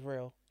this was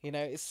real. You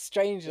know, it's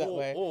strange that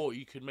way. Or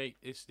you could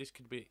make this. This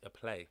could be a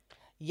play.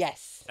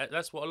 Yes.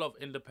 That's what a lot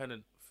of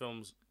independent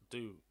films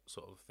do,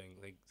 sort of thing.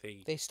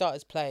 They start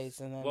as plays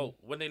and then. Well,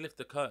 when they lift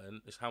the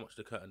curtain, it's how much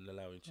the curtain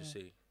allowing to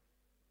see.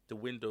 The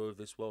window of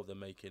this world they're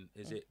making.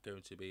 Is it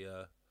going to be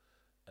a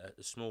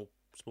small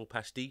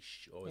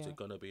pastiche, or is it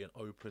going to be an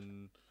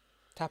open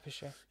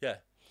tapestry? Yeah.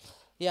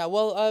 Yeah,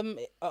 well, I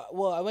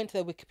went to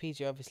their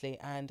Wikipedia, obviously,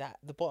 and at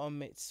the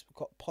bottom it's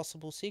got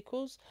possible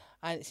sequels,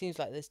 and it seems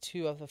like there's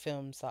 2 other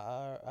films that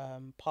are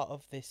part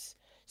of this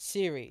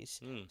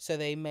series. So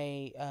they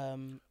may.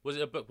 Was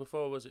it a book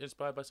before? Was it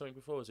inspired by something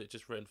before? Or was it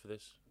just written for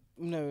this?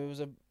 No, it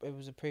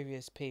was a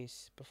previous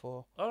piece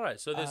before. All right,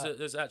 so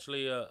there's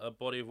actually a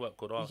body of work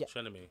called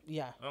Archenemy.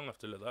 Yeah. I'm gonna have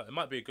to look that. It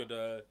might be a good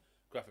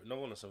graphic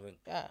novel or something.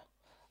 Yeah.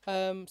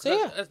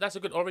 That's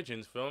a good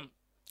origins film.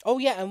 Oh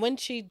yeah, and when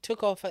she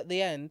took off at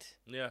the end,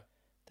 yeah,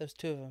 there was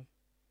 2 of them.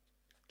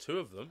 2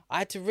 of them. I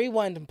had to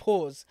rewind and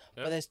pause,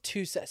 but there's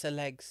 2 sets of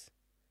legs.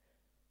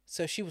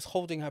 So she was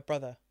holding her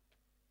brother.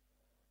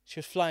 She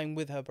was flying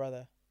with her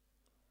brother.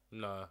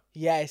 No.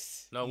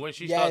 Yes. No, when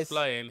she starts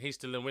flying, he's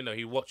still in the window.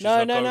 He watches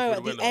her go through the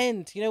at window. the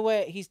end, you know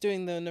where he's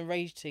doing the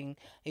narrating.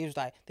 He was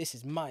like, "This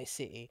is my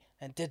city,"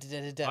 and da da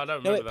da da da. I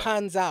don't remember that.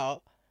 Pans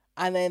out,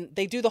 and then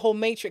they do the whole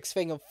Matrix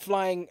thing of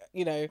flying.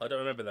 You know. I don't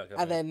remember that.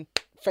 And then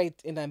fade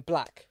in and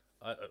black.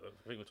 I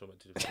think we're talking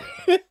about 2 different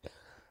things.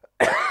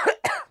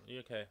 You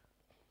okay?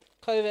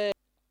 COVID.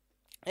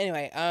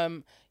 Anyway,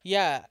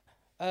 yeah.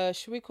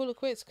 Should we call it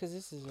quits? Because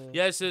this is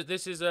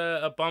this is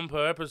a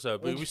bumper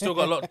episode, but we still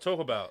got a lot to talk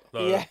about.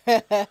 Though. Yeah.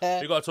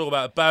 We got to talk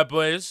about Bad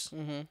Boys.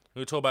 Mm-hmm.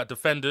 We talk about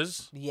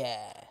Defenders.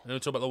 Yeah. And we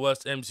talk about the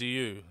worst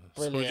MCU. Brilliant.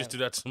 So we'll just do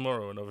that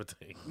tomorrow, another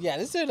day. Yeah,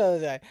 let's do it another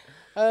day.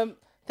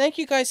 Thank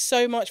you guys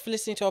so much for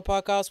listening to our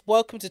podcast.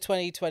 Welcome to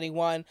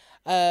 2021.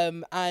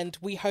 And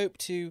we hope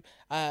to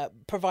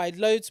provide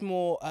loads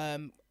more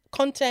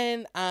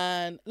content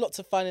and lots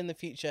of fun in the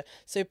future.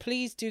 So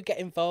please do get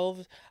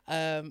involved.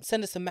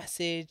 Send us a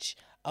message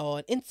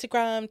on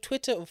Instagram,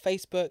 Twitter, or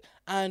Facebook,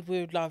 and we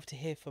would love to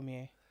hear from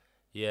you.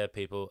 Yeah,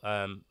 people.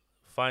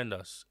 Find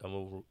us and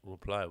we'll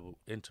reply. We'll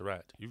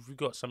interact. If you've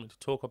got something to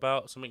talk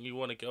about, something you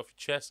want to get off your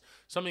chest,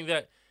 something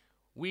that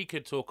we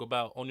could talk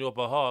about on your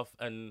behalf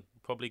and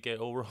probably get it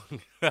all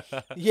wrong.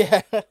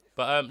 Yeah.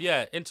 But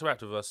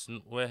interact with us.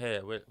 We're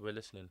here. We're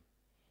listening.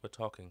 We're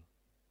talking.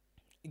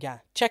 Yeah.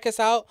 Check us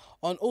out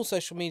on all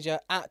social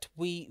media at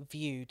We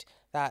Viewed.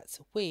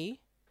 That's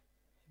We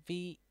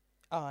VIEWD.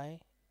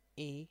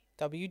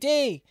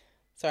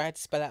 Sorry, I had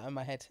to spell it out in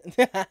my head.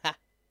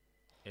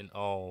 In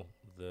all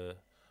the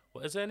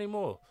is there any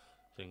more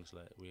things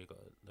like we got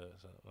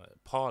like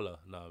Parler?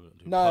 No,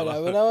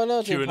 we're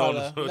not doing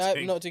Parler. No,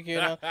 not doing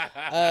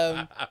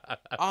QAnon.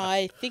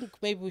 I think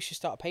maybe we should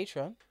start a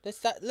Patreon.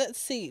 Let's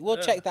see. We'll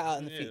check that out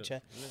in the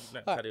future.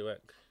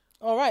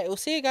 All right, we'll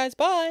see you guys.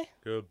 Bye.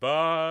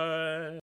 Goodbye.